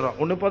கலக்க வச்சிடறோம்,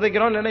 ஒண்ணு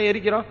புதைக்கிறோம் இல்லைன்னா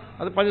எரிக்கிறோம்,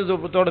 அது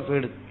பஞ்சபூதத்தோட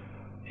போயிடுது.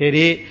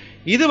 சரி,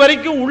 இது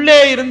வரைக்கும் உள்ளே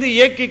இருந்து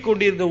இயக்கி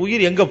கொண்டிருந்த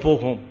உயிர் எங்க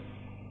போகும்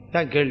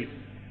தான் கேள்வி.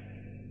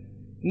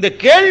 இந்த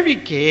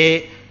கேள்விக்கு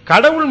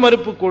கடவுள்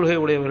மறுப்பு கொள்கை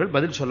உடையவர்கள்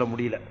பதில் சொல்ல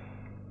முடியல.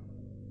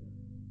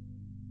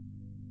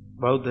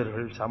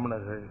 பௌத்தர்கள்,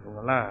 சமணர்கள்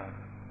இவங்கெல்லாம்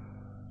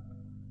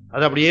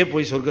அது அப்படியே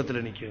போய்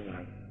சொர்க்கத்தில் நிற்கும்.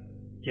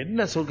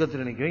 என்ன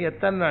சொர்க்கத்தில் நிற்கும்?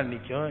 எத்தனை நாள்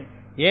நிற்கும்?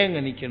 ஏங்க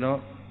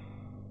நிற்கணும்?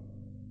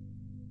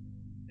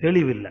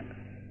 தெளிவில்லை.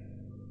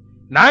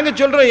 நாங்க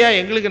சொல்றோம், ஏன்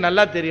எங்களுக்கு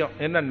நல்லா தெரியும்.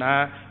 என்னன்னா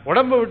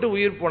உடம்பை விட்டு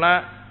உயிர் போனா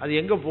அது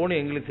எங்க போகணும்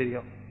எங்களுக்கு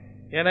தெரியும்.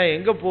 ஏன்னா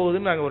எங்க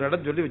போகுதுன்னு நாங்கள் ஒரு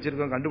இடம் சொல்லி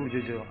வச்சிருக்கோம், கண்டுபிடிச்சி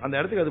வச்சிருக்கோம். அந்த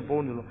இடத்துக்கு அது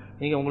போகணும்னு சொல்லுவோம்.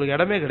 நீங்க உங்களுக்கு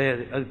இடமே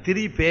கிடையாது,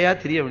 அது பேயா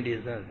தெரிய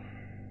வேண்டியதுதான்.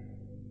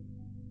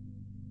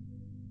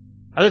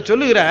 அதை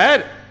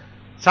சொல்லுகிறார்,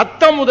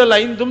 சத்தம் முதல்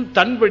 5ம்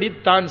தன்படி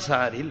தான்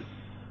சாரில்.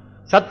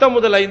 சத்தம்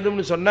முதல்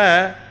 5ம்னு சொன்ன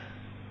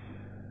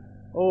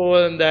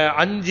இந்த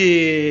 5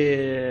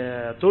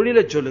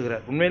 தொழிலை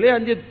சொல்லுகிறார். உண்மையிலேயே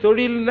 5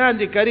 தொழில்னா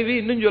 5 கருவி,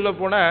 இன்னும் சொல்ல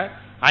போனா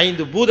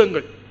 5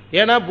 பூதங்கள்.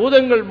 ஏன்னா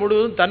பூதங்கள்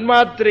முழுவதும்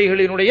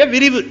தன்மாத்திரைகளினுடைய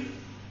விரிவு.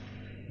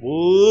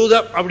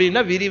 பூதம்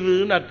அப்படின்னா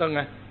விரிவுன்னு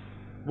அர்த்தங்க.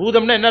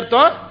 பூதம்னா என்ன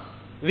அர்த்தம்?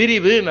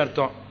 விரிவுன்னு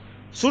அர்த்தம்.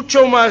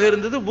 சூட்சமாக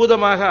இருந்தது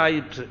பூதமாக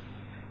ஆயிற்று.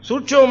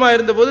 சூட்சமாக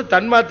இருந்த போது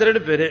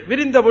தன்மாத்திரைன்னு பேரு,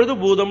 விரிந்த பொழுது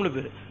பூதம்னு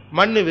பேரு.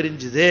 மண்ணு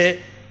விரிஞ்சுது,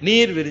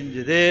 நீர்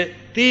விரிஞ்சுது,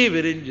 தீ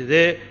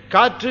விரிஞ்சுது,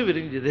 காற்று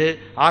விரிஞ்சுது,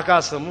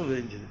 ஆகாசமும்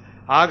விரிஞ்சுது.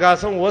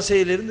 ஆகாசம்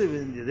ஓசையிலிருந்து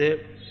விரிஞ்சுது,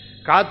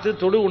 காற்று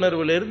தொடு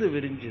உணர்விலிருந்து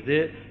விரிஞ்சுது,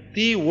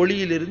 தீ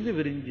ஒளியிலிருந்து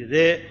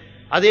விரிஞ்சுது,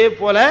 அதே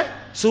போல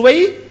சுவை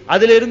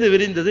அதிலிருந்து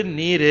விரிந்தது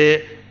நீர்,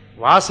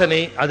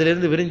 வாசனை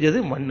அதிலிருந்து விரிஞ்சது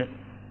மண்ணு.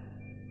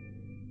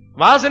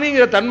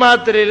 வாசனைங்கிற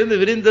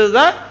தன்மாத்திரையிலிருந்து விரிந்தது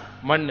தான்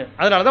மண்ணு.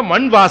 அதனாலதான்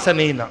மண்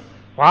வாசனைனா,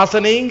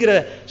 வாசனைங்கிற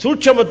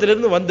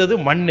சூட்சமத்திலிருந்து வந்தது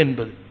மண்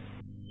என்பது.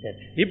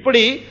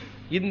 இப்படி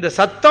இந்த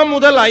சத்தம்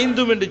முதல்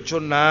ஐந்தும் என்று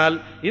சொன்னால்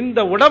இந்த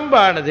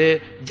உடம்பானது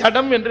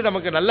ஜடம் என்று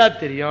நமக்கு நல்லா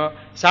தெரியும்.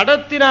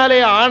 சடத்தினாலே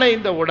ஆன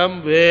இந்த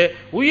உடம்பு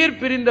உயிர்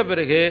பிரிந்த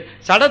பிறகு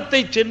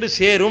சடத்தை சென்று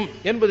சேரும்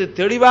என்பது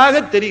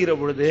தெளிவாக தெரிகிற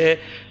பொழுது,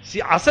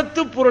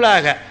 அசத்து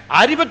பொருளாக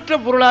அறிவற்ற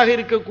பொருளாக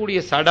இருக்கக்கூடிய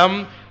சடம்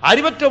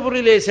அறிவற்ற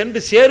பொருளிலே சென்று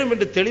சேரும்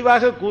என்று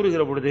தெளிவாக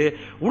கூறுகிற பொழுது,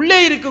 உள்ளே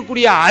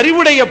இருக்கக்கூடிய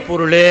அறிவுடைய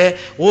பொருள்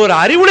ஒரு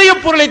அறிவுடைய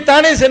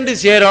பொருளைத்தானே சென்று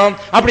சேரும்.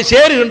 அப்படி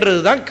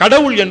சேருகின்றது தான்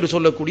கடவுள் என்று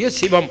சொல்லக்கூடிய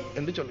சிவம்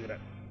என்று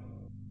சொல்கிறார்.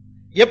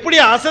 எப்படி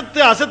அசத்து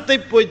அசத்தை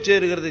போய்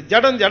சேருகிறது,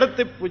 ஜடம்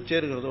ஜடத்தை போய்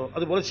சேருகிறதோ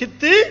அதுபோல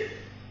சித்து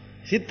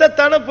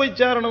சித்தத்தானே போய்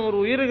சேரணும். ஒரு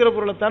உயிருகிற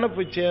பொருளைத்தானே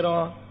போய்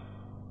சேரும்.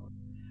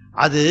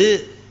 அது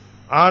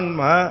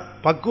ஆன்மா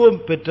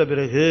பக்குவம் பெற்ற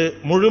பிறகு,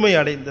 முழுமை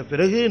அடைந்த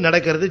பிறகு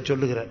நடக்கிறது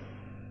சொல்லுகிறார்.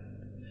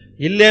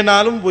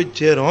 இல்லைனாலும் போய்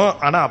சேரும்.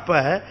 ஆனா அப்ப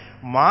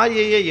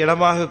மாயையை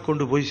இடமாக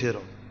கொண்டு போய்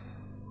சேரும்.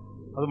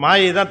 அது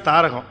மாயை தான்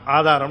தாரகம்,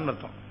 ஆதாரம்னு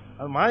அர்த்தம்.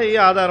 அது மாயையை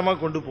ஆதாரமாக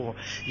கொண்டு போகும்.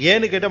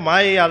 ஏன்னு கேட்டால்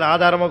மாயையை அது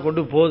ஆதாரமாக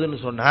கொண்டு போகுதுன்னு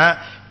சொன்னால்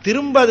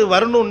திரும்ப அது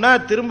வரணும்னா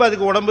திரும்ப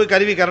அதுக்கு உடம்பு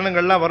கருவி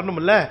கரணங்கள்லாம்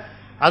வரணும்ல.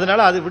 அதனால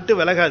அது விட்டு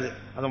விலகாது.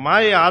 அந்த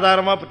மாயை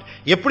ஆதாரமாக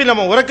எப்படி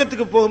நம்ம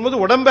உறக்கத்துக்கு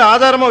போகும்போது உடம்பை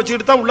ஆதாரமாக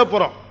வச்சுக்கிட்டு தான் உள்ள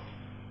போகிறோம்.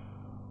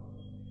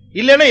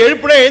 இல்லைன்னா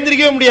எழுப்புனா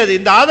எழுந்திரிக்கவே முடியாது.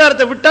 இந்த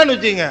ஆதாரத்தை விட்டான்னு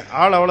வச்சுங்க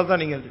ஆள்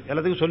அவ்வளோதான். நீங்கள்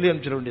எல்லாத்துக்கும் சொல்லி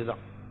அனுப்பிச்சிட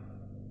வேண்டியதுதான்.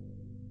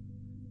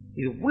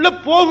 இது உள்ள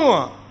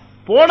போகும்,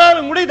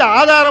 போனாலும் கூட இது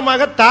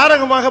ஆதாரமாக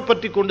தாரகமாக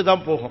பற்றி கொண்டு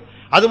தான் போகும்.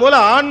 அதுபோல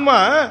ஆன்மா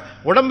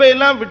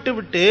உடம்பையெல்லாம் விட்டு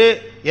விட்டு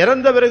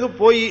இறந்த பிறகு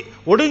போய்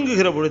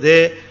ஒடுங்குகிற பொழுது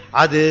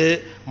அது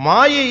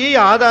மாயையை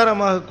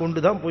ஆதாரமாக கொண்டு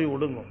தான் போய்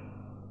ஒடுங்கும்.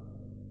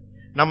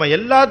 நம்ம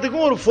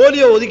எல்லாத்துக்கும் ஒரு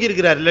போலியோ ஒதுக்கி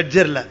இருக்கிறார்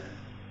லெட்ஜர்ல.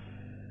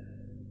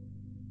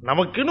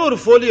 நமக்குன்னு ஒரு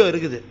போலியோ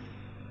இருக்குது.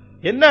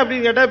 என்ன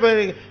அப்படின்னு கேட்டா இப்ப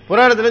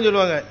புராணத்துல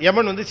சொல்லுவாங்க,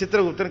 யமன் வந்து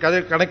சித்திரகுப்தன் கதை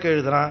கணக்கு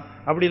எழுதுறான்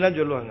அப்படிலாம்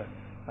சொல்லுவாங்க.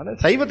 ஆனா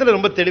சைவத்துல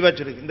ரொம்ப தெளிவா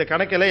சொல்லிருக்கு, இந்த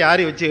கணக்கெல்லாம்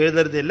யாரையும் வச்சு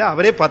எழுதுறது இல்லை,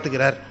 அவரே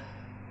பார்த்துக்கிறார்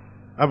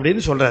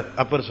அப்படின்னு சொல்றார்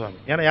அப்பர் சுவாமி.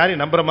 ஏன்னா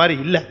யாரையும் நம்புற மாதிரி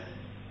இல்லை,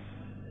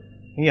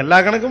 நீங்க எல்லா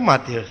கணக்கும்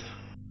மாத்தி எழுது.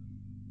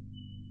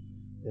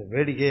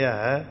 வேடிக்கையா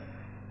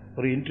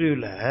ஒரு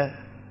இன்டர்வியூல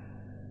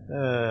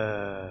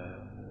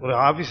ஒரு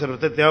ஆபீசர்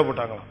ஒருத்தர்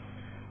தேவைப்பட்டாங்களாம்.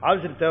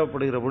 ஆபீசர்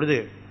தேவைப்படுகிற பொழுது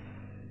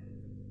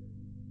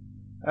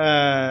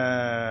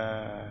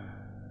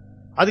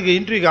அதுக்கு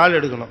இன்டர்வியூக்கு ஆள்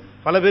எடுக்கணும்.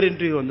 பல பேர்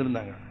இன்டர்வியூ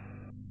வந்திருந்தாங்க.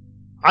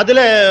 அதுல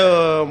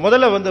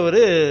முதல்ல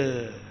வந்தவர்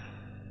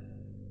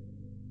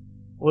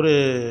ஒரு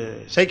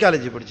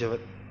சைக்காலஜி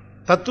படித்தவர்,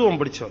 தத்துவம்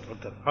படித்தவர்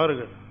ஒருத்தர்.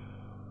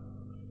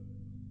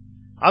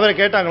 அவரை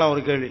கேட்டாங்களாம்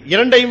ஒரு கேள்வி,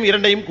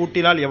 இரண்டையும்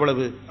கூட்டினால்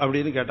எவ்வளவு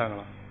அப்படின்னு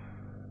கேட்டாங்களாம்.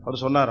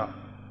 அவர் சொன்னாராம்,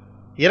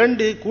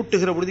 இரண்டு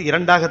கூட்டுகிற பொழுது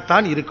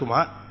இரண்டாகத்தான்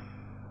இருக்குமா,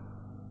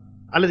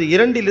 அல்லது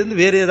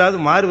இரண்டிலிருந்து வேறு ஏதாவது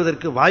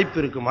மாறுவதற்கு வாய்ப்பு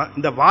இருக்குமா,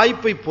 இந்த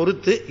வாய்ப்பை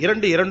பொறுத்து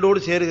இரண்டோடு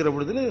சேருகிற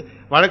பொழுதுன்னு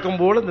வழக்கம்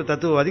போல இந்த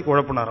தத்துவவாதி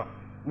குழப்பினாராம்.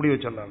 முடிவு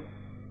சொன்னாங்க.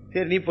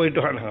 சரி நீ போயிட்டு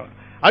வாங்க.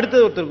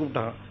 அடுத்தது ஒருத்தர்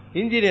கூப்பிட்டாங்க,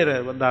 இன்ஜினியர்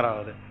வந்தாராம்.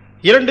 அவர்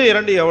இரண்டு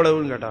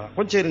எவ்வளவுன்னு கேட்டாங்க.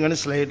 கொஞ்சம்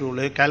இருங்கன்னு ஸ்லைட்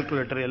ரூலு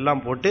கால்குலேட்டர்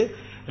எல்லாம் போட்டு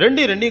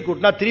ரெண்டையும்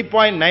கூட்டினா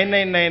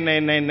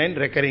 3.99999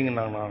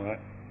 ரெக்கரிங்னாங்க.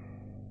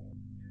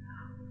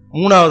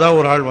 மூணாவதா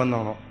ஒரு ஆள்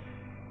வந்தானோ,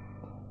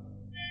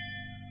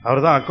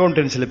 அவர் தான்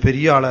அக்கௌண்டன்சியில்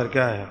பெரிய ஆளா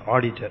இருக்க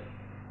ஆடிட்டர்.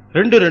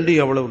 ரெண்டு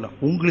எவ்வளவுன்னா,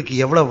 உங்களுக்கு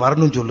எவ்வளவு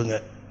வரணும் சொல்லுங்க,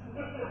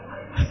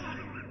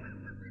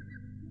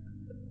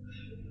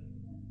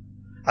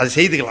 அது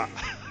செய்துக்கலாம்.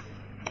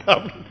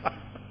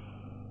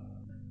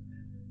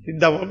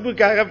 இந்த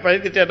வம்புக்காக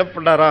பயந்துட்டு என்ன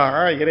பண்ணாரா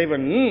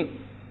இறைவன்,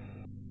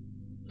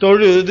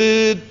 தொழுது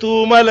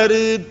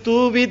தூமலரு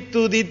தூவி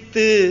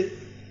துதித்து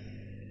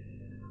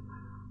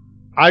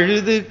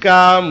அழுது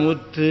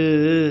காமுற்று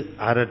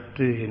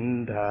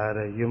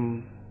அரற்றுகின்றாரையும்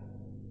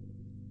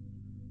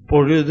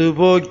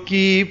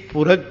பொழுதுபோக்கி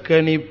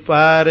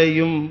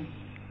புறக்கணிப்பாரையும்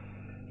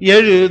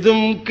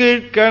எழுதும்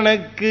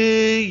கீழ்கணக்கு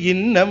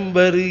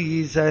இன்னம்பரு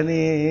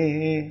ஈசனே.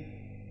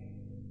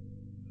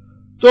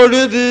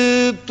 தொழுது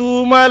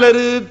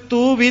தூமலரு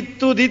தூவி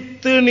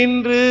துதித்து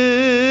நின்று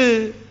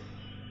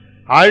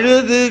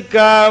அழுது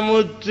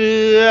காமுற்று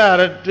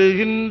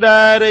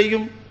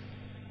அரற்றுகின்றாரையும்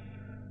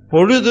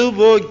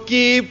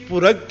பொழுதுபோக்கி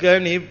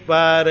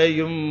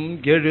புறக்கணிப்பாரையும்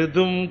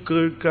எழுதும்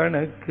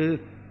கீழ்கணக்கு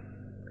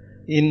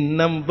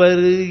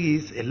இன்னம்பரு.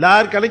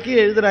 எல்லார்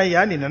கணக்கையும்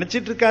எழுதுறாயா, நீ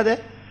நினைச்சிட்டு இருக்காத.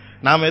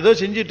 நாம் ஏதோ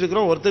செஞ்சிட்டு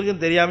இருக்கிறோம்,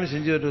 ஒருத்தருக்கும் தெரியாம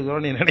செஞ்சுட்டு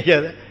இருக்கிறோம் நீ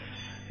நினைக்காத.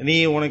 நீ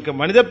உனக்கு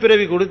மனித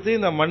பிறவி கொடுத்து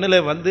இந்த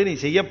மண்ணில் வந்து நீ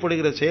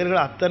செய்யப்படுகிற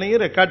செயல்கள்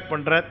அத்தனையும் ரெக்கார்ட்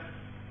பண்ற,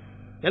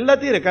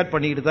 எல்லாத்தையும் ரெக்கார்ட்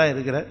பண்ணிக்கிட்டு தான்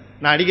இருக்கிற.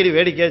 நான் அடிக்கடி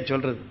வேடிக்கையாக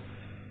சொல்றது,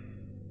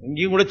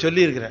 இங்கேயும் கூட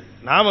சொல்லி இருக்கிறேன்.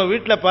 நாம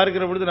வீட்டில்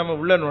பார்க்கிற பொழுது நம்ம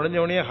உள்ள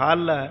நுழைஞ்சவனே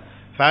ஹாலில்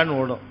ஃபேன்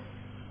ஓடும்,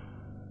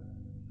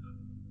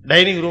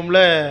 டைனிங் ரூம்ல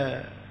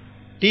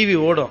டிவி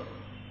ஓடும்,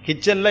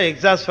 கிச்சன்ல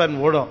எக்ஸாஸ்ட் ஃபேன்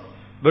ஓடும்,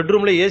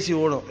 பெட்ரூம்ல ஏசி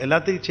ஓடும்,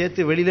 எல்லாத்துக்கும்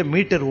சேர்த்து வெளியில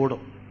மீட்டர்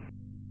ஓடும்.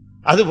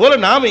 அதுபோல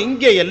நாம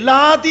இங்க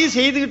எல்லாத்தையும்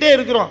செய்துகிட்டே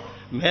இருக்கிறோம்,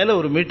 மேல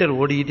ஒரு மீட்டர்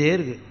ஓடிக்கிட்டே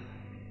இருக்கு.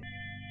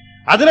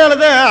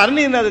 அதனாலதான்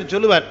அருணகிரிநாதர்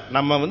சொல்லுவார்,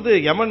 நம்ம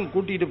யமன்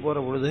கூட்டிட்டு போற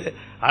பொழுது,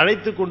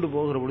 அழைத்து கொண்டு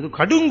போகிற பொழுது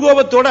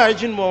கடுங்கோபத்தோட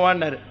அழைச்சின்னு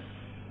போவான்னாரு.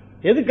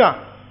 எதுக்கா?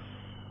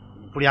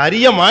 இப்படி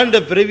அரிய மாண்ட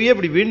பிறவியே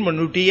இப்படி வீண்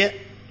பண்ணிட்டிய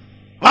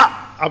வா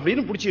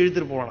அப்படின்னு பிடிச்சி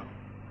இழுத்துட்டு போவான்.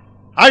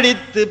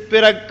 அடித்து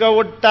பிறக்க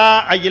ஒட்டா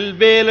அயில்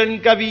வேலன்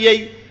கவியை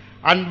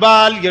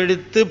அன்பால்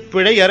எழுத்து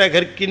பிழையற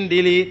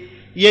கற்கின்றிலே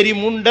எரி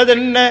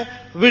முண்டதென்ன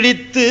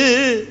விழித்து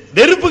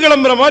நெருப்பு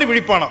கிளம்புற மாதிரி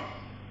விழிப்பானாம்.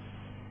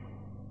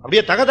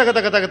 அப்படியே தக தக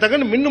தக தக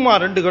தகன்னு மின்னுமா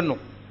ரெண்டு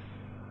கண்ணும்.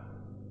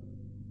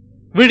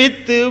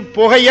 விழித்து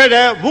புகையழ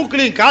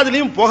மூக்கிலையும்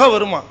காதலையும் புகை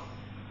வருமா.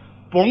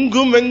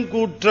 பொங்கும்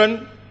வெங்கூற்றன்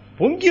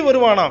பொங்கி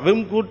வருவானா.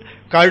 வெங்கூட்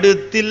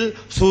கழுத்தில்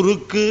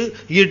சுருக்கு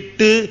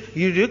இட்டு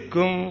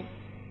இழுக்கும்.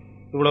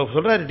 இவ்வளவு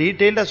சொல்றாரு,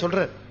 டீட்டெயிலா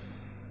சொல்றாரு.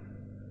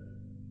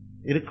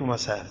 இருக்குமா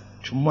சார்?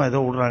 சும்மா ஏதோ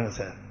விடுறாங்க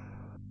சார்.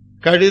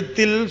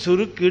 கழுத்தில்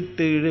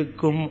சுருக்கிட்டு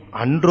இழுக்கும்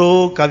அன்றோ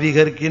கவி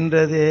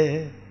கற்கின்றதே.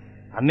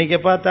 அன்னைக்கு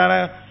பார்த்தானா,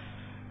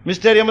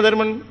 mister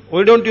Yamadharman,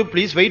 why don't you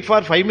please wait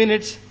for 5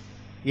 minutes?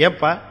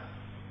 ஏப்பா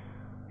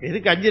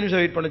எதுக்கு 5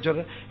 நிமிஷம் வெயிட் பண்ண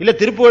சொல்றேன்? இல்ல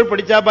திருப்புகழ்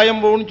படிச்சா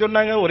பயம் போகும்னு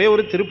சொன்னாங்க, ஒரே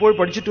ஒரு திருப்புகழ்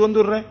படிச்சுட்டு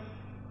வந்துடுறேன்.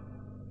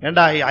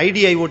 ஏண்டா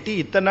ஐடிஐ ஒட்டி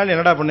இத்தனை நாள்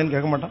என்னடா பண்ணேன்னு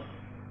கேட்க மாட்டான்.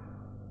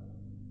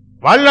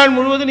 வாழ்நாள்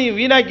முழுவதும் நீ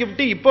வீணாக்கி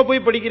விட்டு இப்ப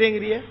போய்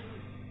படிக்கிறேங்கிறிய.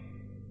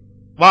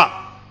 வா,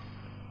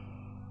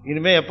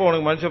 இனிமே எப்போ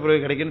உனக்கு மனுஷ பிறவி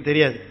கிடைக்குன்னு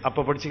தெரியாது,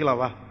 அப்ப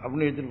படிச்சுக்கலாம் வா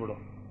அப்படின்னு எடுத்துட்டு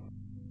போடும்.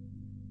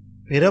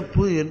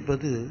 பிறப்பு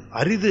என்பது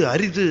அரிது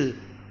அரிது,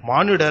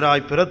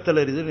 மானுடராய்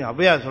பிறத்தல் அரிது.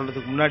 அவையா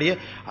சொல்றதுக்கு முன்னாடியே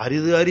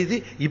அரிது அரிது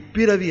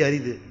இப்பிறவி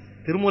அரிது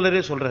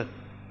திருமூலரே சொல்றார்.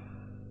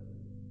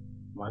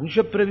 மனுஷ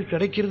பிறவி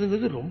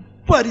கிடைக்கிறதுங்கிறது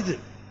ரொம்ப அரிது.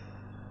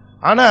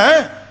 ஆனா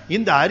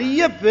இந்த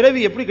அரிய பிறவி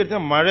எப்படி கிடைச்சா,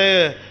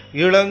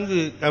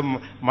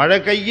 மழை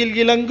கையில்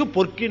இலங்கு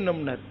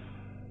பொற்கிண்ணம்னார்.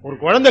 ஒரு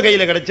குழந்தை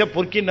கையில கிடைச்ச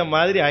பொற்கிண்ணம்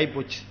மாதிரி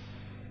ஆயிப்போச்சு.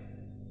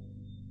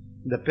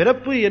 இந்த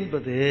பிறப்பு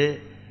என்பது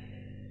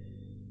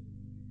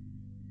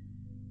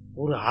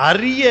ஒரு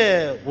அரிய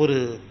ஒரு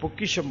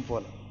பொக்கிஷம்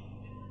போல.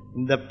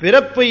 இந்த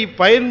பிறப்பை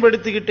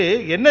பயன்படுத்திக்கிட்டு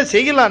என்ன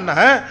செய்யலாம்னா,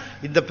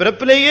 இந்த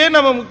பிறப்பிலேயே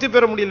நம்ம முக்தி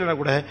பெற முடியலன்னா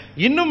கூட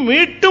இன்னும்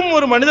மீட்டும்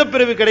ஒரு மனித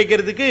பிறவி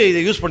கிடைக்கிறதுக்கு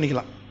இதை யூஸ்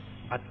பண்ணிக்கலாம்.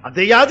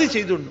 அதையாவது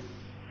செய்துடணும்.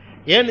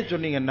 ஏன்னு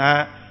சொன்னீங்கன்னா,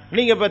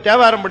 நீங்க இப்ப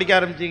தேவாரம் படிக்க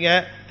ஆரம்பிச்சீங்க,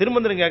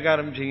 திருமந்திரம் கேட்க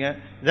ஆரம்பிச்சீங்க,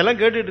 இதெல்லாம்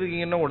கேட்டுட்டு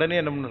இருக்கீங்கன்னா உடனே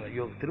என்ன பண்ணணும்,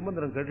 ஐயோ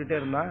திருமந்திரம் கேட்டுட்டே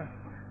இருந்தா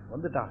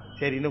வந்துட்டான்,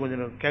 சரி இன்னும்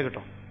கொஞ்சம்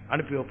கேட்கட்டும்,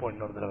 அனுப்பி வைப்போம்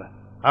இன்னொரு தடவை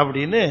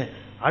அப்படின்னு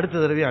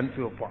அடுத்த தடவை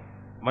அனுப்பி வைப்போம்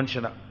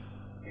மனுஷனா.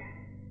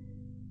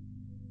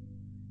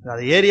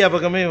 அது ஏரியா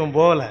பக்கமே இவன்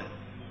போகல,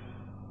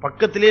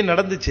 பக்கத்திலே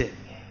நடந்துச்சு,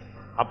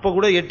 அப்ப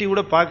கூட எட்டி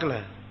கூட பார்க்கல.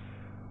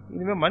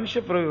 இனிமே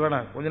மனுஷ பிறவி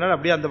வேணாம், கொஞ்ச நாள்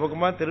அப்படியே அந்த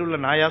பக்கமா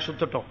தெருவில் நாயா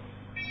சுத்தட்டும்,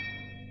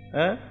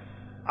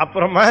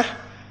 அப்புறமா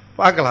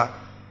பார்க்கலாம்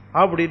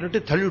அப்படின்னுட்டு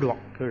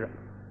தள்ளிடுவான் கீழே.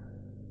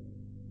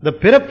 இந்த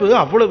பிறப்பு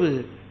அவ்வளவு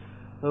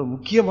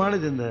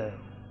முக்கியமானது. இந்த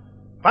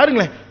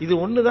பாருங்களேன், இது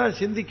ஒண்ணுதான்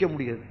சிந்திக்க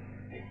முடியாது,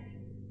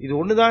 இது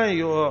ஒண்ணுதான்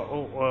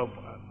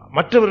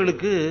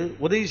மற்றவர்களுக்கு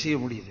உதவி செய்ய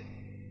முடியுது,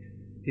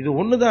 இது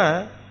ஒண்ணுதான்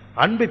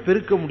அன்பை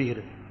பெருக்க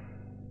முடிகிறது.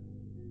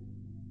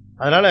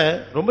 அதனால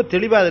ரொம்ப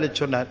தெளிவா அதில்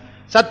சொன்னார்.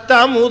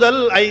 சத்தம்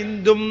முதல்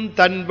 5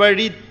 தன்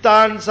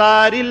வழித்தான்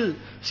சாரில்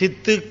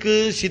சித்துக்கு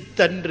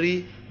சித்தன்றி.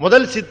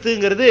 முதல்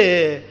சித்துங்கிறது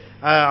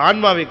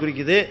ஆன்மாவை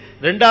குறிக்குது,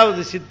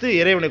 இரண்டாவது சித்து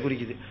இறைவனை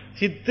குறிக்குது.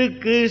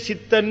 சித்துக்கு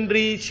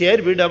சித்தன்றி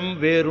சேர்விடம்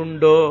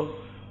வேறுண்டோ,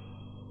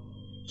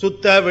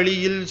 சுத்த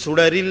வெளியில்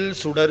சுடரில்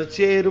சுடர்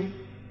சேரும்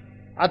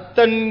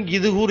அத்தன்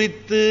இது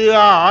குறித்து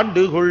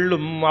ஆண்டு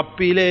கொள்ளும்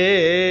அப்பிலே.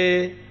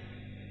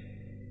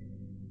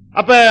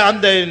 அப்ப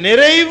அந்த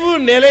நிறைவு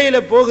நிலையில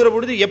போகிற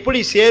பொழுது எப்படி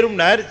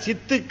சேரும்னார்,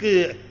 சித்துக்கு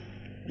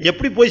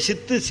எப்படி போய்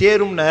சித்து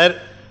சேரும்னார்.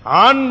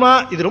 ஆன்மா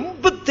இது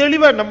ரொம்ப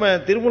தெளிவா நம்ம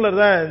திருமூலர்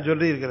தான்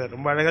சொல்லி இருக்கிறார்,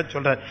 ரொம்ப அழகா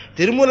சொல்றார்.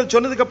 திருமூலர்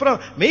சொன்னதுக்கு அப்புறம்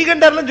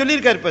மெய்கண்டார்லாம்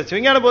சொல்லியிருக்காரு, இப்ப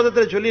சிவஞான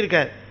போதத்தில்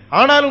சொல்லியிருக்கார்.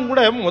 ஆனாலும்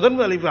கூட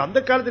முதல்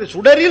அந்த காலத்தில்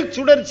சுடரில்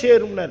சுடர்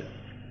சேரும்னார்.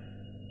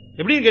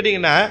 எப்படின்னு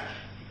கேட்டீங்கன்னா,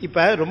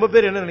 இப்ப ரொம்ப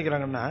பேர் என்ன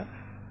நினைக்கிறாங்கன்னா,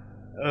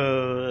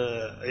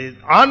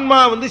 ஆன்மா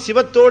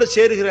சிவத்தோடு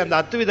சேருகிற அந்த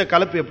அத்துவித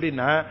கலப்பு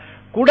எப்படின்னா,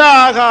 குட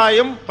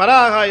ஆகாயம்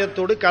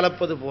பராகாயத்தோடு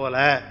கலப்பது போல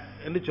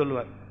என்று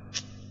சொல்லுவார்.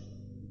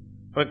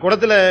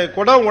 குடத்துல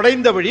குடம்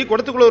உடைந்த வழி,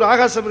 குடத்துக்குள்ள ஒரு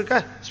ஆகாசம் இருக்கா,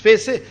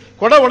 ஸ்பேஸ்,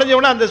 குடம்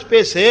உடைஞ்சவனா அந்த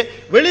ஸ்பேஸ்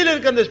வெளியில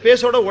இருக்க அந்த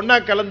ஸ்பேஸோட ஒன்னா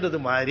கலந்தது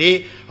மாதிரி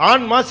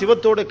ஆன்மா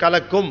சிவத்தோடு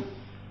கலக்கும்.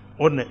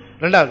 ஒண்ணு.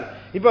 ரெண்டாவது,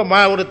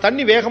 இப்ப ஒரு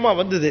தண்ணி வேகமா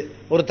வந்தது,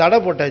 ஒரு தடை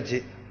போட்டாச்சு,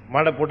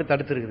 மடை போட்டு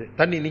தடுத்து இருக்குது,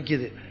 தண்ணி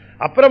நிக்குது.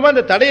 அப்புறமா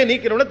அந்த தடையை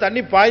நீக்கிறோம்னா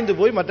தண்ணி பாய்ந்து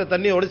போய் மற்ற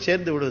தண்ணியோடு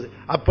சேர்ந்து விடுவது,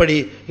 அப்படி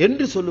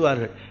என்று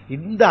சொல்லுவார்கள்.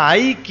 இந்த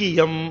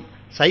ஐக்கியம்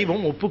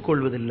சைவம்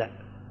ஒப்புக்கொள்வதில்லை,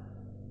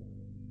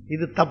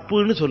 இது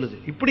தப்புன்னு சொல்லுது.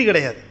 இப்படி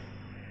கிடையாது.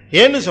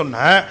 ஏன்னு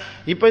சொன்னா,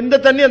 இப்ப இந்த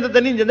தண்ணி அந்த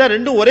தண்ணி சேர்ந்தா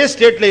ரெண்டும் ஒரே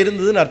ஸ்டேட்ல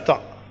இருந்ததுன்னு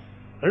அர்த்தம்,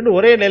 ரெண்டும்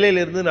ஒரே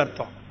நிலையில இருந்ததுன்னு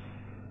அர்த்தம்.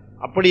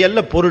 அப்படி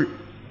அல்ல பொருள்.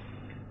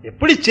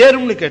 எப்படி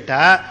சேரும்னு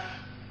கேட்டா,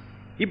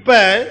 இப்ப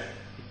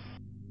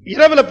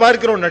இரவுல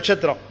பார்க்கிறோம்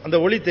நட்சத்திரம், அந்த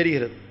ஒளி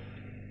தெரிகிறது.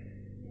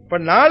 இப்ப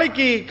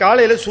நாளைக்கு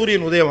காலையில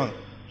சூரியன் உதயமாகும்,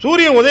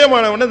 சூரியன்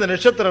உதயமானவன இந்த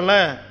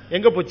நட்சத்திரம்லாம்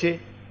எங்க போச்சு?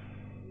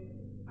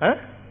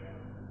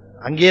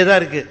 அங்கேயே தான்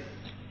இருக்கு.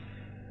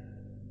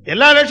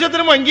 எல்லா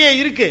நட்சத்திரமும் அங்கேயே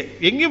இருக்கு,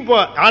 எங்கேயும் போ.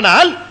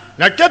 ஆனால்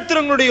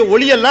நட்சத்திரங்களுடைய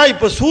ஒளியெல்லாம்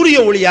இப்ப சூரிய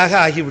ஒளியாக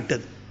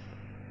ஆகிவிட்டது.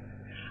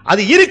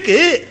 அது இருக்கு,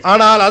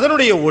 ஆனால்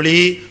அதனுடைய ஒளி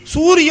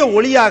சூரிய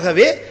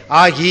ஒளியாகவே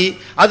ஆகி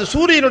அது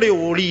சூரியனுடைய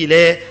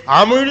ஒளியிலே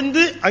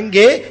அமிழ்ந்து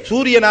அங்கே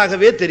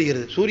சூரியனாகவே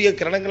தெரிகிறது, சூரிய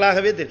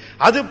கிரணங்களாகவே தெரியும்.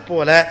 அது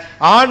போல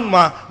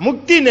ஆன்மா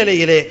முக்தி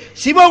நிலையிலே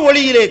சிவ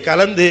ஒளியிலே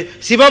கலந்து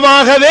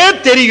சிவமாகவே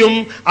தெரியும்,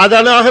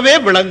 அதனாகவே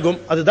விளங்கும்.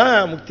 அதுதான்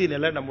முக்தி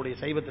நிலை நம்முடைய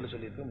சைவத்தில்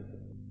சொல்லியிருக்கோம்.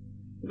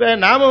 இப்ப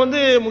நாம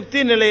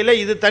முக்தி நிலையில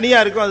இது தனியா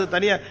இருக்கும், அது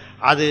தனியா,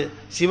 அது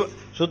சிவ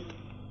சுத்.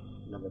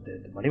 நம்ம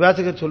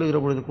மணிவாசகர் சொல்லுகிற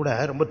பொழுது கூட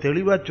ரொம்ப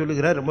தெளிவா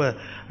சொல்லுகிறார், ரொம்ப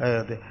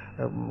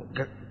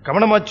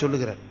கவனமா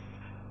சொல்லுகிறார்.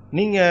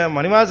 நீங்க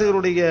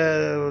மணிவாசகருடைய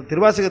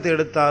திருவாசகத்தை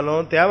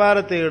எடுத்தாலும்,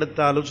 தேவாரத்தை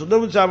எடுத்தாலும்,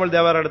 சுந்தரமூர்த்தி சாமிகள்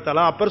தேவாரம்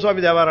எடுத்தாலும், அப்பர்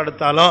சுவாமி தேவாரம்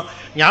எடுத்தாலும்,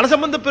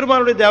 ஞானசம்பந்த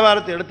பெருமானுடைய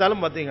தேவாரத்தை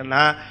எடுத்தாலும்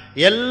பார்த்தீங்கன்னா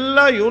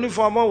எல்லாம்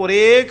யூனிஃபார்மா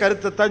ஒரே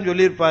கருத்தை தான்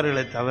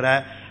சொல்லியிருப்பார்களே தவிர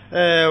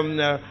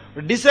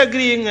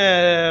disagreeing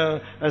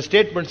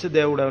statements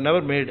they would have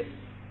never made.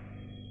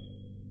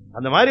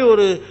 அந்த மாதிரி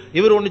ஒரு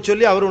இவர் ஒன்று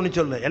சொல்லி அவர் ஒன்று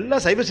சொல்ல, எல்லா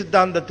சைவ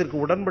சித்தாந்தத்திற்கு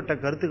உடன்பட்ட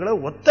கருத்துக்களை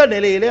ஒத்த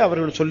நிலையிலே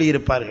அவர்கள் சொல்லி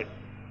இருப்பார்கள்.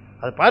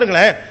 அது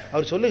பாருங்களேன்,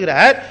 அவர்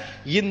சொல்லுகிறார்,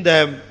 இந்த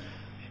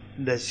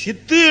இந்த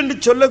சித்து என்று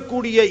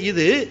சொல்லக்கூடிய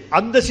இது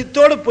அந்த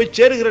சித்தோடு போய்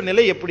சேருகிற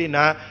நிலை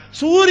எப்படின்னா,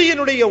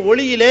 சூரியனுடைய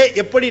ஒளியிலே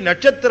எப்படி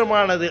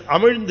நட்சத்திரமானது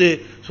அமிழ்ந்து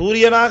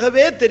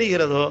சூரியனாகவே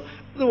தெரிகிறதோ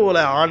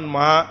அதுபோல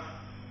ஆன்மா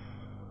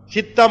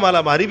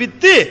சித்தமலம்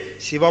அறிவித்து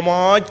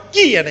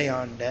சிவமாக்கி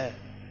எனையாண்ட.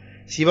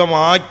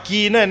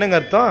 சிவமாக்கின்னா என்னங்க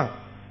அர்த்தம்?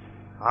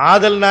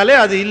 ஆதல்னாலே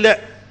அது இல்லை,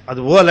 அது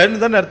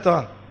ஓலன்னு தானே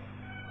அர்த்தம்.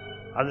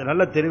 அது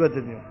நல்ல தெளிவா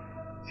தெரியும்.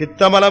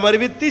 சித்தமலம்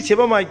அறிவித்து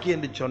சிவமாக்கி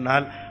என்று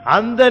சொன்னால்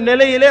அந்த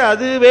நிலையிலே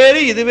அது வேறு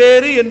இது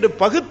வேறு என்று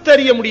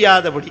பகுத்தறிய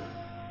முடியாதபடி,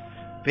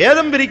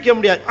 பேதம் பிரிக்க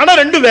முடியாது. ஆனா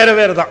ரெண்டும் வேற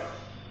வேற தான்.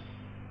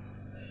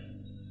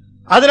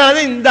 அதனால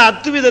இந்த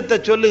அத்துவிதத்தை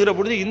சொல்லுகிற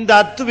பொழுது இந்த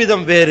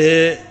அத்துவிதம் வேறு,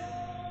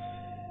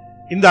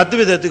 இந்த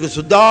அத்துவிதத்துக்கு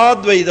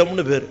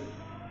சுத்தாத்வைதம்னு பேரு.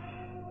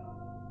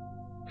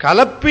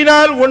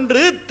 கலப்பினால்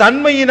ஒன்று,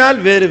 தன்மையினால்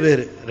வேறு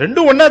வேறு.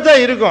 ரெண்டும் ஒன்னா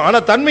தான் இருக்கும், ஆனா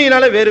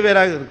தன்மையினால வேறு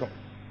வேறாக இருக்கும்.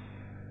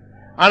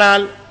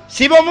 ஆனால்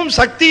சிவமும்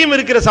சக்தியும்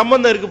இருக்கிற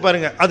சம்பந்தம் இருக்கு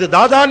பாருங்க, அது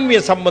தாதான்மிய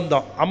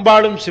சம்பந்தம்.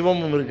 அம்பாளும்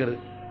சிவமும் இருக்கிறது,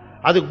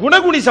 அது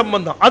குணகுணி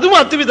சம்பந்தம்,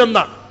 அதுவும் அத்துவிதம்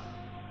தான்.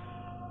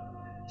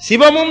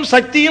 சிவமும்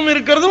சக்தியும்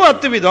இருக்கிறதும்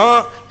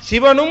அத்துவிதம்,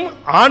 சிவனும்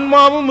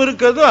ஆன்மாவும்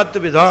இருக்கிறதும்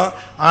அத்துவிதம்.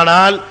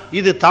 ஆனால்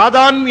இது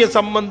தாதான்மிய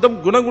சம்பந்தம்,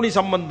 குணகுணி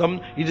சம்பந்தம்,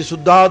 இது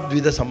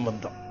சுத்தாத்வித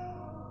சம்பந்தம்.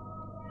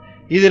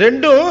 இது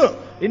ரெண்டும்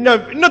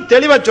இன்னும்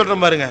தெளிவா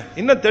சொல்றேன் பாருங்க,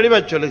 இன்னும் தெளிவா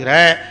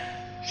சொல்லுகிறேன்.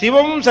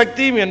 சிவமும்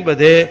சக்தியும்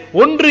என்பது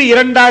ஒன்று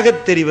இரண்டாக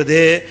தெரிவது,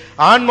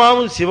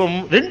 ஆன்மாவும்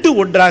சிவமும் ரெண்டு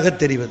ஒன்றாக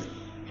தெரிவது.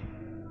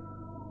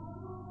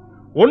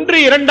 ஒன்று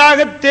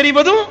இரண்டாக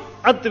தெரிவதும்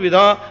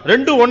அத்துவிதம்,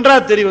 ரெண்டு ஒன்றா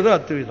தெரிவதும்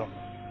அத்துவிதம்.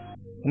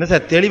 என்ன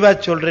சார் தெளிவா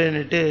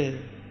சொல்றேன்னுட்டு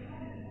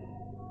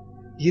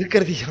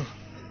இருக்கிறதையும்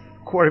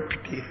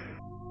குழப்பிட்டு.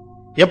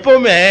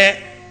 எப்பவுமே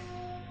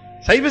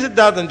சைவ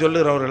சித்தாந்தம்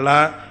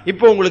சொல்லுகிறவர்கள்லாம்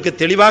இப்போ உங்களுக்கு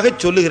தெளிவாக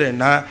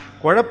சொல்லுகிறேன்னா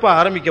குழப்ப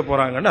ஆரம்பிக்க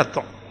போறாங்கன்னு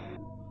அர்த்தம்.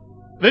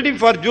 ரெடி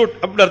ஃபார் ஜூட்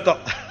அப்படின்னு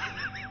அர்த்தம்.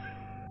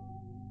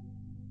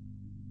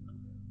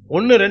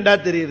 ஒன்னு ரெண்டா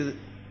தெரியுது,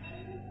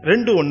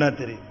 ரெண்டு ஒன்னா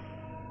தெரியுது.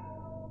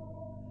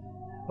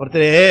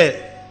 ஒருத்தர்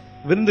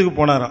விருந்துக்கு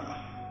போனாராம்,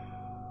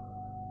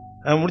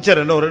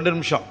 முடிச்சார் ஒரு 2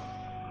 நிமிஷம்.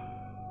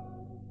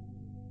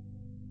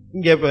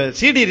 இங்க இப்ப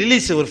சிடி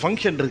ரிலீஸ் ஒரு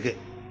ஃபங்க்ஷன் இருக்கு,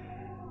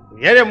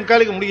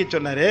 7:45 முடிக்க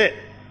சொன்னாரு,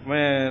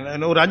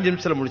 ஒரு 5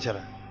 நிமிஷத்துல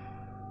முடிச்சாரு.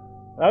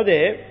 அதாவது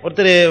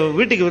ஒருத்தர்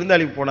வீட்டுக்கு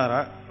விருந்தாளிக்கு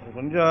போனாராம்,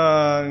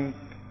 கொஞ்சம்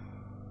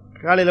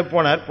காலையில்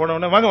போனார்.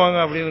 போனவுடனே வாங்க வாங்க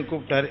அப்படின்னு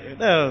கூப்பிட்டாரு.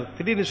 என்ன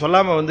திடீர்னு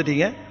சொல்லாமல்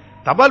வந்துட்டீங்க,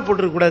 தபால்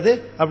போட்டுருக்க கூடாது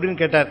அப்படின்னு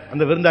கேட்டார்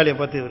அந்த விருந்தாளியை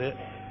பார்த்து. இவர்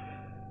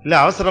இல்லை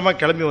அவசரமாக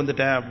கிளம்பி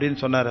வந்துட்டேன் அப்படின்னு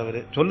சொன்னார். அவர்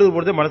சொல்லுது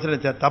பொழுது மனசில்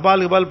நினைச்சார்,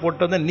 தபால் கபால்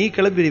போட்டு வந்தால் நீ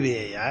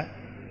கிளம்பிடுவியா?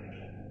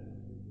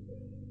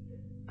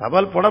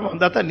 தபால் போடாமல்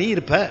வந்தா தான் நீ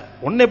இருப்ப,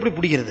 ஒன்று எப்படி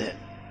பிடிக்கிறது?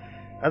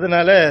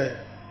 அதனால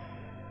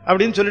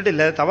அப்படின்னு சொல்லிட்டு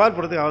இல்லை தபால்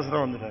போடுறதுக்கு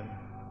அவசரம் வந்துட்டார்.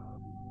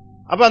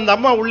 அப்ப அந்த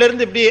அம்மா உள்ள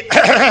இருந்து இப்படி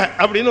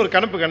அப்படின்னு ஒரு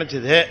கணப்பு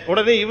கணிச்சது.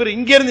 உடனே இவர்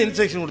இங்க இருந்து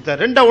இன்ஸ்ட்ரக்ஷன்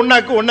கொடுத்தார், 2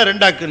 ஒன்னாக்கு 1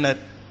 2ஆக்குன்னார்.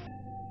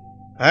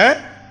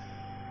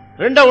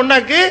 2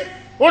 ஒன்னாக்கு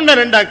 1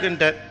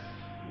 2ஆக்குன்ட்டார்.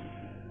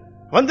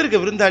 வந்திருக்க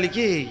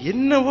விருந்தாளிக்கு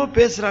என்னவோ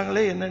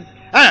பேசுறாங்களே என்ன,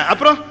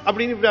 அப்புறம்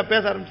அப்படின்னு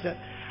பேச ஆரம்பிச்சார்.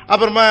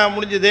 அப்புறமா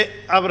முடிஞ்சது.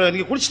 அப்புறம்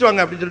நீங்க குளிச்சுட்டு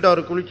வாங்க அப்படின்னு சொல்லிட்டு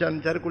அவர் குளிச்சு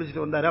அனுப்பிச்சாரு.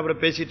 குளிச்சுட்டு வந்தாரு.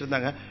 அப்புறம் பேசிட்டு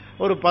இருந்தாங்க.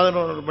 ஒரு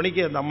 11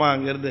 மணிக்கு அந்த அம்மா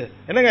அங்க இருந்து,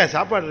 என்னங்க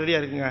சாப்பாடு ரெடியா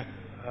இருக்குங்க,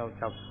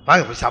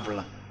 வாங்க போய்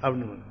சாப்பிடலாம்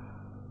அப்படின்னு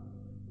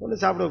ஒன்று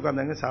சாப்பிட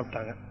உட்காந்தாங்க.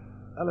 சாப்பிட்டாங்க,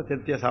 நல்லா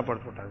திருப்தியாக சாப்பாடு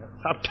போட்டாங்க.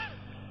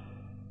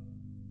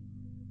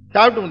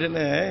 சாப்பிட்டு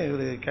முடியுன்னு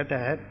இவர்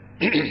கேட்டார்,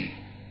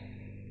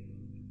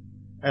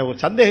 ஒரு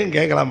சந்தேகம்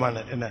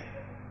கேட்கலாமான்னு. என்ன,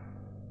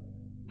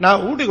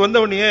 நான் வீட்டுக்கு வந்த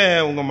உடனே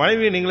உங்கள்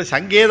மனைவி நீங்களும்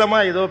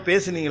சங்கேதமாக ஏதோ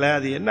பேசுனீங்களே,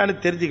 அது என்னன்னு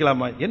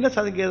தெரிஞ்சுக்கலாமா? என்ன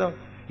சங்கேதம்?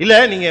 இல்லை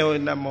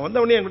நீங்கள் நம்ம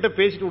வந்த உடனே என்கிட்ட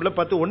பேசிட்டு உள்ள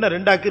பார்த்து 1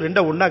 2ஆக்கு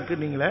 2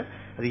 1ஆக்கு நீங்களே,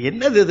 அது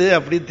என்னது இது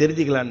அப்படின்னு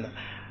தெரிஞ்சுக்கலான்னு.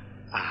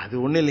 அது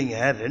ஒன்றும் இல்லைங்க.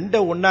 ரெண்டை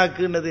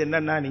ஒன்றாக்குன்னது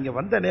என்னன்னா, நீங்கள்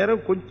வந்த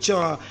நேரம்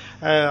கொஞ்சம்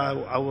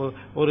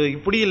ஒரு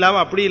இப்படி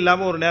இல்லாமல் அப்படி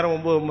இல்லாமல் ஒரு நேரம்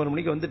 9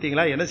 மணிக்கு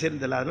வந்துட்டீங்களா, என்ன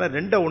சேர்ந்தல. அதெல்லாம்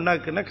ரெண்டை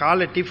ஒன்றாக்குன்னா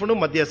காலை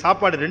டிஃபனும் மதிய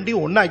சாப்பாடு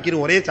ரெண்டையும்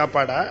ஒன்றாக்கிரும் ஒரே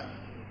சாப்பாடா.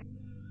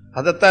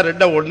 அதைத்தான்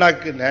ரெண்டை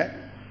ஒன்றாக்குன்னு.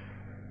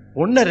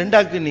 ஒன்றை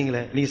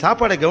ரெண்டாக்குன்னீங்களே, நீங்கள்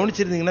சாப்பாடை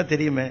கவனிச்சிருந்தீங்கன்னா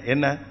தெரியுமே.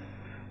 என்ன,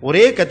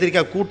 ஒரே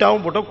கத்திரிக்காய்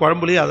கூட்டாவும் போட்டோம்,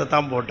 குழம்புலையும்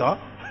அதைத்தான் போட்டோம்.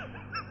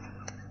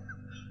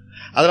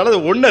 அதனால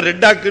அது ஒன்றை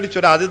ரெண்டாக்குன்னு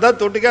சொன்ன, அதுதான்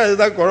தொட்டுக்க,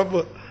 அதுதான்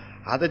குழம்பு.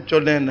 அதை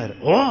சொன்னேன்னாரு.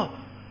 ஓ,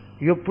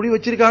 எப்படி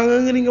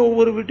வச்சிருக்காங்க நீங்க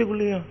ஒவ்வொரு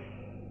வீட்டுக்குள்ளேயும்.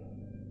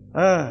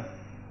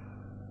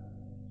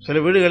 சில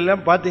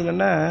வீடுகள்லாம்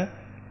பார்த்தீங்கன்னா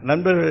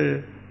நண்பர்கள்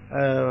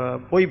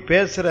போய்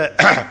பேசுற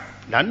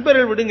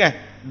நண்பர்கள் விடுங்க,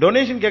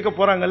 டொனேஷன் கேட்க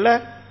போறாங்கல்ல,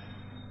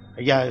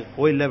 ஐயா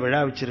கோயிலில்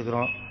விழா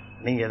வச்சிருக்கிறோம்,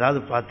 நீங்க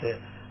ஏதாவது பார்த்து.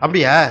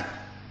 அப்படியா,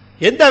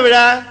 எந்த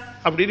விழா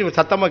அப்படின்னு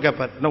சத்தமா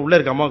கேட்பார். நான் உள்ள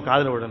இருக்க அம்மாவுக்கு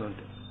காதில்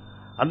விடணும்ட்டு.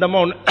 அந்த அம்மா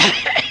ஒன்று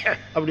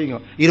அப்படிங்க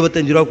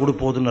 25 ரூபா கொடு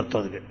போகுதுன்னு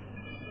அர்த்தம். அதுக்கு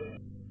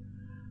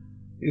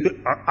இது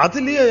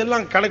அதுலயே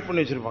எல்லாம் கனெக்ட்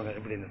பண்ணி வச்சிருப்பாங்க.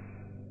 எப்படின்னு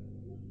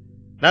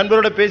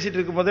நண்பரோட பேசிட்டு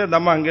இருக்கும் போதே அந்த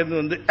அம்மா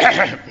அங்கேருந்து வந்து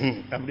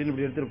அப்படின்னு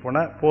இப்படி எடுத்துட்டு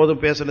போனா,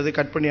 போதும் பேசுனது,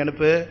 கட் பண்ணி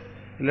அனுப்பு,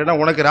 இல்லைன்னா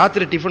உனக்கு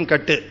ராத்திரி டிஃபன்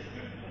கட்டு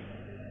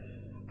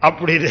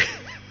அப்படின்னு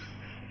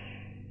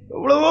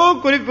எவ்வளவோ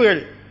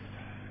குறிப்புகள்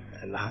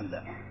எல்லாம். அந்த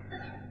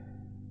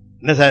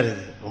என்ன சார்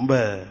இது ரொம்ப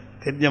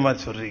தெரிஞ்ச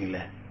மாதிரி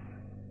சொல்றீங்களே,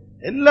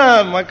 எல்லா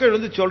மக்கள்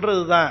வந்து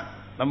சொல்றது தான்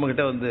நம்ம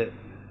கிட்ட வந்து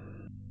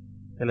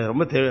இல்லை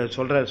ரொம்ப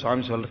சொல்ற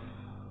சுவாமி சொல்ற.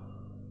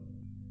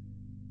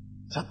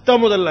 சத்த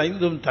முதல்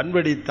 5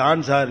 தன்படி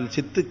தான் சாரில்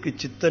சித்துக்கு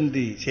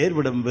சித்தன்றி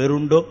சேர்விடம்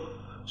வேறுண்டோ,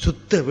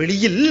 சுத்த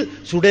வெளியில்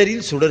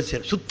சுடரில் சுடர்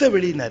சேர். சுத்த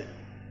வெளியினாரு.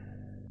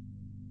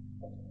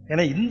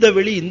 ஏன்னா இந்த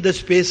வெளி இந்த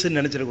ஸ்பேஸ்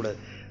நினைச்சிடக்கூடாது.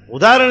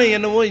 உதாரணம்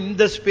என்னவோ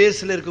இந்த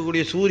ஸ்பேஸ்ல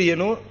இருக்கக்கூடிய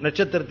சூரியனும்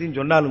நட்சத்திரத்தையும்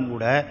சொன்னாலும்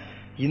கூட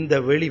இந்த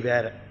வெளி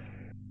வேற,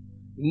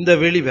 இந்த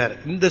வெளி வேற,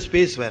 இந்த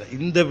ஸ்பேஸ் வேற.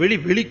 இந்த வெளி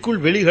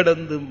வெளிக்குள்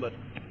வெளிகடந்து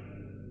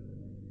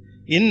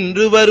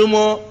இன்று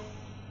வருமோ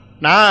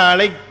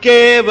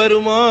நாளைக்கே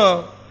வருமோ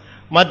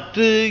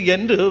மற்ற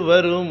என்று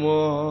வருமோ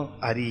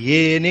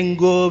அறியேன்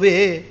எங்கோவே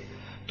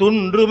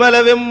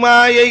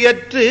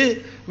துன்றுமலவெம்மாயையற்று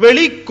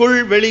வெளிக்குள்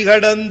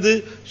வெளிகடந்து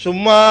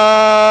சும்மா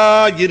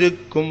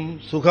இருக்கும்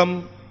சுகம்.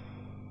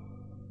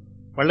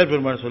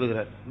 வள்ளற்பெருமான்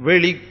சொல்லுகிறார்,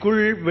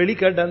 வெளிக்குள்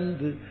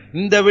வெளிகடந்து.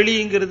 இந்த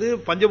வெளிங்கிறது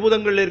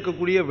பஞ்சபூதங்கள்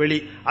இருக்கக்கூடிய வெளி,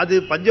 அது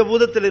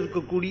பஞ்சபூதத்தில்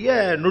இருக்கக்கூடிய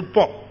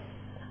நுட்பம்.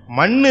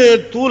 மண்ணு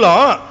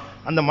தூளம்,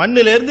 அந்த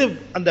மண்ணில இருந்து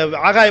அந்த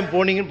ஆகாயம்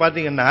போனீங்கன்னு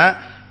பாத்தீங்கன்னா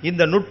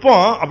இந்த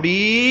நுட்பம்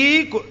அப்படியே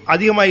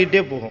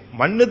அதிகமாகிட்டே போகும்.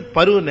 மண்ணு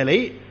பருவநிலை,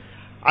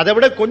 அதை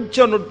விட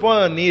கொஞ்சம்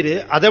நுட்பம் நீர்,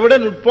 அதை விட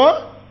நுட்பம்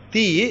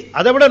தீ,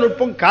 அதை விட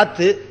நுட்பம்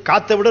காத்து,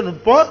 காத்தை விட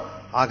நுட்பம்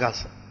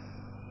ஆகாசம்,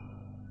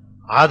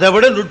 அதை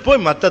விட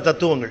நுட்பம் மற்ற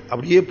தத்துவங்கள்,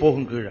 அப்படியே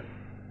போகும் கீழே.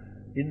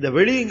 இந்த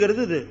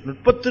வெளிங்கிறது இது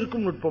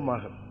நுட்பத்திற்கும்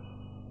நுட்பமாக.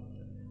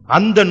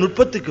 அந்த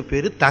நுட்பத்துக்கு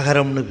பேரு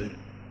தகரம்னு பேரு.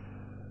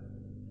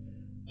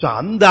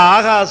 அந்த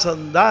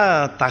ஆகாசம்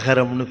தான்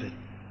தகரம்னு பேரு.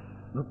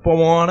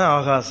 நுட்பமான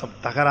ஆகாசம்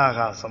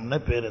தகராகாசம்னு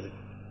பேரு.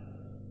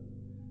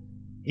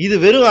 இது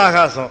வெறும்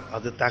ஆகாசம்,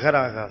 அது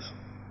தகராகாசம்.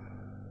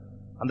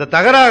 அந்த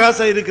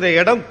தகராகாசம் இருக்கிற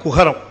இடம்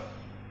குகரம்.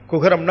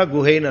 குகரம்னா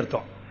குகைன்னு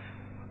அர்த்தம்.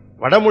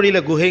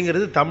 வடமொழியில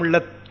குகைங்கிறது, தமிழ்ல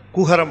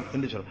குகரம்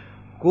என்று சொல்ற.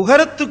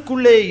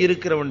 குகரத்துக்குள்ளே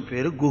இருக்கிறவன்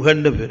பேரு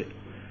குகன்னு பேரு.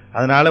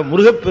 அதனால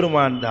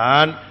முருகப்பெருமான்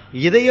தான்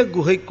இதய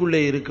குகைக்குள்ளே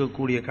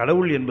இருக்கக்கூடிய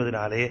கடவுள்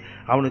என்பதனாலே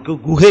அவனுக்கு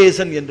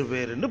குகேசன் என்று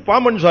பெயர் என்று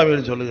பாமன்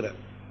சுவாமிகள் சொல்லுகிறார்.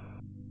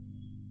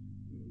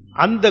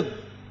 அந்த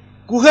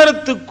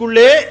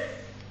குகரத்துக்குள்ளே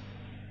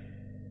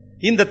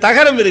இந்த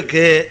தகரம்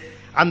இருக்கு,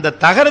 அந்த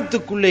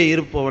தகரத்துக்குள்ளே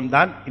இருப்பவன்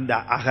தான் இந்த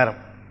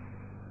அகரம்.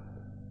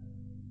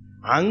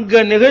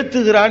 அங்க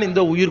நிகழ்த்துகிறான்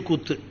இந்த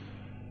உயிர்கூத்து.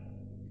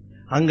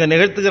 அங்க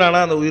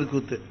நிகழ்த்துகிறானா அந்த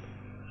உயிர்கூத்து.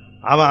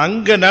 அவன்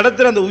அங்க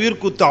நடத்துற அந்த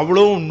உயிர்கூத்து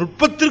அவ்வளவு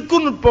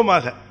நுட்பத்திற்கும்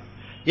நுட்பமாக.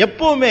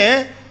 எப்பவுமே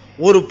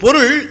ஒரு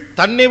பொருள்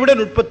தன்னை விட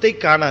நுட்பத்தை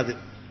காணாது.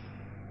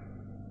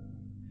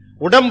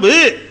 உடம்பு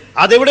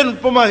அதை விட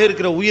நுட்பமாக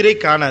இருக்கிற உயிரை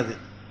காணாது.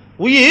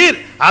 உயிர்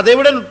அதை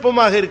விட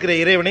நுட்பமாக இருக்கிற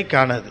இறைவனை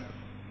காணாது.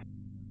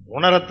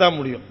 உணரத்தான்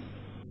முடியும்,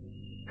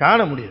 காண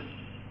முடியாது.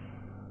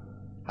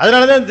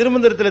 அதனாலதான்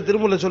திருமந்திரத்தில்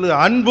திருமூலர்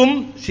சொல்லுங்க, அன்பும்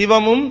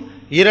சிவமும்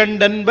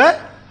இரண்டன்ப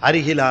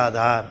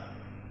அருகிலாதார்.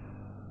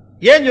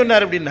 ஏன்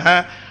சொன்னார் அப்படின்னா,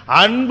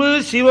 அன்பு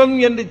சிவம்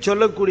என்று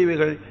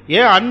சொல்லக்கூடியவைகள்.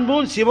 ஏன்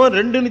அன்பும் சிவம்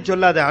ரெண்டுன்னு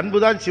சொல்லாத,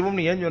 அன்புதான்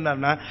சிவம்னு ஏன்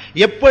சொன்னார்னா,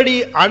 எப்படி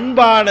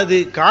அன்பானது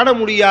காண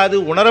முடியாது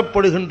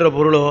உணரப்படுகின்ற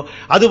பொருளோ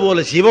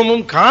அதுபோல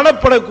சிவமும்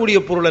காணப்படக்கூடிய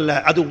பொருள் அல்ல,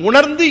 அது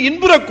உணர்ந்து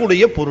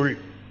இன்புறக்கூடிய பொருள்.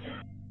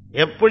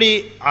 எப்படி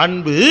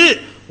அன்பு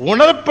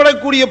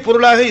உணரப்படக்கூடிய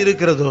பொருளாக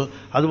இருக்கிறதோ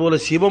அதுபோல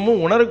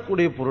சிவமும்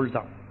உணரக்கூடிய பொருள்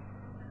தான்.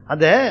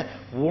 அத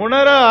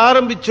உணர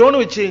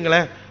ஆரம்பிச்சோன்னு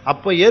வச்சுங்களேன்,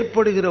 அப்ப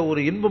ஏற்படுகிற ஒரு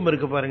இன்பம்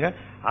இருக்கு பாருங்க,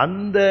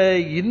 அந்த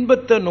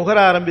இன்பத்தை நுகர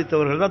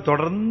ஆரம்பித்தவர்கள் தான்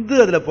தொடர்ந்து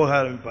அதுல போக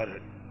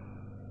ஆரம்பிப்பார்கள்.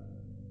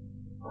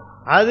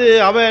 அது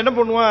அவன் என்ன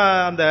பண்ணுவான்,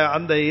 அந்த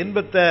அந்த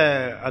இன்பத்தை,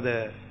 அத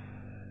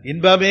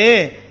இன்பமே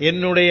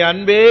என்னுடைய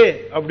அன்பே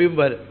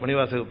அப்படிம்பாரு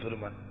மணிவாசக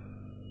பெருமான்.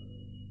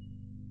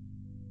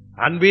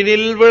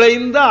 அன்பினில்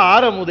விளைந்த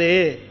ஆரமுதே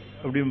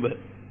அப்படிம்பாரு.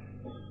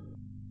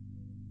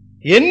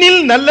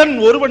 என்னில் நல்லன்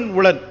ஒருவன்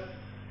உளன்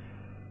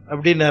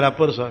அப்படின்னார்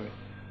அப்பர் சுவாமி.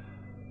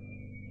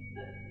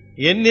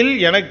 என்னில்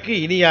எனக்கு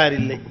இனி யார்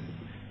இல்லை.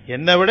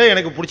 என்னை விட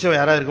எனக்கு பிடிச்சவர்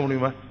யாராவது இருக்க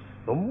முடியுமா?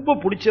 ரொம்ப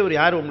பிடிச்சவர்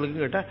யார் உங்களுக்கு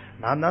கேட்டா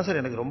நான் தான் சார்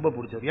எனக்கு ரொம்ப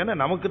பிடிச்சவர். ஏன்னா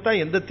நமக்கு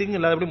தான் எந்த தீங்கு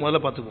இல்லாதபடி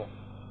முதல்ல பார்த்துக்குவோம்,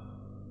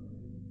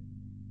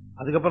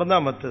 அதுக்கப்புறம்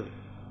தான் மற்றது.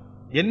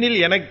 என்னில்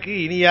எனக்கு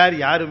இனியார்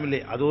யாரும்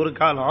இல்லை. அது ஒரு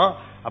காலம்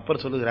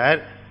அப்பர்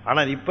சொல்லுகிறார்.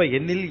 ஆனால் இப்ப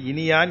என்னில்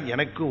இனியான்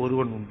எனக்கு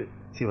ஒருவன் உண்டு,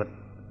 சிவன்.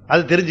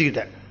 அது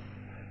தெரிஞ்சுக்கிட்டேன்.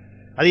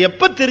 அது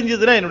எப்ப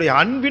தெரிஞ்சதுன்னா என்னுடைய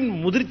அன்பின்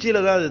முதிர்ச்சியில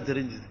தான் அது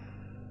தெரிஞ்சது.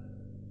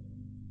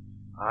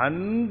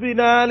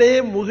 அன்பினாலே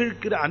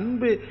முகிழ்க்கிற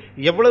அன்பு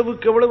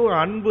எவ்வளவுக்கு எவ்வளவு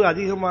அன்பு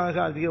அதிகமாக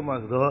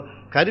அதிகமாகுதோ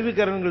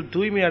கருவிகரணங்கள்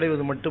தூய்மை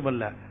அடைவது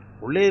மட்டுமல்ல,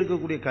 உள்ளே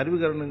இருக்கக்கூடிய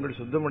கருவிகரணங்கள்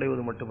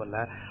சுத்தமடைவது மட்டுமல்ல,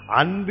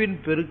 அன்பின்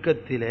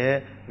பெருக்கத்திலே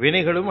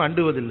வினைகளும்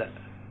அண்டுவதில்லை.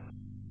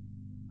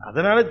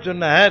 அதனால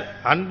சொன்னார்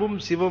அன்பும்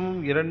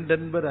சிவமும்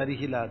இரண்டென்பர்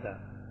அருகிலாதா.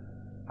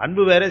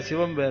 அன்பு வேற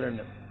சிவம்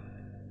வேறன்னு.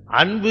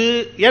 அன்பு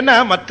ஏன்னா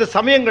மற்ற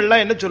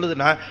சமயங்கள்லாம் என்ன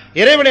சொல்லுதுன்னா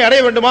இறைவனை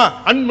அடைய வேண்டுமா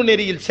அன்பு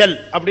நெறியில் செல்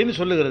அப்படின்னு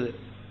சொல்லுகிறது.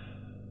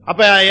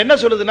 அப்ப என்ன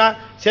சொல்லுதுன்னா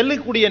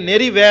செல்லக்கூடிய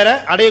நெறி வேற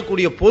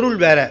அடையக்கூடிய பொருள்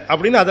வேற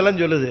அப்படின்னு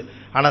அதெல்லாம் சொல்லுது.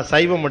 ஆனா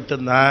சைவம்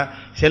மட்டும்தான்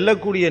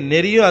செல்லக்கூடிய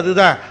நெறியும்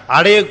அதுதான்,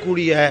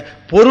 அடையக்கூடிய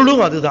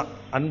பொருளும் அதுதான்,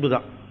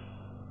 அன்புதான்.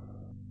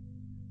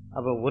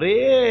 அப்ப ஒரே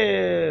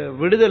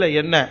விடுதலை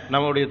என்ன,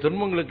 நம்மளுடைய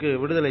துன்பங்களுக்கு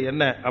விடுதலை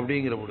என்ன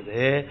அப்படிங்கிற பொழுது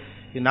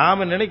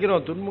நாம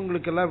நினைக்கிறோம்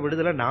துன்பங்களுக்கெல்லாம்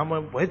விடுதலை நாம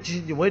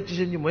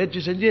முயற்சி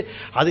செஞ்சு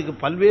அதுக்கு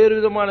பல்வேறு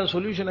விதமான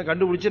சொல்யூஷனை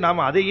கண்டுபிடிச்சு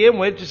நாம அதையே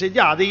முயற்சி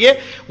செஞ்சு அதையே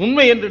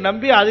உண்மை என்று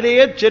நம்பி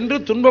அதிலேயே சென்று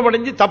துன்பம்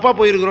அடைஞ்சு தப்பா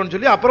போயிருக்கிறோம்னு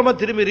சொல்லி அப்புறமா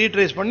திரும்பி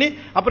ரீட்ரேஸ் பண்ணி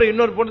அப்புறம்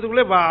இன்னொரு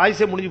போனதுக்குள்ளே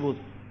ஆயுசே முடிஞ்சு போகுது.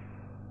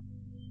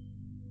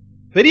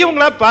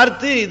 பெரியவங்களா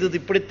பார்த்து இது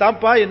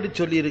இப்படித்தான்ப்பா என்று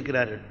சொல்லி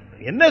இருக்கிறார்கள்.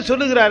 என்ன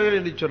சொல்லுகிறார்கள்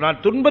என்று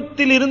சொன்னால்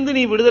துன்பத்தில் இருந்து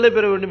நீ விடுதலை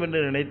பெற வேண்டும்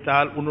என்று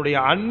நினைத்தால் உன்னுடைய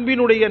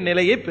அன்பினுடைய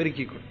நிலையை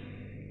பெருக்கிக் கொள்.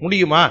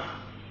 முடியுமா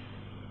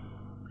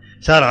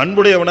சார்?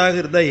 அன்புடையவனாக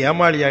இருந்தா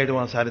ஏமாளி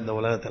ஆயிடுவான் சார் இந்த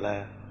உலகத்துல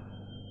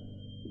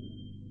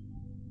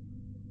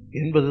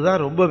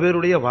என்பதுதான் ரொம்ப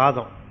பேருடைய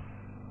வாதம்.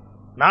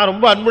 நான்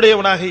ரொம்ப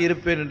அன்புடையவனாக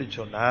இருப்பேன் என்று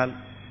சொன்னால்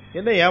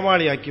என்ன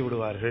ஏமாளி ஆக்கி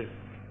விடுவார்கள்.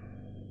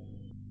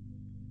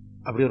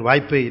 அப்படி ஒரு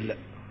வாய்ப்பே இல்லை.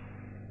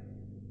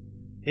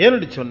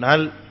 ஏன்னு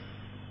சொன்னால்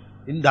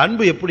இந்த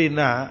அன்பு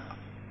எப்படின்னா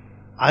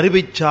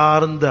அறிவை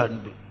சார்ந்த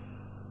அன்பு.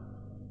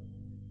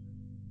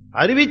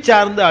 அறிவை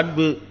சார்ந்த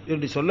அன்பு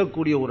என்று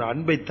சொல்லக்கூடிய ஒரு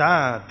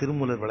அன்பைத்தான்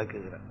திருமூலர்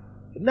விளக்குகிறார்.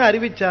 என்ன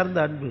அறிவை சார்ந்த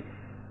அன்பு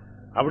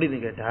அப்படின்னு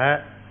கேட்டா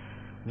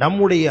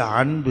நம்முடைய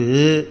அன்பு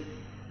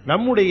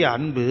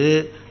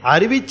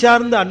அறிவை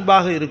சார்ந்த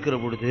அன்பாக இருக்கிற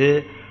பொழுது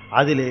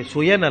அதிலே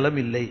சுயநலம்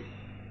இல்லை.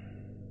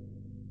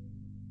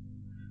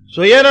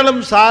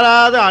 சுயநலம்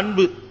சாராத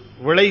அன்பு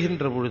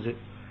விளைகின்ற பொழுது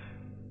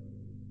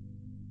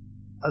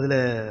அதுல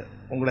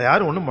உங்களை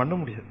யாரும் ஒண்ணும் பண்ண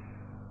முடியாது.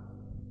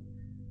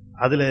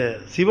 அதுல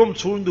சிவம்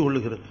சூழ்ந்து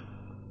கொள்ளுகிறது,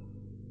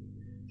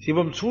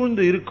 சிவம்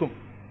சூழ்ந்து இருக்கும்.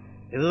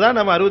 இதுதான்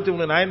நம்ம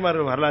 63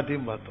 நாயன்மார்கள்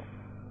வரலாற்றையும் பார்த்தோம்.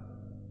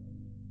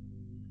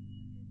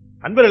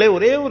 அன்பர்களே,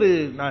 ஒரே ஒரு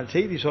நான்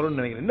செய்தி சொல்லணும்னு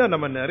நினைக்கிறேன். இன்னும்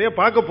நம்ம நிறைய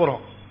பார்க்க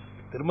போறோம்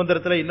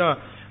திருமந்திரத்தில்.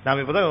 இன்னும்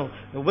நாம் இப்பதான்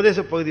உபதேச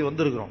பகுதி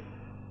வந்திருக்கிறோம்.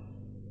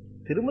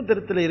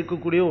 திருமந்திரத்தில்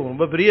இருக்கக்கூடிய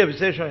ரொம்ப பெரிய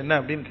விசேஷம் என்ன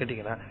அப்படின்னு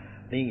கேட்டீங்கன்னா,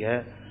 நீங்க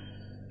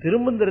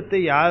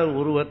திருமந்திரத்தை யார்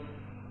ஒருவர்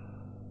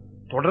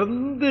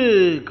தொடர்ந்து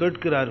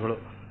கேட்கிறார்களோ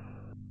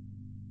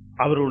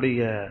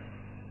அவருடைய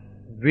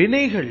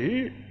வினைகள்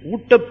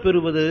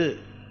ஊட்டப்பெறுவது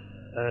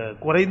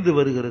குறைந்து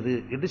வருகிறது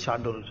என்று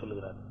சான்றோர்கள்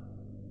சொல்லுகிறார்.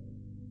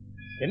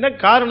 என்ன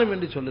காரணம்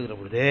என்று சொல்லுகிற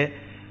பொழுது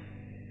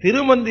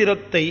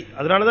திருமந்திரத்தை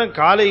அதனாலதான்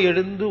காலை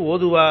எழுந்து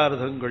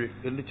ஓதுவார்கள்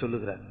என்று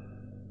சொல்லுகிறார்.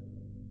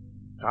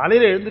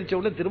 காலையில எழுந்திருச்ச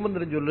உடனே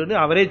திருமந்திரம் சொல்லுன்னு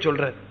அவரே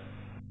சொல்றார்.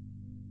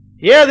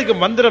 ஏன் அதுக்கு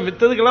மந்திரம்?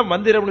 மித்ததுக்கெல்லாம்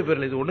மந்திரம்னு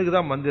பேர், இது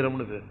ஒண்ணுக்குதான்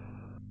மந்திரம்னு பேர்.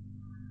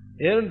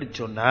 ஏன்னு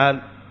சொன்னால்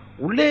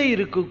உள்ளே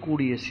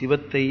இருக்கக்கூடிய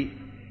சிவத்தை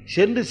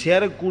சென்று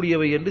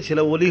சேரக்கூடியவை என்று சில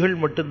ஒலிகள்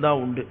மட்டும்தான்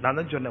உண்டு. நான்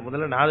தான் சொன்னேன்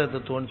முதல்ல நாத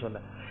தத்துவம்னு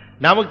சொன்னேன்.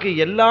 நமக்கு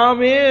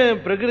எல்லாமே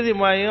பிரகிருதி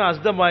மாயும்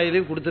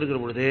அசுத்தமாயிலையும் கொடுத்திருக்கிற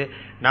பொழுது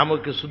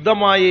நமக்கு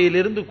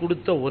சுத்தமாயிலிருந்து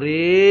கொடுத்த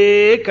ஒரே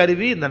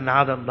கருவி இந்த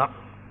நாதம் தான்.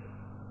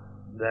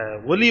 இந்த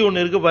ஒலி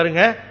ஒன்று இருக்கு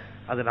பாருங்க,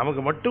 அது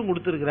நமக்கு மட்டும்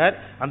கொடுத்திருக்கிறார்.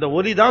 அந்த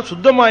ஒலி தான்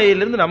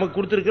சுத்தமாயிலிருந்து நமக்கு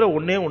கொடுத்திருக்கிற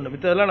ஒன்னே ஒண்ணு.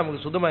 மித்ததெல்லாம்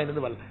நமக்கு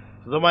சுத்தமாயிலிருந்து வரல.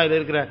 சுத்தமாயில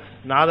இருக்கிற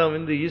நாதம்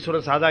வந்து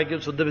ஈஸ்வரன்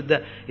சாதாக்கியம் சுத்த வித்தை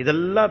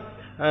இதெல்லாம்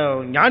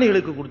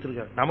ஞானிகளுக்கு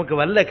கொடுத்திருக்காரு. நமக்கு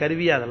வல்ல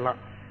கருவியா அதெல்லாம்.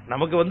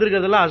 நமக்கு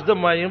வந்திருக்கிறதெல்லாம்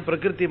அசுத்தமாயும்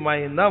பிரகிருதி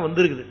மாயம் தான்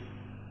வந்திருக்குது.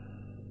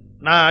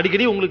 நான்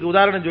அடிக்கடி உங்களுக்கு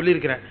உதாரணம்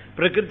சொல்லியிருக்கிறேன்.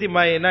 பிரகிருதி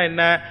மாயனா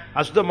என்ன,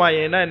 அசுத்த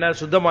மாயனா என்ன,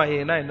 சுத்த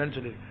மாயனா என்னன்னு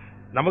சொல்லி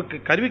நமக்கு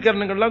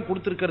கருவிக்கரணங்கள்லாம்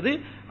கொடுத்திருக்கிறது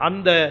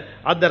அந்த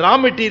அந்த ரா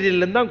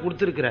மெட்டீரியல் தான்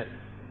கொடுத்திருக்கிறார்.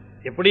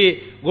 எப்படி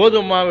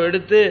கோதுமை மாவு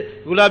எடுத்து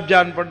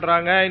குலாப்ஜான்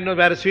பண்றாங்க, இன்னும்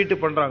வேற ஸ்வீட்டு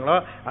பண்றாங்களோ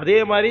அதே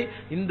மாதிரி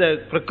இந்த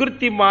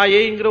பிரகிருதி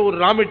மாயைங்கிற ஒரு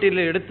ரா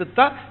மெட்டீரியல்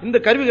எடுத்துத்தான் இந்த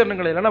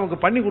கருவிகரணங்களை எல்லாம்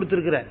நமக்கு பண்ணி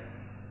கொடுத்திருக்கிற.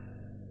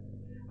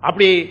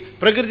 அப்படி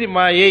பிரகிருதி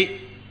மாயை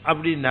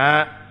அப்படின்னா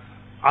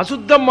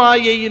அசுத்த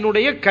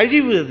மாயையினுடைய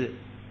கழிவு. அது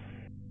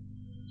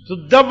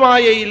சுத்த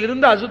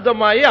மாயையிலிருந்து அசுத்த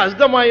மாயை,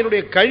 அசுத்த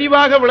மாயினுடைய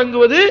கழிவாக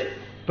விளங்குவது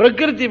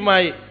பிரகிருதி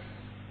மாயை.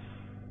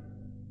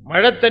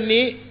 மழை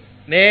தண்ணி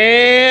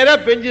நேர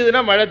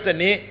பெஞ்சதுன்னா மழை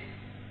தண்ணி,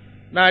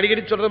 நான்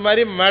அடிக்கடி சொல்ற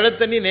மாதிரி மழை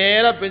தண்ணி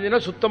நேரா பெஞ்சுனா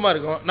சுத்தமா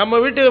இருக்கும். நம்ம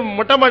வீட்டு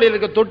மொட்டை மாடியில்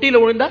இருக்க தொட்டியில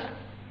விழுந்தா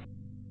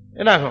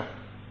என்ன ஆகும்?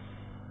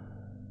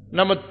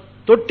 நம்ம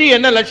தொட்டி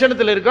என்ன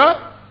லட்சணத்தில் இருக்கோ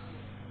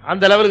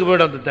அந்த லெவலுக்கு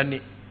போயிடும் அந்த தண்ணி.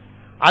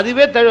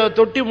 அதுவே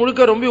தொட்டி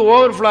முழுக்க ரொம்ப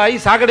ஓவர்ஃப்ளோ ஆகி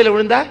சாக்கடையில்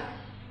விழுந்தா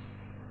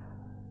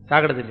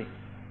சாக்கடை தண்ணி.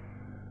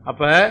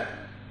 அப்ப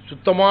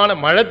சுத்தமான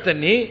மழை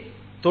தண்ணி,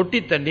 தொட்டி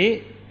தண்ணி,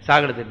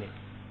 சாக்கடை தண்ணி.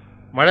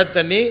 மழை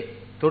தண்ணி,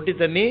 தொட்டி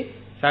தண்ணி,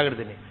 சாக்கடை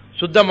தண்ணி.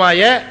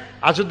 சுத்தமாய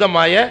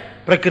அசுத்தமாய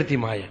பிரகிருதி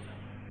மாய.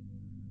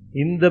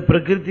 இந்த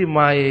பிரகிருதி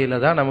மாயையில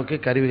தான் நமக்கு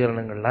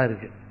கருவிகரணங்கள்லாம்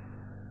இருக்கு.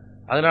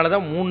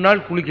 அதனாலதான் 3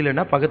 நாள்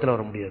குளிக்கலைன்னா பக்கத்தில்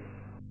வர முடியாது.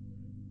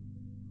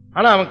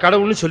 ஆனா அவன்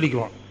கடவுள்னு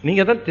சொல்லிக்குவான்.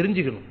 நீங்க தான்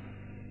தெரிஞ்சுக்கணும்.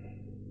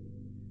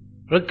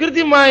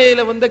 பிரகிருதி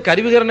மாயையில வந்த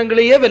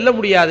கருவிகரணங்களையே வெல்ல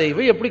முடியாத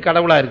இவை எப்படி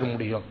கடவுளா இருக்க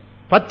முடியும்?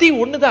 பத்தி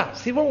ஒண்ணுதான்,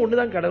 சிவம்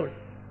ஒண்ணுதான் கடவுள்.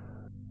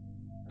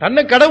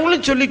 தன்னை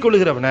கடவுள்னு சொல்லிக்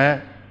கொள்கிறவன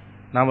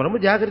நாம ரொம்ப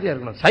ஜாக்கிரதையா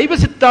இருக்கணும். சைவ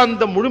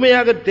சித்தாந்தம்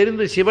முழுமையாக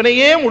தெரிந்து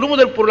சிவனையே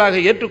முழுமுதல் பொருளாக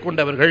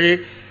ஏற்றுக்கொண்டவர்கள்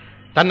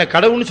தன்னை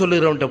கடவுள்னு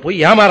சொல்லுகிறவன்ட்ட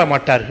போய் ஏமாற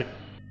மாட்டார்கள்.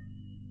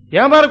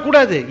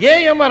 ஏமாறக்கூடாது.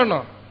 ஏன்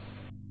ஏமாறணும்?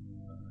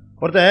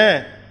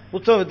 ஒருத்தன்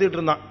புத்தகம் வித்துட்டு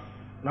இருந்தான்.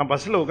 நான்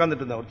பஸ்ல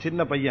உட்காந்துட்டு இருந்தேன். ஒரு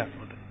சின்ன பையன்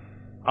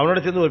அவனோட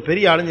சேர்ந்து ஒரு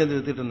பெரிய ஆளுங்க சேர்ந்து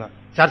வித்துட்டு இருந்தான்.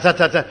 சார் சார்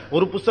சார் சார்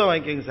ஒரு புத்தகம்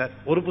வாங்கிக்கோங்க சார்,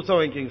 ஒரு புத்தகம்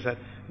வாங்கிக்கோங்க சார்,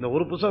 இந்த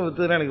ஒரு புத்தகம்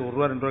வித்துதுன்னா எனக்கு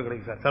 ₹1 2 ரூபா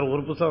கிடைக்கும் சார், சார்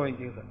ஒரு புத்தகம்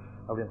வாங்கிக்கோங்க சார்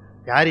அப்படின்னு.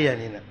 யாரியா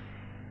நீ?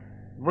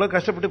 இவ்வளவு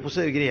கஷ்டப்பட்டு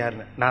புத்தகம் விற்கிற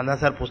யாருன்னு? நான்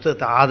தான் சார்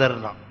புத்தகத்தை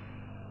ஆதர்னா,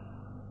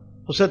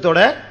 புத்தகத்தோட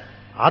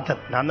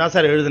ஆத்தர் நான் தான்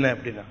சார் எழுதுனேன்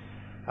அப்படின்னா.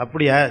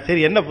 அப்படியா,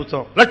 சரி என்ன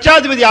புத்தகம்?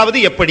 லட்சாதிபதி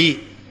ஆவது எப்படி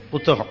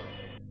புத்தகம்.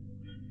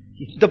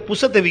 இந்த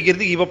புத்தகத்தை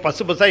விற்கிறதுக்கு இவன்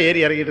பஸ்ஸா ஏறி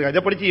இறங்கிட்டு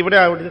இருக்கான். படிச்சு இவனே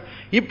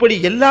இப்படி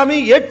எல்லாமே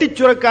ஏட்டு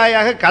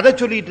சுரக்காயாக கதை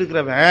சொல்லிட்டு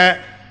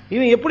இருக்கிறவன்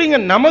இவன் எப்படிங்க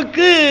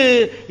நமக்கு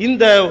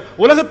இந்த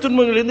உலக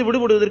துன்பங்களிலிருந்து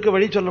விடுபடுவதற்கு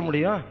வழி சொல்ல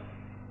முடியும்?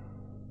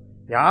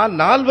 யார்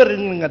 4 பேர்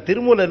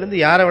திருமூலர் இருந்து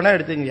யாரை வேணா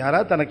எடுத்துங்க,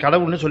 யாராவது தன்னை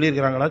கடவுள்னு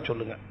சொல்லியிருக்கிறாங்களா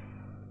சொல்லுங்க?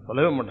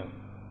 சொல்லவே மாட்டாங்க.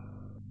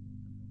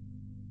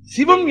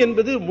 சிவம்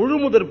என்பது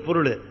முழுமுதற்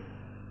பொருள்.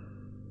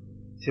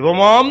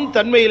 சிவமாம்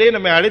தன்மையிலே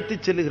நம்மை அழைத்து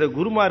செல்லுகிற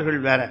குருமார்கள்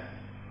வேற.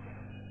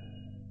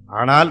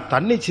 ஆனால்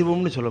தன்னை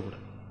சிவம்னு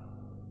சொல்லக்கூடாது.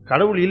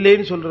 கடவுள்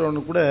இல்லைன்னு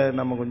சொல்றவனு கூட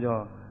நம்ம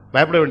கொஞ்சம்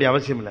பயப்பட வேண்டிய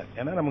அவசியம் இல்லை.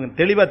 ஏன்னா நமக்கு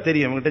தெளிவா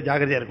தெரியும், அவங்ககிட்ட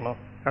ஜாக்கிரதையா இருக்கணும்.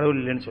 கடவுள்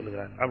இல்லைன்னு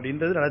சொல்லுகிறார்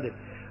அப்படின்றது நல்லது.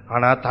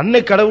 ஆனா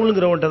தன்னை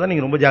கடவுளுங்கிறவன்ட்ட தான்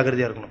நீங்க ரொம்ப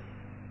ஜாக்கிரதையா இருக்கணும்.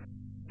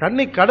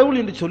 தன்னை கடவுள்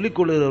என்று சொல்லிக்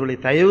கொள்கிறவர்களை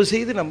தயவு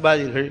செய்து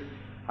நம்பாதீர்கள்.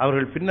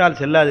 அவர்கள் பின்னால்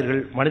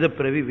செல்லாதீர்கள். மனித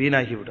பிறவி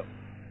வீணாகிவிடும்.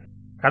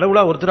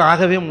 கடவுளா ஒருத்தர்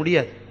ஆகவே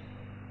முடியாது.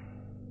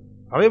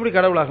 அவன் எப்படி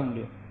கடவுளாக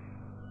முடியும்?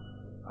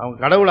 அவன்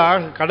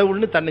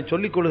கடவுள்னு தன்னை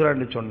சொல்லிக்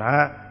கொள்கிறான்னு சொன்னா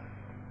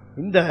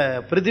இந்த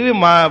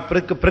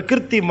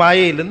பிரகிருதி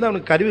மாயையிலிருந்து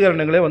அவனுக்கு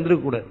கருவிகரணங்களே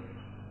வந்துடக்கூடாது.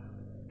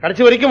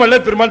 கடைசி வரைக்கும் வல்ல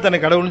பெருமாள் தன்னை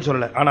கடவுள்னு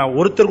சொல்லல. ஆனா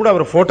ஒருத்தர் கூட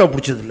அவர் போட்டோ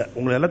பிடிச்சது இல்லை.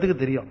 உங்களுக்கு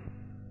எல்லாத்துக்கும் தெரியும்.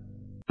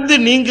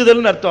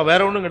 நீங்குதல் அர்த்தம்,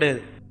 வேற ஒன்றும்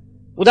கிடையாது.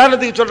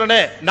 உதாரணத்துக்கு சொல்றேனே,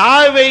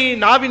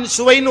 நாவின்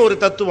சுவைன்னு ஒரு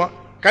தத்துவம்,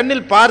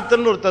 கண்ணில்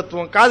பார்த்தல்னு ஒரு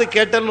தத்துவம், காது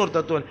கேட்டல்னு ஒரு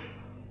தத்துவம்.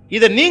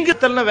 இதை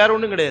நீங்குதல்னா வேற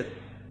ஒன்றும் கிடையாது.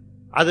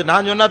 அது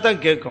நான் சொன்னா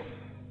தான் கேட்கும்.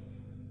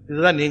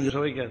 இதுதான் நீங்க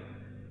சுவைக்காது.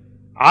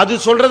 அது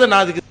சொல்றத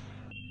நான் அதுக்கு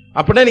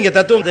அப்படின்னா நீங்க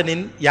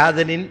தத்துவம்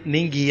யாதனின்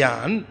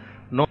நீங்கியான்.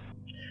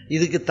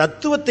 இதுக்கு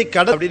தத்துவத்தை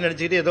கட அப்படின்னு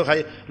நினைச்சுக்கிட்டு ஏதோ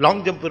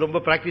லாங் ஜம்ப் ரொம்ப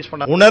பிராக்டிஸ்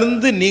பண்ண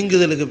உணர்ந்து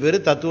நீங்குதலுக்கு பேரு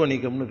தத்துவ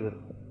நீக்கம்னு பேரு.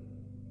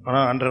 ஆனா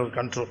அண்டர்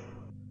கண்ட்ரோல்.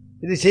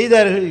 இது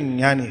செய்தார்கள்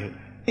ஞானிகள்.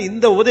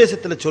 இந்த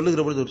உபதேசத்தில்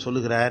சொல்லுகிற பொழுது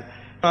சொல்லுகிறார்,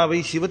 அவை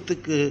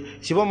சிவத்துக்கு,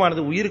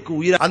 சிவமானது உயிருக்கு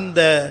உயிர்.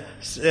 அந்த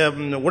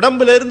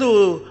உடம்புல இருந்து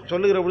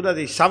சொல்லுகிற பொழுது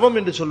அதை சவம்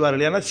என்று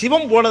சொல்வார்கள். ஏன்னா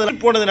சிவம்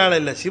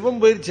போனதுனால இல்ல,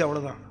 சிவம் போயிருச்சு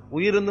அவ்வளவுதான்.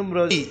 உயிரிருந்தும்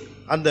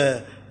அந்த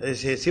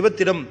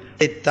சிவத்திடம்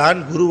தான்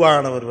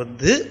குருவானவர்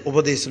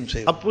உபதேசம்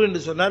செய்வார். அப்பு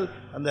என்று சொன்னால்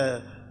அந்த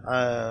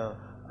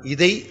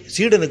இதை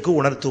சீடனுக்கு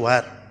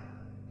உணர்த்துவார்.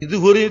 இது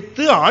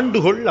குறித்து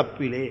ஆண்டுகொள்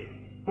அப்பிலே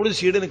முழு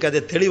சீடனுக்கு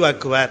அதை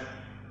தெளிவாக்குவார்.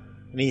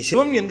 நீ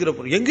சிவம் என்கிற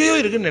பொருள் எங்கேயோ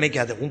இருக்குன்னு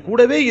நினைக்காத, உன்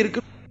கூடவே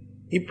இருக்கு.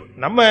 இப்ப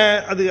நம்ம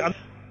அது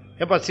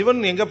எப்பா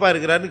சிவன் எங்கப்பா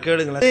இருக்கிறாருன்னு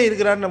கேளுங்களேன்.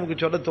 இருக்கிறான்னு நமக்கு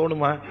சொல்ல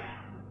தோணுமா?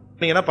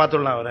 நீங்கன்னா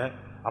பார்த்துடலாம் அவரை.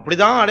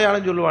 அப்படிதான்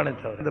அடையாளம் சொல்லுவானே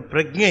தவிர இந்த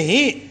பிரஜை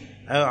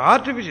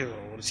ஆர்டிபிஷியல்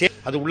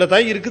அது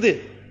உள்ளதான் இருக்குது.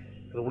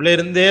 உள்ள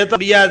இருந்தே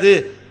முடியாது.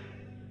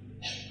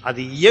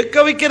 அது இயக்க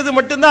வைக்கிறது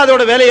மட்டும்தான்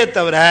அதோட வேலையை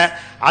தவிர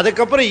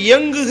அதுக்கப்புறம்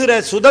இயங்குகிற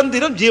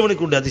சுதந்திரம்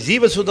ஜீவனுக்கு உண்டு. அது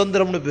ஜீவ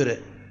சுதந்திரம்னு பேரு.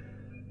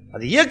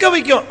 அது இயக்க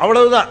வைக்கும்,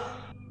 அவ்வளவுதான்.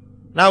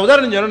 நான்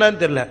உதாரணம்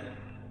சொன்னேன்னு தெரியல.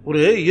 ஒரு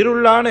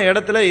இருளான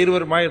இடத்துல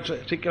இருவர்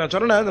சிக்கன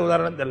சொன்ன அந்த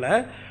உதாரணம் தெரியல,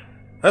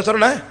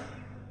 சொன்ன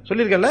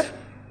சொல்லியிருக்கல.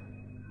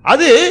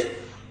 அது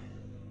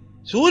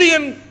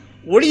சூரியன்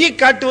ஒளியை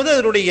காட்டுவது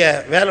அதனுடைய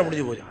வேலை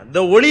முடிஞ்சு போச்சு. அந்த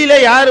ஒளியில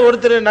யார்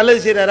ஒருத்தர் நல்லது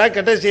செய்யறாரா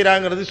கெட்டது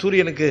செய்யறாங்கிறது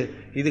சூரியனுக்கு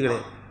இது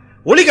கிடையாது.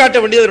 ஒளி காட்ட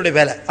வேண்டியது அதனுடைய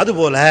வேலை.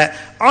 அதுபோல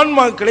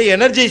ஆன்மாக்களை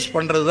எனர்ஜைஸ்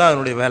பண்றது தான்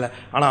அதனுடைய வேலை.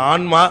 ஆனா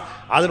ஆன்மா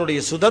அதனுடைய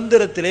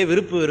சுதந்திரத்திலே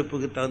விருப்பு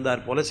வெறுப்புக்கு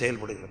தகுந்தாற் போல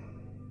செயல்படுகிறது.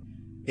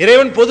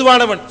 இறைவன்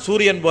பொதுவானவன்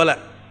சூரியன் போல.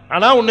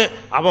 ஆனா ஒண்ணு,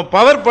 அவன்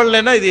பவர்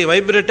பண்ணலன்னா இது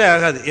வைப்ரேட்டே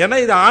ஆகாது. ஏன்னா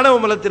இது ஆணவ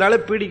மலத்தினால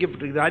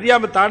பீடிக்கப்பட்டிருக்கு.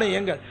 அறியாம தானே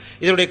இயங்க.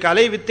 இதனுடைய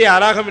கலை வித்தை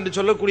அராகம் என்று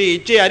சொல்லக்கூடிய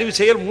இச்சை அறிவு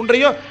செயல்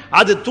மூன்றையும்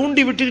அது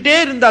தூண்டி விட்டுக்கிட்டே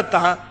இருந்தா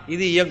தான்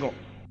இது இயங்கும்.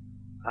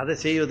 அதை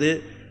செய்வது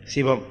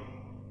சிவம்.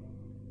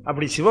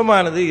 அப்படி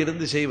சிவமானது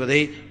இருந்து செய்வதை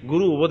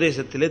குரு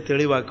உபதேசத்திலே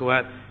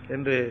தெளிவாக்குவார்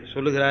என்று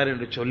சொல்லுகிறார்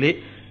என்று சொல்லி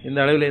இந்த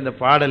அளவில் இந்த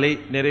பாடலை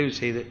நிறைவு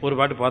செய்து ஒரு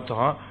பாட்டு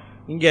பார்த்தோம்.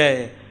 இங்கே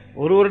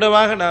ஒரு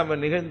வருடமாக நாம்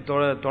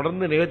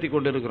தொடர்ந்து நிகழ்த்தி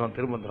கொண்டு இருக்கிறோம்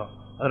திருமந்திரம்.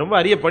 அது ரொம்ப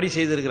அரிய படி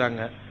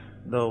செய்திருக்கிறாங்க.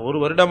 இந்த ஒரு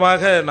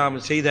வருடமாக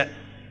நாம் செய்த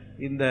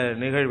இந்த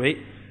நிகழ்வை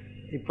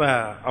இப்போ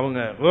அவங்க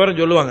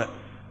விவரம் சொல்லுவாங்க.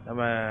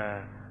 நம்ம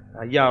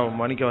ஐயா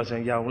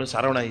மாணிக்கவாசன் ஐயா அவங்களும்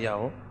சரவண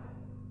ஐயாவும்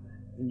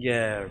இங்கே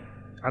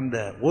அந்த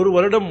ஒரு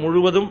வருடம்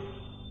முழுவதும்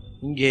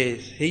இங்கே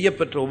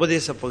செய்யப்பெற்ற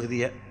உபதேச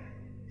பகுதியை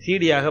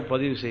சீடியாக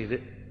பதிவு செய்து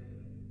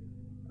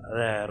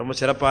அதை ரொம்ப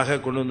சிறப்பாக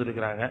கொண்டு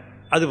வந்திருக்கிறாங்க.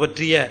 அது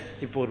பற்றிய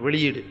இப்போ ஒரு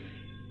வெளியீடு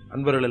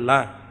அன்பர்கள்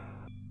எல்லாம்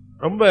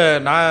ரொம்ப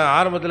நான்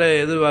ஆரம்பத்தில்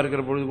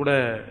எதிர்பார்க்கிற பொழுது கூட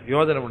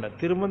யோசனை பண்ணேன்.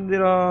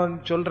 திருமந்திரம்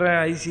சொல்கிறேன்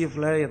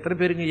ஐசிஎஃப்ல எத்தனை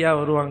பேருங்க ஐயா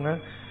வருவாங்க,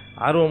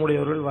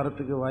 ஆர்வமுடையவர்கள்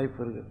வரத்துக்கு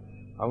வாய்ப்பு இருக்குது.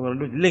 அவங்க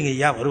ரெண்டும் இல்லைங்க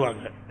ஐயா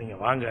வருவாங்க,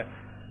 நீங்கள் வாங்க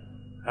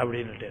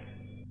அப்படின்னுட்டு.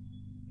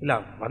 இல்லை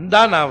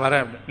வந்தால் நான்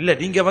வரேன், இல்லை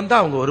நீங்கள்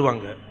வந்தால் அவங்க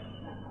வருவாங்க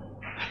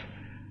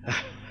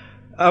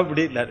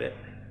அப்படின்னாரு.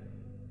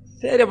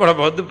 சரி அப்போ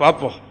நம்ம வந்து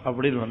பார்ப்போம்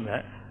அப்படின்னு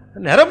வந்தேன்.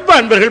 நிரம்ப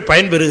அன்பர்கள்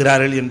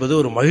பயன்பெறுகிறார்கள் என்பது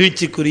ஒரு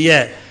மகிழ்ச்சிக்குரிய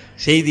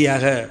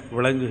செய்தியாக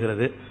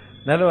விளங்குகிறது.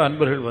 நிறைய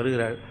அன்பர்கள்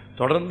வருகிறார்கள்.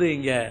 தொடர்ந்து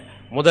இங்கே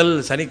முதல்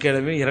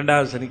சனிக்கிழமையும்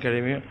இரண்டாவது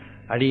சனிக்கிழமையும்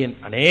அடியன்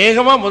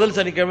அநேகமாக முதல்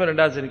சனிக்கிழமை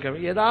ரெண்டாவது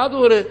சனிக்கிழமை ஏதாவது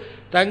ஒரு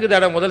தங்கு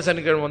தடம் முதல்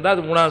சனிக்கிழமை வந்தால்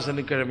அது மூணாவது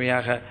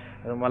சனிக்கிழமையாக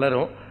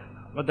மலரும்.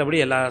 மற்றபடி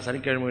எல்லா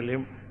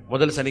சனிக்கிழமைகளையும்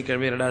முதல்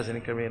சனிக்கிழமை இரண்டாவது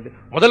சனிக்கிழமை என்று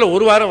முதல்ல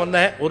ஒரு வாரம்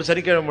வந்தேன், ஒரு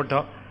சனிக்கிழமை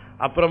மட்டும்.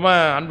 அப்புறமா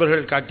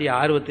அன்பர்கள் காட்டிய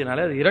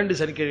ஆர்வத்தினால அது 2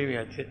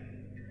 சனிக்கிழமையாச்சு.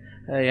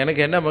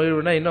 எனக்கு என்ன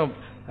மகிழ்வுனா இன்னும்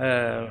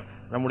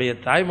நம்முடைய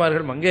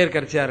தாய்மார்கள்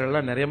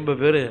மங்கையர்கரசியார்கள்லாம் நிறைய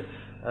பேர்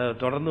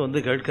தொடர்ந்து வந்து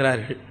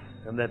கேட்கிறார்கள்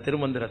அந்த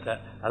திருமந்திரத்தை.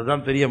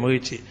 அதுதான் பெரிய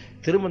மகிழ்ச்சி.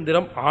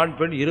 திருமந்திரம் ஆண்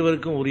பெண்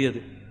இருவருக்கும்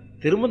உரியது.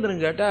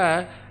 திருமந்திரம்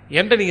கேட்டால்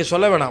என்கிட்ட நீங்கள்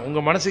சொல்ல வேணாம்,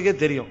 உங்கள் மனசுக்கே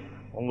தெரியும்.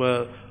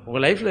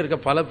 உங்கள் லைஃப்பில் இருக்க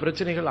பல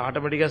பிரச்சனைகள்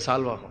ஆட்டோமேட்டிக்காக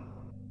சால்வ் ஆகும்.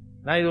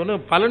 நான் இது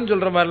ஒன்றும் பலன்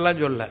சொல்கிற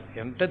மாதிரிலாம் சொல்லலை.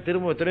 என்கிட்ட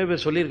எத்தனையோ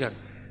பேர் சொல்லியிருக்காங்க.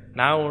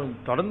 நான்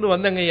தொடர்ந்து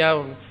வந்தேங்க ஐயா,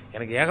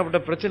 எனக்கு ஏகப்பட்ட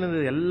பிரச்சனை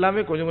இருந்தது,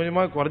 எல்லாமே கொஞ்சம்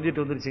கொஞ்சமாக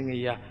குறைஞ்சிட்டு வந்துருச்சுங்க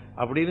ஐயா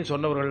அப்படின்னு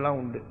சொன்னவர்கள்லாம்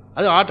உண்டு.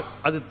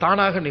 அது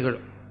தானாக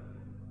நிகழும்.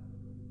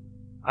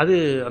 அது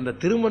அந்த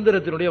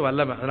திருமந்திரத்தினுடைய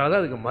வல்லமை. அதனால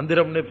தான் அதுக்கு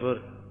மந்திரம்னே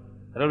பேர்.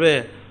 எனவே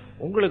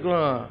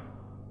உங்களுக்கும்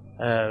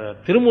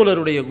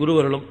திருமூலருடைய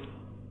குருவர்களும்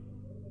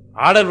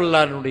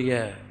ஆடல்வல்லாருடைய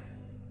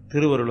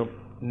திருவருளும்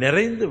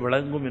நிறைந்து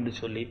விளங்கும் என்று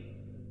சொல்லி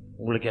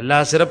உங்களுக்கு எல்லா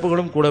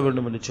சிறப்புகளும் கூட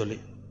வேண்டும் என்று சொல்லி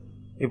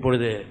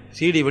இப்பொழுது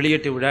சிடி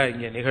வெளியீட்டு விழா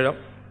இங்கே நிகழும்.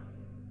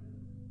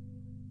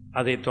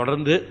 அதை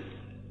தொடர்ந்து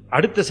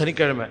அடுத்த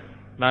சனிக்கிழமை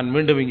நான்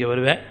மீண்டும் இங்கே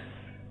வருவேன்.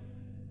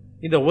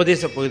 இந்த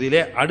உபதேச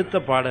பகுதியிலே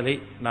அடுத்த பாடலை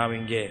நாம்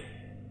இங்கே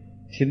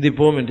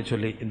சிந்திப்போம் என்று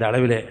சொல்லி இந்த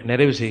அளவில்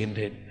நிறைவு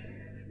செய்கின்றேன்.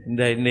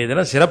 இன்னைய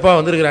தினம் சிறப்பாக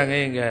வந்திருக்கிறாங்க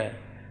எங்கள்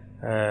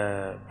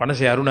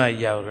பனசை அருணா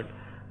ஐயா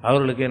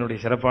அவர்களுக்கு என்னுடைய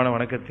சிறப்பான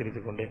வணக்கத்தை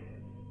தெரிவித்துக் கொண்டேன்.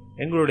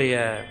 எங்களுடைய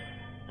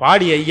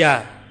பாடி ஐயா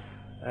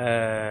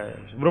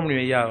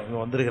சுப்பிரமணியம் ஐயா அவங்க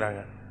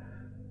வந்திருக்கிறாங்க.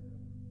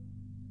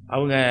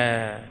 அவங்க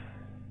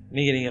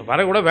நீங்கள்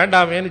வரக்கூட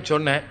வேண்டாமேன்னு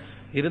சொன்னேன்.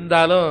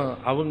 இருந்தாலும்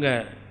அவங்க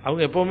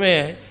எப்போவுமே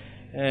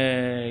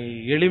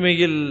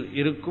எளிமையில்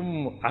இருக்கும்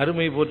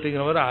அருமை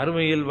போற்றிங்கிறவர்,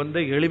 அருமையில் வந்த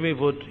எளிமை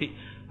போற்றி,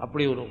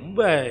 அப்படி ஒரு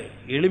ரொம்ப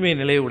எளிமை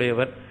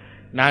நிலையுடையவர்.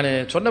 நான்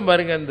சொன்ன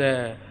பாருங்க, இந்த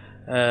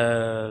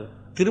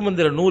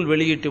திருமந்திர நூல்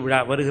வெளியீட்டு விழா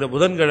வருகிற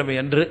புதன்கிழமை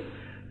அன்று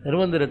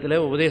திருமந்திரத்தில்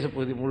உபதேச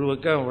பகுதி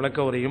முழுக்க விளக்க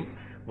உரையும்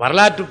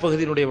வரலாற்று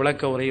பகுதியினுடைய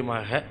விளக்க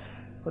உரையுமாக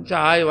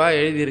கொஞ்சம் ஆய்வாக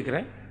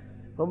எழுதியிருக்கிறேன்.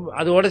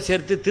 அதோடு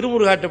சேர்த்து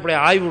திருமுருகாற்றுப்படை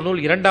ஆய்வு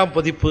நூல் 2ஆம்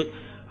பதிப்பு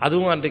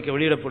அதுவும் அன்றைக்கு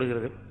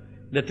வெளியிடப்படுகிறது.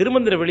 இந்த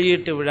திருமந்திர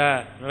வெளியீட்டு விழா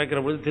நடக்கிற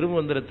பொழுது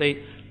திருமந்திரத்தை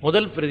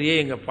முதல் பிரதியை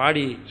எங்கள்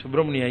பாடி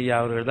சுப்பிரமணிய ஐயா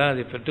அவர்கள் தான்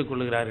அதை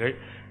பெற்றுக்கொள்கிறார்கள்.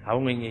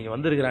 அவங்க இங்கே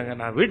வந்திருக்கிறாங்க.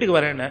 நான் வீட்டுக்கு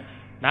வரேன்னு,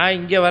 நான்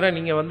இங்கே வரேன்,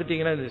 நீங்கள்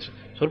வந்துட்டீங்கன்னா இந்த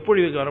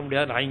சொற்பொழிவுக்கு வர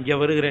முடியாது, நான் இங்கே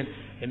வருகிறேன்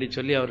என்று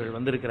சொல்லி அவர்கள்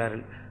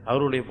வந்திருக்கிறார்கள்.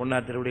 அவருடைய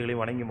பொன்னார் திருவடிகளை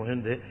வணங்கி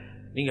மகிழ்ந்து,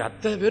 நீங்கள்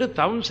அத்தனை பேரும்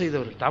தவம்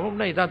செய்தவர்கள்.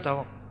 தவம்னா இதான்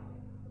தவம்.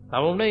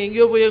 தவம்னா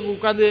எங்கேயோ போய்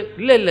உட்காந்து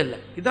இல்லை இல்லை இல்லை,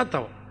 இதான்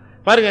தவம்.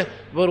 பாருங்கள்,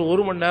 இப்போ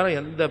ஒரு மணி நேரம்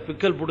எந்த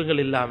பிக்கல்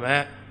புடுங்கல்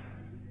இல்லாமல்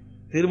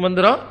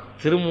திருமந்திரம்,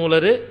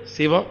 திருமூலர்,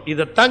 சிவம்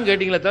இதைத்தான்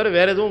கேட்டிங்களே தவிர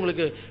வேறு எதுவும்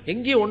உங்களுக்கு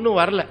எங்கேயும் ஒன்றும்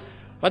வரல.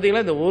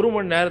 பார்த்தீங்களா, இந்த 1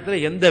 மணி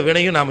நேரத்தில் எந்த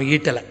வினையும் நாம்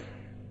ஈட்டலை.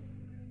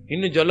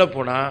 இன்னும் சொல்ல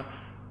போனால்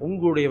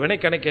உங்களுடைய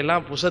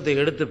வினைக்கணக்கெல்லாம் புசத்தை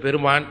எடுத்து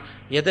பெருமான்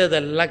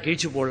எதெல்லாம்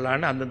கீழ்ச்சி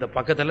போடலான்னு அந்தந்த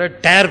பக்கத்தில்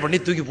டேர் பண்ணி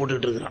தூக்கி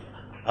போட்டுக்கிட்டு இருக்கிறான்.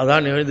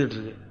 அதான் எழுந்துட்டு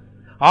இருக்கு.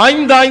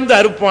 ஆய்ந்தாய்ந்து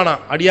அறுப்பானா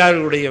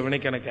அடியார்களுடைய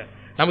வினைக்கணக்க.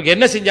 நமக்கு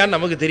என்ன செஞ்சான்னு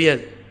நமக்கு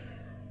தெரியாது.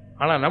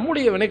 ஆனால்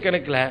நம்முடைய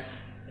வினைக்கணக்கில்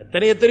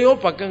எத்தனையோ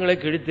பக்கங்களை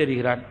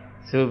கிழித்தெறிகிறான்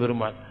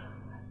சிவபெருமான்.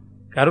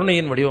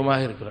 கருணையின்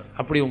வடிவமாக இருக்கிறார்.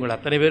 அப்படி உங்கள்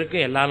அத்தனை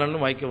பேருக்கும் எல்லா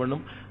நாளும் வாய்க்க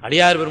வேண்டும்.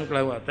 அடியார்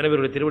பெரும் அத்தனை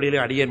பேருடைய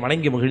திருவடியிலே அடியார்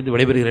வணங்கி மகிழ்ந்து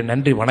விடைபெறுகிறேன்.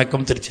 நன்றி,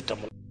 வணக்கம்.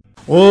 திருச்சிற்றம்பலம்.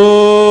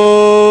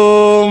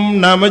 ஓம்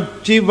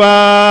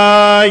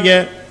நமச்சிவாய.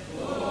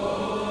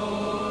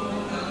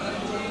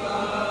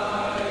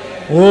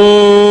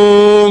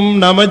 ஓம்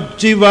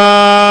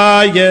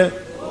நமச்சிவாய.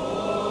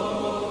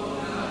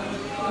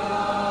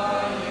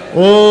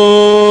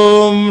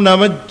 ஓம்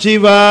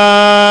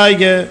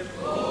நமச்சிவாய.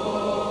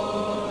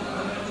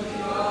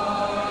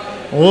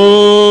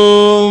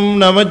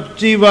 ஓம்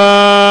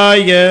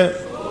நமச்சிவாய.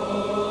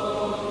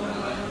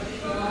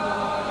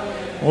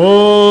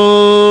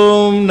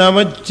 ஓம்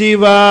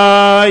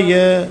நமச்சிவாய.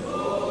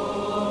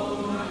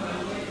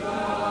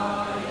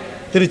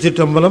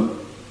 திருச்சிற்றம்பலம்.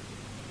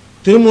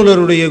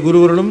 திருமூலருடைய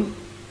குருவருளும்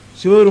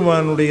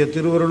சிவபெருமானுடைய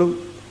திருவருளும்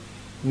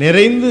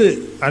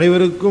நிறைந்து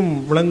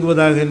அனைவருக்கும்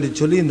விளங்குவதாக என்று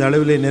சொல்லி இந்த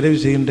அளவிலே நிறைவு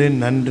செய்கின்றேன்.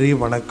 நன்றி,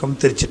 வணக்கம்.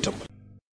 திருச்சிற்றம்பலம்.